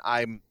happen, and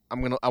I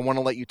want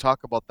to let you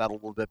talk about that a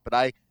little bit, but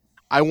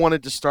I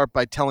wanted to start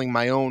by telling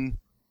my own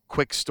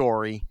quick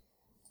story,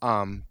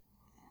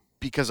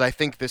 because I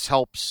think this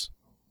helps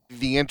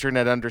the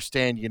internet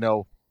understand,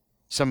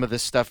 some of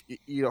this stuff.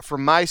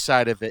 From my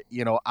side of it,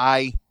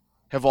 I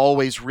have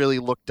always really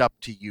looked up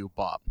to you,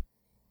 Bob,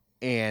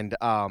 and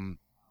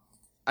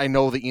I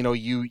know that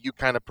you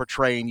kind of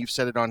portray, and you've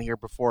said it on here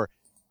before,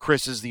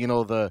 Chris is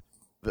the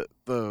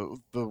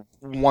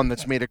one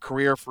that's made a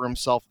career for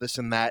himself, this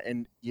and that,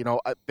 and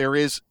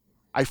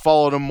I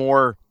followed a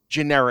more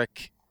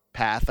generic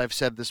path. I've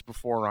said this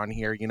before on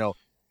here,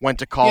 went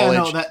to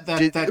college. Yeah,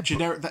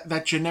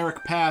 that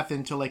generic path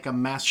into like a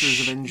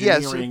master's of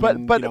engineering.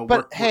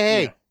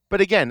 Yes, but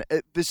again,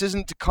 this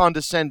isn't to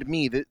condescend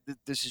me.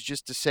 This is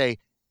just to say,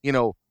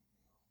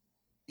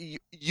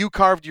 you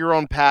carved your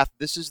own path.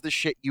 This is the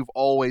shit you've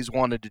always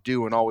wanted to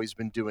do and always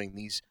been doing.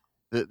 These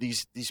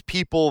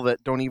people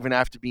that don't even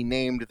have to be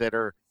named, that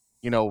are,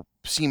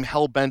 seem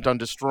hell bent on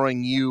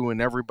destroying you and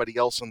everybody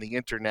else on the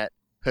internet.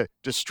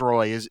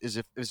 Destroy as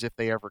if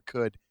they ever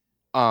could.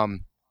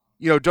 Don't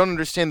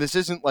understand, this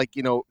isn't like,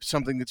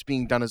 something that's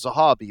being done as a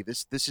hobby.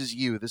 This is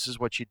you. This is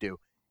what you do.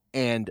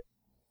 And,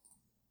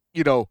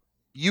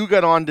 you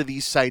got onto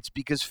these sites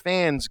because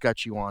fans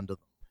got you onto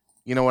them.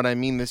 You know what I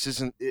mean? This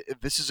is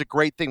a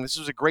great thing. This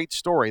is a great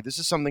story. This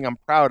is something I'm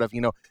proud of.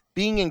 You know,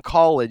 being in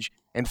college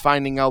and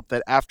finding out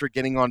that after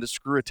getting onto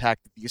Screw Attack,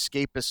 that the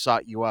Escapist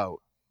sought you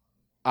out.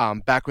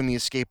 Back when the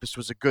Escapist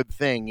was a good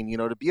thing, and you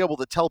know, to be able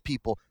to tell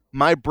people,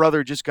 my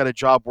brother just got a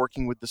job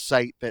working with the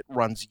site that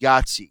runs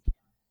Yahtzee,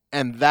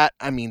 and that,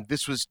 I mean,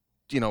 this was,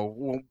 you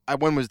know,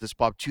 when was this,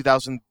 Bob?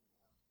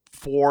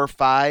 2004,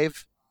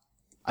 5.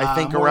 I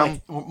think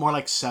more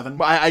like 7.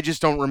 I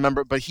just don't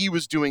remember, but he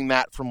was doing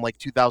that from like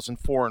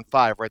 2004 and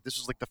 5, right? This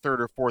was like the 3rd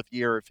or 4th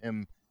year of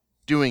him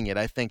doing it,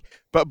 I think.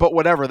 But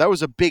whatever, that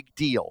was a big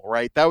deal,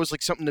 right? That was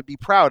like something to be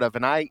proud of,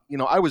 and I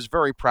was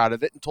very proud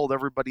of it and told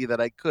everybody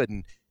that I could.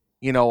 And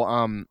you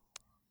know,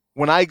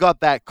 when I got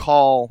that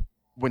call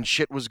when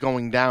shit was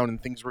going down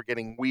and things were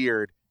getting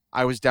weird,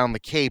 I was down the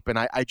Cape, and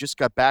I just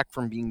got back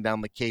from being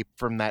down the Cape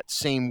from that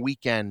same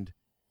weekend.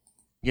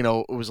 You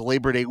know, it was a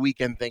Labor Day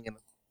weekend thing, and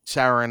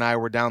Sarah and I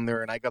were down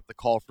there, and I got the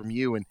call from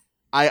you, and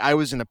I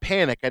was in a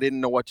panic. I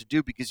didn't know what to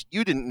do because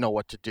you didn't know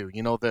what to do.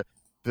 You know, the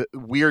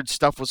weird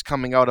stuff was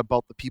coming out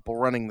about the people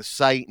running the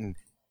site, and,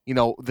 you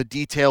know, the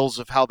details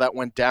of how that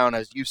went down,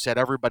 as you said,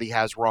 everybody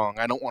has wrong.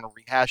 I don't want to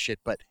rehash it,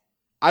 but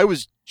I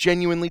was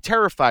genuinely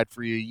terrified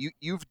for you.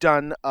 You've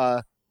done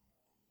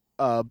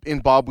in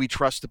Bob We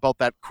Trust about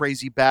that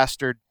crazy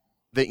bastard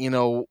that, you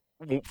know,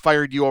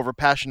 fired you over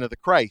Passion of the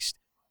Christ.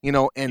 You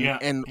know,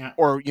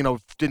 or, you know,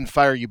 didn't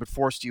fire you but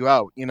forced you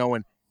out, you know,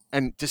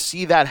 and to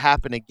see that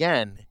happen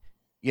again,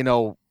 you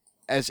know,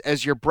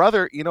 as your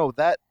brother, you know,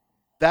 that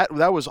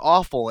was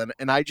awful,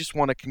 and I just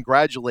want to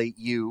congratulate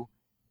you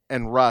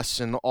and Russ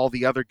and all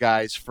the other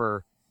guys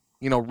for,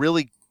 you know,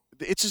 really,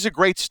 it's just a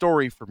great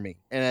story for me,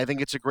 and I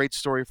think it's a great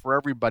story for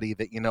everybody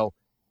that, you know,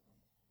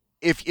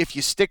 if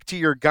you stick to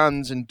your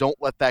guns and don't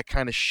let that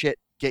kind of shit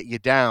get you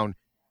down,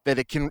 that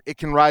it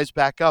can rise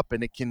back up,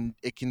 and it can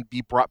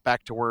be brought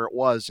back to where it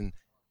was. And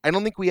I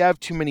don't think we have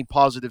too many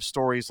positive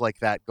stories like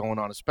that going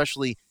on,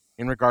 especially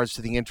in regards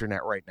to the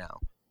internet right now.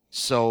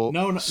 So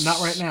no,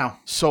 not right now.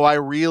 So I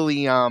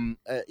really,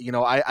 you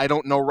know, I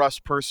don't know Russ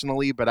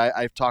personally, but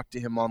I've talked to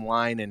him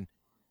online,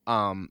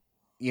 and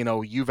you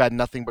know, you've had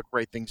nothing but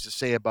great things to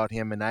say about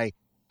him, and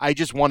I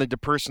just wanted to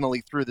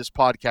personally, through this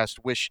podcast,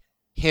 wish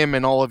him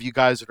and all of you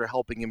guys that are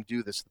helping him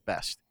do this the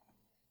best.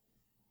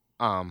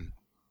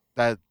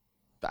 That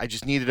I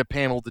just needed a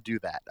panel to do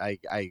that.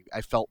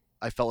 I felt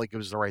like it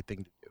was the right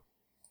thing to do.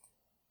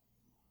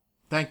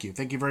 Thank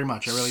you very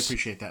much. I really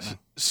appreciate that, man.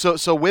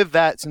 So with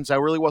that, since I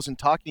really wasn't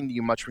talking to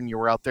you much when you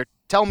were out there,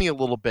 tell me a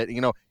little bit.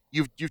 You know,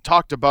 you've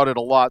talked about it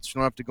a lot, so you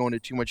don't have to go into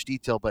too much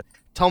detail. But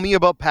tell me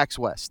about PAX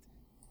West.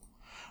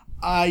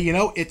 You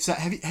know, it's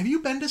have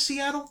you been to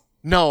Seattle?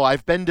 No,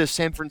 I've been to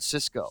San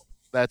Francisco.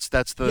 That's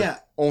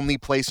the only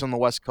place on the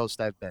West Coast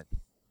I've been,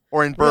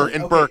 or in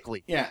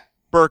Berkeley. Yeah.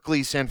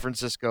 Berkeley, San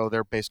Francisco,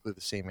 they're basically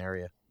the same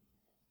area.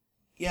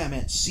 Yeah,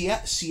 man.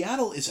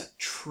 Seattle is a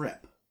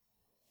trip.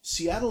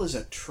 Seattle is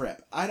a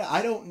trip.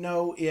 I don't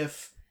know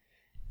if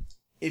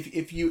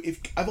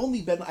I've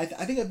only been, I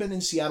think I've been in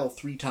Seattle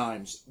 3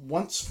 times.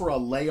 Once for a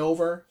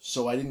layover,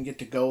 so I didn't get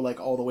to go like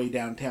all the way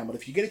downtown. But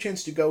if you get a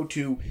chance to go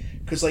to,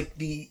 because like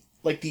the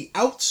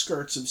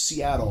outskirts of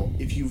Seattle,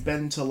 if you've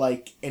been to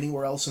like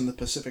anywhere else in the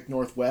Pacific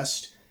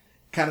Northwest,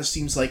 kind of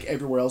seems like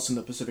everywhere else in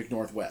the Pacific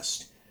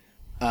Northwest.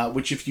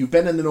 Which, if you've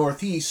been in the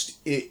Northeast,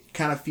 it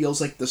kind of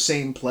feels like the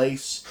same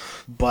place,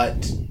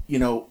 but, you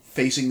know,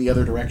 facing the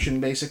other direction,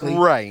 basically.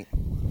 Right.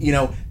 You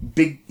know,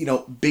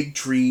 big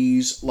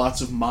trees,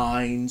 lots of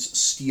mines,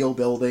 steel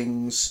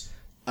buildings,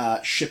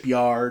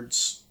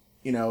 shipyards.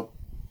 You know,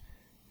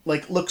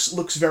 like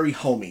looks very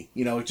homey.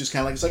 You know, it's just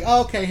kind of like, it's like,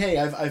 oh, okay, hey,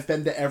 I've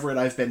been to Everett,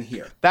 I've been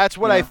here. That's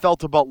what I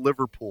felt about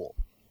Liverpool,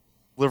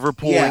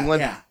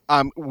 England.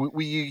 Yeah.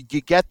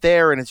 You get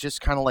there and it's just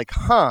kind of like,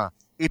 huh.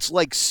 It's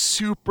like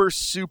super,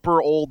 super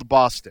old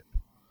Boston.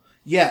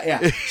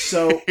 Yeah.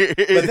 So,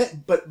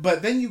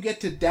 but then you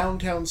get to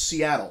downtown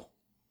Seattle,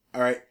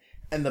 all right?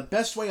 And the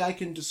best way I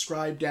can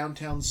describe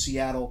downtown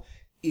Seattle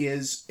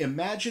is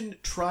imagine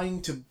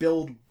trying to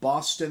build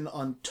Boston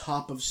on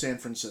top of San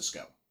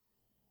Francisco.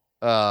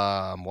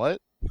 What?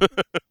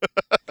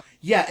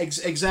 Yeah,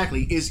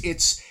 exactly.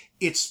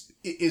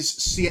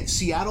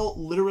 Seattle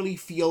literally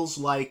feels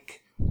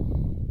like,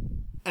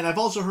 and I've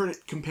also heard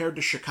it compared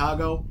to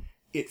Chicago.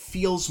 It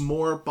feels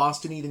more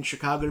Boston-y than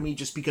Chicago to me,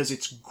 just because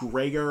it's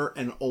grayer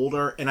and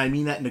older, and I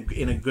mean that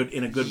in a good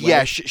way.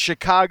 Yeah,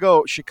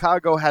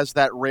 Chicago has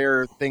that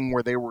rare thing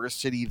where they were a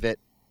city that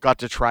got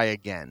to try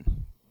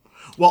again.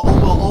 Well,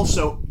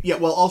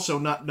 also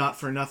not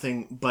for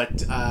nothing,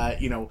 but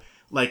you know,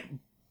 like,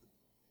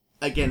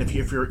 again, if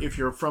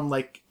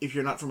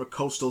you're not from a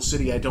coastal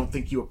city, I don't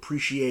think you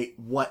appreciate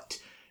what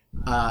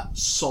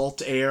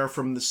salt air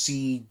from the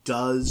sea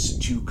does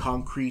to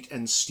concrete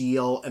and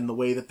steel, and the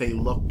way that they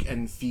look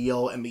and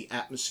feel, and the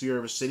atmosphere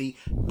of a city.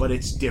 But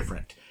it's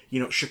different. You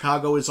know,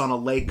 Chicago is on a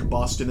lake,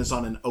 Boston is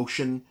on an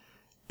ocean,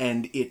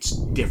 and it's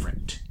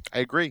different. I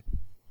agree.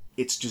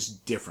 It's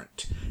just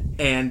different.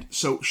 And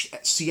so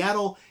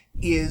Seattle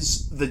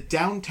is, the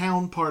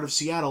downtown part of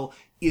Seattle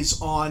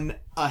is on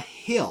a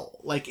hill.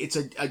 Like, it's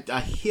a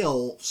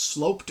hill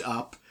sloped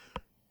up,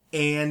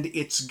 and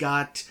it's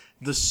got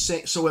the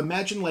same... So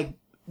imagine, like,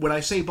 when I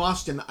say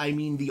Boston, I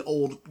mean the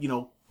old,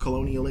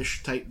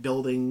 colonialish type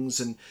buildings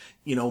and,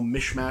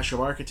 mishmash of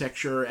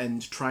architecture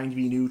and trying to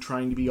be new,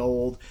 trying to be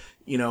old,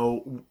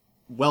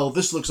 well,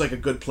 this looks like a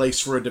good place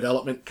for a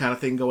development kind of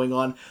thing going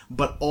on,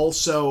 but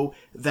also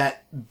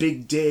that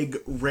big dig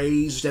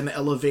raised and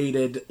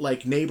elevated,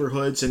 like,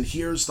 neighborhoods, and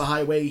here's the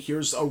highway,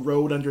 here's a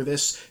road under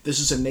this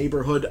is a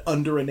neighborhood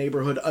under a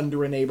neighborhood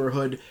under a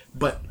neighborhood,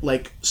 but,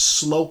 like,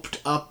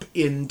 sloped up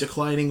in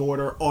declining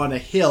order on a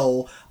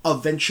hill,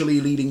 eventually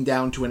leading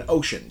down to an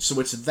ocean. So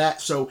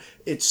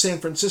it's San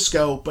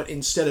Francisco, but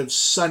instead of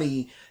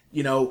sunny,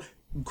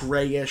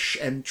 grayish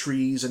and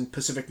trees and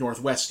Pacific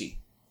Northwesty.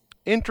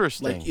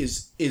 Interesting. Like,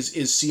 is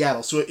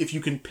Seattle. So if you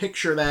can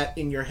picture that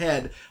in your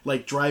head,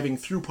 like, driving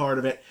through part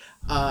of it,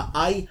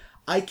 I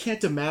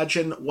can't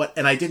imagine what,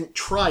 and I didn't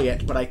try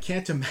it, but I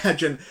can't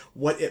imagine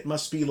what it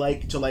must be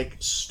like to, like,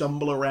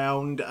 stumble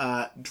around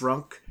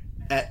drunk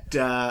at,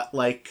 2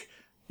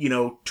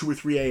 or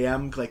 3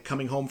 a.m., like,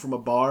 coming home from a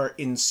bar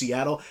in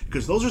Seattle,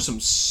 because those are some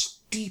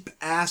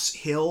steep-ass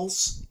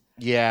hills.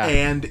 Yeah.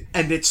 And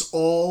it's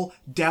all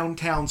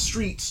downtown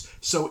streets,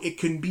 so it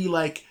can be,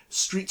 like,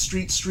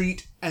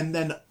 street, and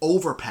then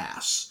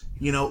overpass.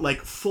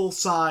 Like,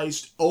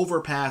 full-sized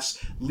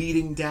overpass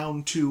leading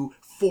down to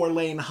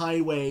 4-lane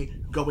highway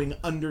going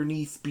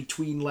underneath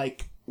between,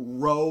 like,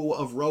 row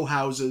of row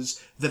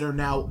houses that are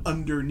now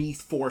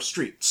underneath 4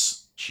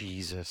 streets.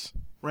 Jesus.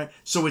 Right?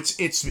 So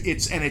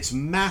it's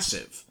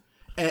massive.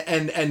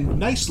 And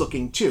nice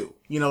looking too.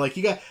 Like,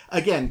 you got,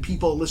 again,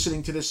 people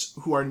listening to this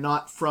who are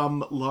not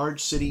from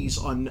large cities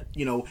on,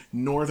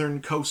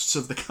 northern coasts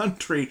of the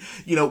country.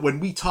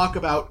 When we talk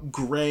about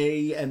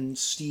gray and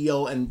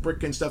steel and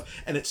brick and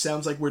stuff, and it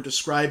sounds like we're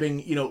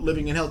describing,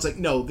 living in hell, it's like,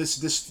 no,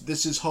 this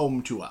is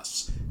home to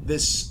us.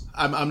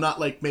 I'm not,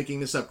 like,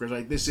 making this up, Chris.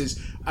 Like,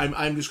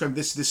 I'm describing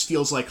this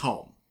feels like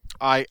home.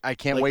 I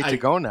can't wait to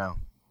go now.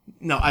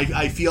 No,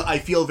 I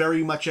feel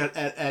very much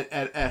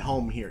at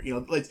home here.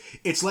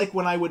 It's like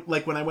when I went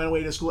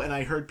away to school and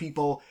I heard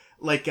people,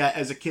 like,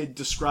 as a kid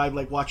describe,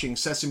 like, watching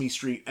Sesame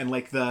Street, and,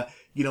 like, the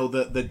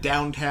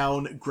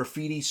downtown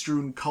graffiti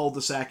strewn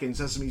cul-de-sac in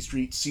Sesame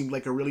Street seemed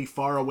like a really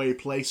far away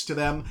place to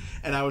them.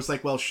 And I was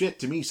like, well, shit,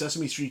 to me,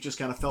 Sesame Street just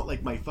kind of felt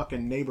like my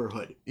fucking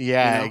neighborhood.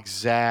 Yeah,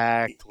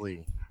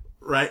 exactly.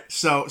 Right.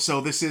 So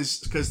this is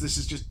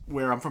just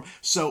where I'm from.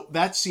 So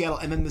that's Seattle.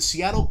 And then the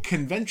Seattle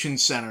Convention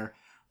Center,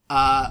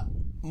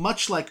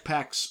 much like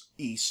PAX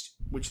East,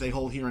 which they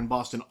hold here in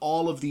Boston,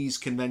 all of these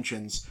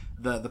conventions,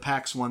 the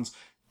PAX ones,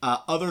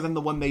 other than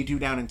the one they do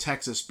down in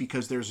Texas,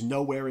 because there's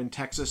nowhere in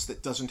Texas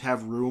that doesn't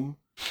have room,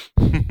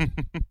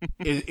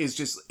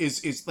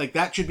 is like,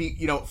 that should be,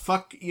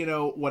 fuck,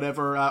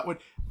 whatever,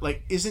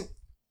 isn't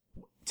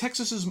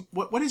Texas's,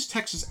 what is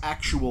Texas'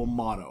 actual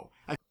motto?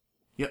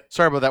 Yep.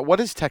 Sorry about that. What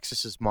is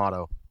Texas's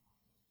motto?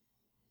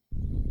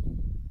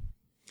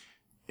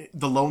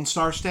 The Lone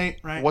Star State,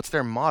 right? What's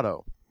their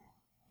motto?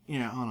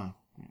 Yeah, hold on.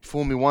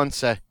 Fool me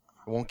once, I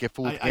won't get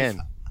fooled again.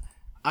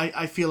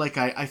 I feel like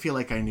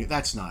I knew.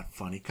 That's not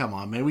funny. Come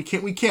on, man. We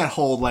can't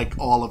hold, like,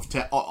 all of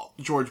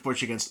George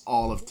Bush against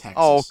all of Texas.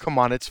 Oh, come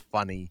on, it's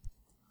funny.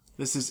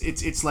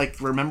 It's like,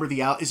 remember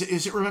the is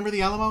it Remember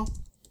the Alamo?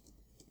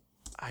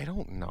 I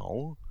don't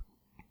know.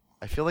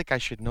 I feel like I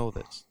should know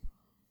this.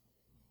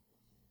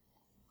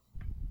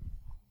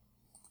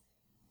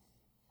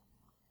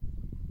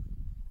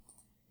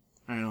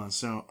 All right, hold on.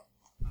 So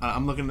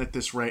I'm looking at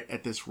this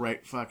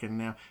right fucking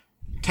now.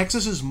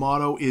 Texas's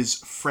motto is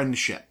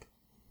friendship.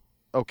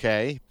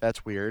 Okay,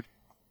 that's weird.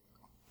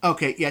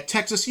 Okay, yeah,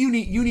 Texas, you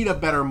need a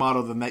better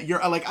motto than that.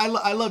 You're like,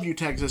 I love you,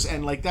 Texas,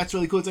 and, like, that's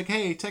really cool. It's like,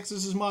 hey,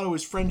 Texas's motto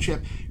is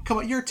friendship. Come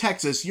on, you're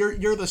Texas.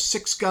 You're the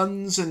 6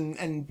 guns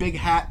and big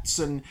hats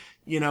and,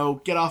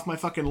 get off my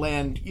fucking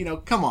land.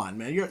 Come on,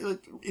 man.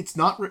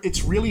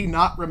 It's really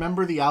not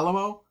Remember the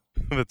Alamo.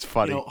 That's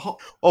funny.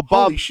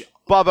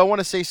 Bob, I want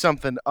to say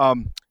something.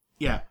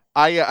 Yeah.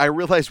 I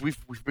realize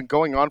we've been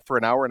going on for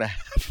an hour and a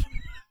half.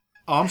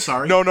 Oh, I'm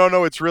sorry.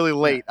 No, it's really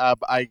late.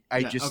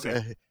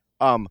 Okay.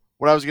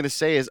 What I was going to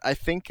say is, I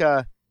think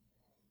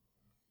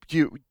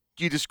you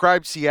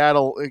described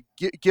Seattle.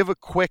 Give a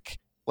quick,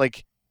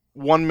 like,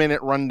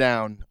 1-minute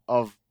rundown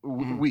of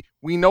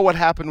we know what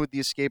happened with the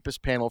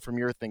Escapist panel from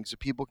your thing, so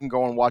people can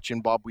go and watch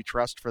In Bob We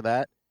Trust for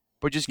that.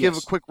 But just give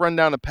a quick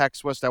rundown of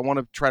PAX West. I want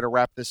to try to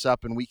wrap this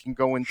up, and we can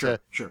go into.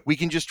 Sure. We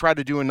can just try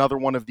to do another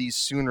one of these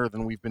sooner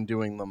than we've been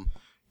doing them.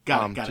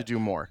 Got it. To do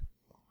more.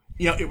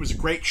 It was a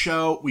great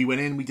show. We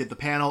went in, we did the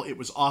panel. It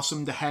was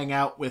awesome to hang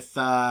out with.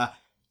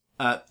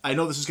 I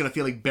know this is going to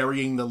feel like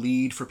burying the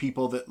lead for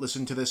people that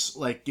listen to this,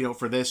 like,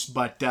 for this,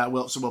 but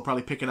we'll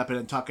probably pick it up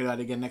and talk about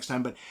it again next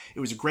time. But it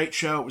was a great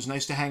show. It was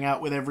nice to hang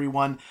out with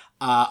everyone.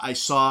 I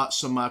saw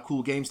some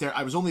cool games there.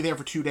 I was only there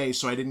for 2 days,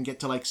 so I didn't get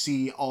to, like,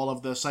 see all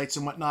of the sites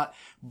and whatnot.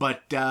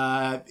 But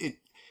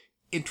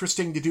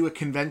interesting to do a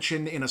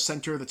convention in a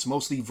center that's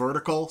mostly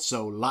vertical,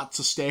 so lots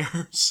of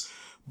stairs.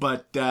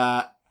 But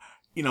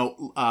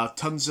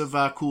tons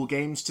of cool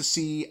games to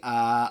see.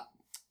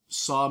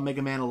 Saw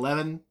Mega Man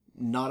 11.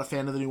 Not a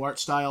fan of the new art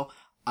style.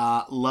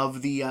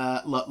 Loved being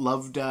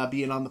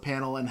on the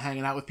panel and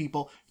hanging out with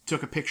people.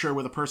 Took a picture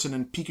with a person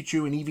in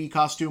Pikachu and Eevee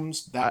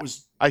costumes.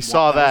 I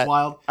saw that. Was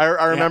wild.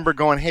 I remember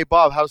going, "Hey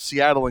Bob, how's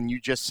Seattle?" And you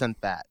just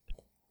sent that.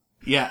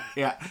 Yeah.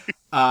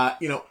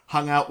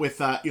 Hung out with,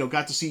 got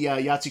to see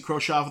Yahtzee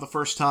Khrushchev for the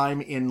first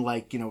time in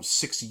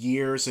 6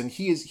 years, and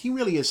he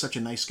really is such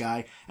a nice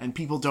guy, and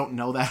people don't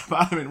know that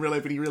about him,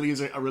 but he really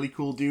is a really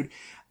cool dude,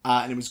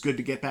 and it was good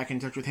to get back in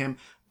touch with him.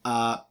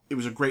 It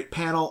was a great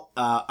panel.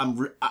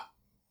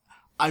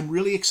 I'm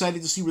really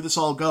excited to see where this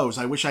all goes.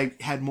 I wish I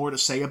had more to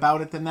say about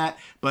it than that,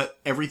 but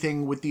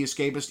everything with The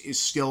Escapist is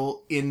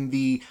still in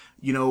the,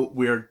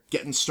 we're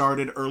getting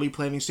started early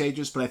planning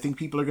stages, but I think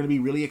people are going to be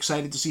really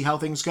excited to see how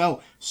things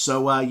go.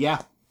 So,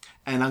 yeah.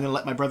 And I'm going to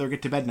let my brother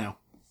get to bed now.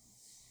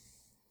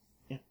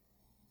 Yeah.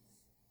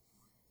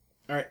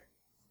 All right.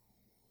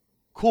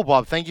 Cool,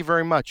 Bob. Thank you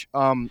very much.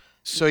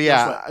 So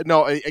yeah,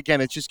 no,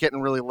 again, it's just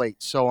getting really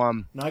late. So,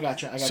 no, I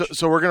got you.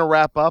 So we're going to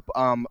wrap up.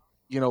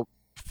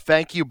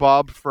 Thank you,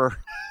 Bob, for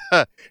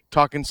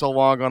talking so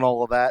long on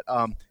all of that.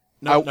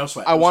 No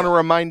sweat. I want to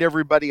remind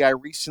everybody. I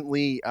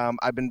recently,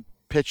 I've been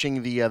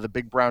pitching the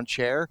Big Brown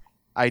Chair.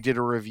 I did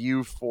a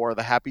review for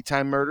the Happy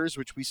Time Murders,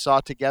 which we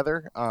saw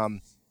together,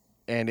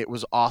 and it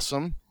was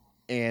awesome.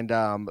 And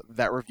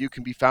that review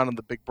can be found on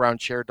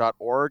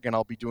thebigbrownchair.org, and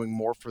I'll be doing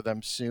more for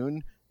them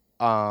soon.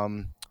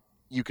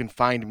 You can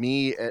find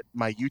me at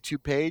my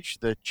YouTube page,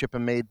 The Chippa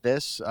Made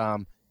This,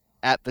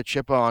 at The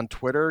Chippa on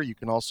Twitter. You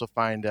can also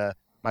find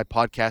my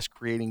podcast,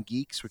 Creating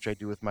Geeks, which I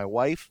do with my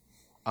wife.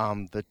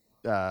 The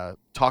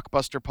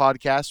Talkbuster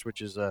podcast, which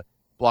is a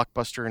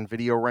Blockbuster and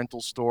video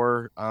rental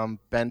store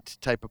bent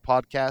type of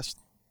podcast.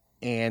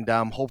 And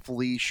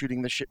hopefully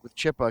Shooting the Shit with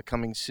Chippa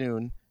coming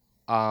soon.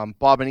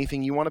 Bob,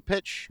 anything you want to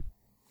pitch?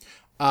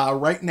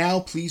 Right now,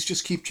 please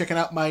just keep checking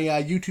out my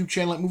YouTube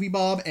channel at Movie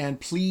Bob, and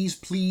please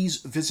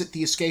visit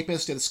The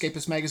Escapist at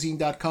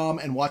escapistmagazine.com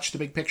and watch The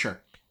Big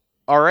Picture.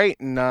 All right,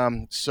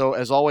 and so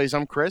as always,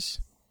 I'm Chris.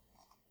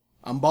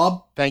 I'm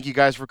Bob. Thank you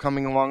guys for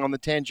coming along on the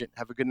tangent.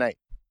 Have a good night.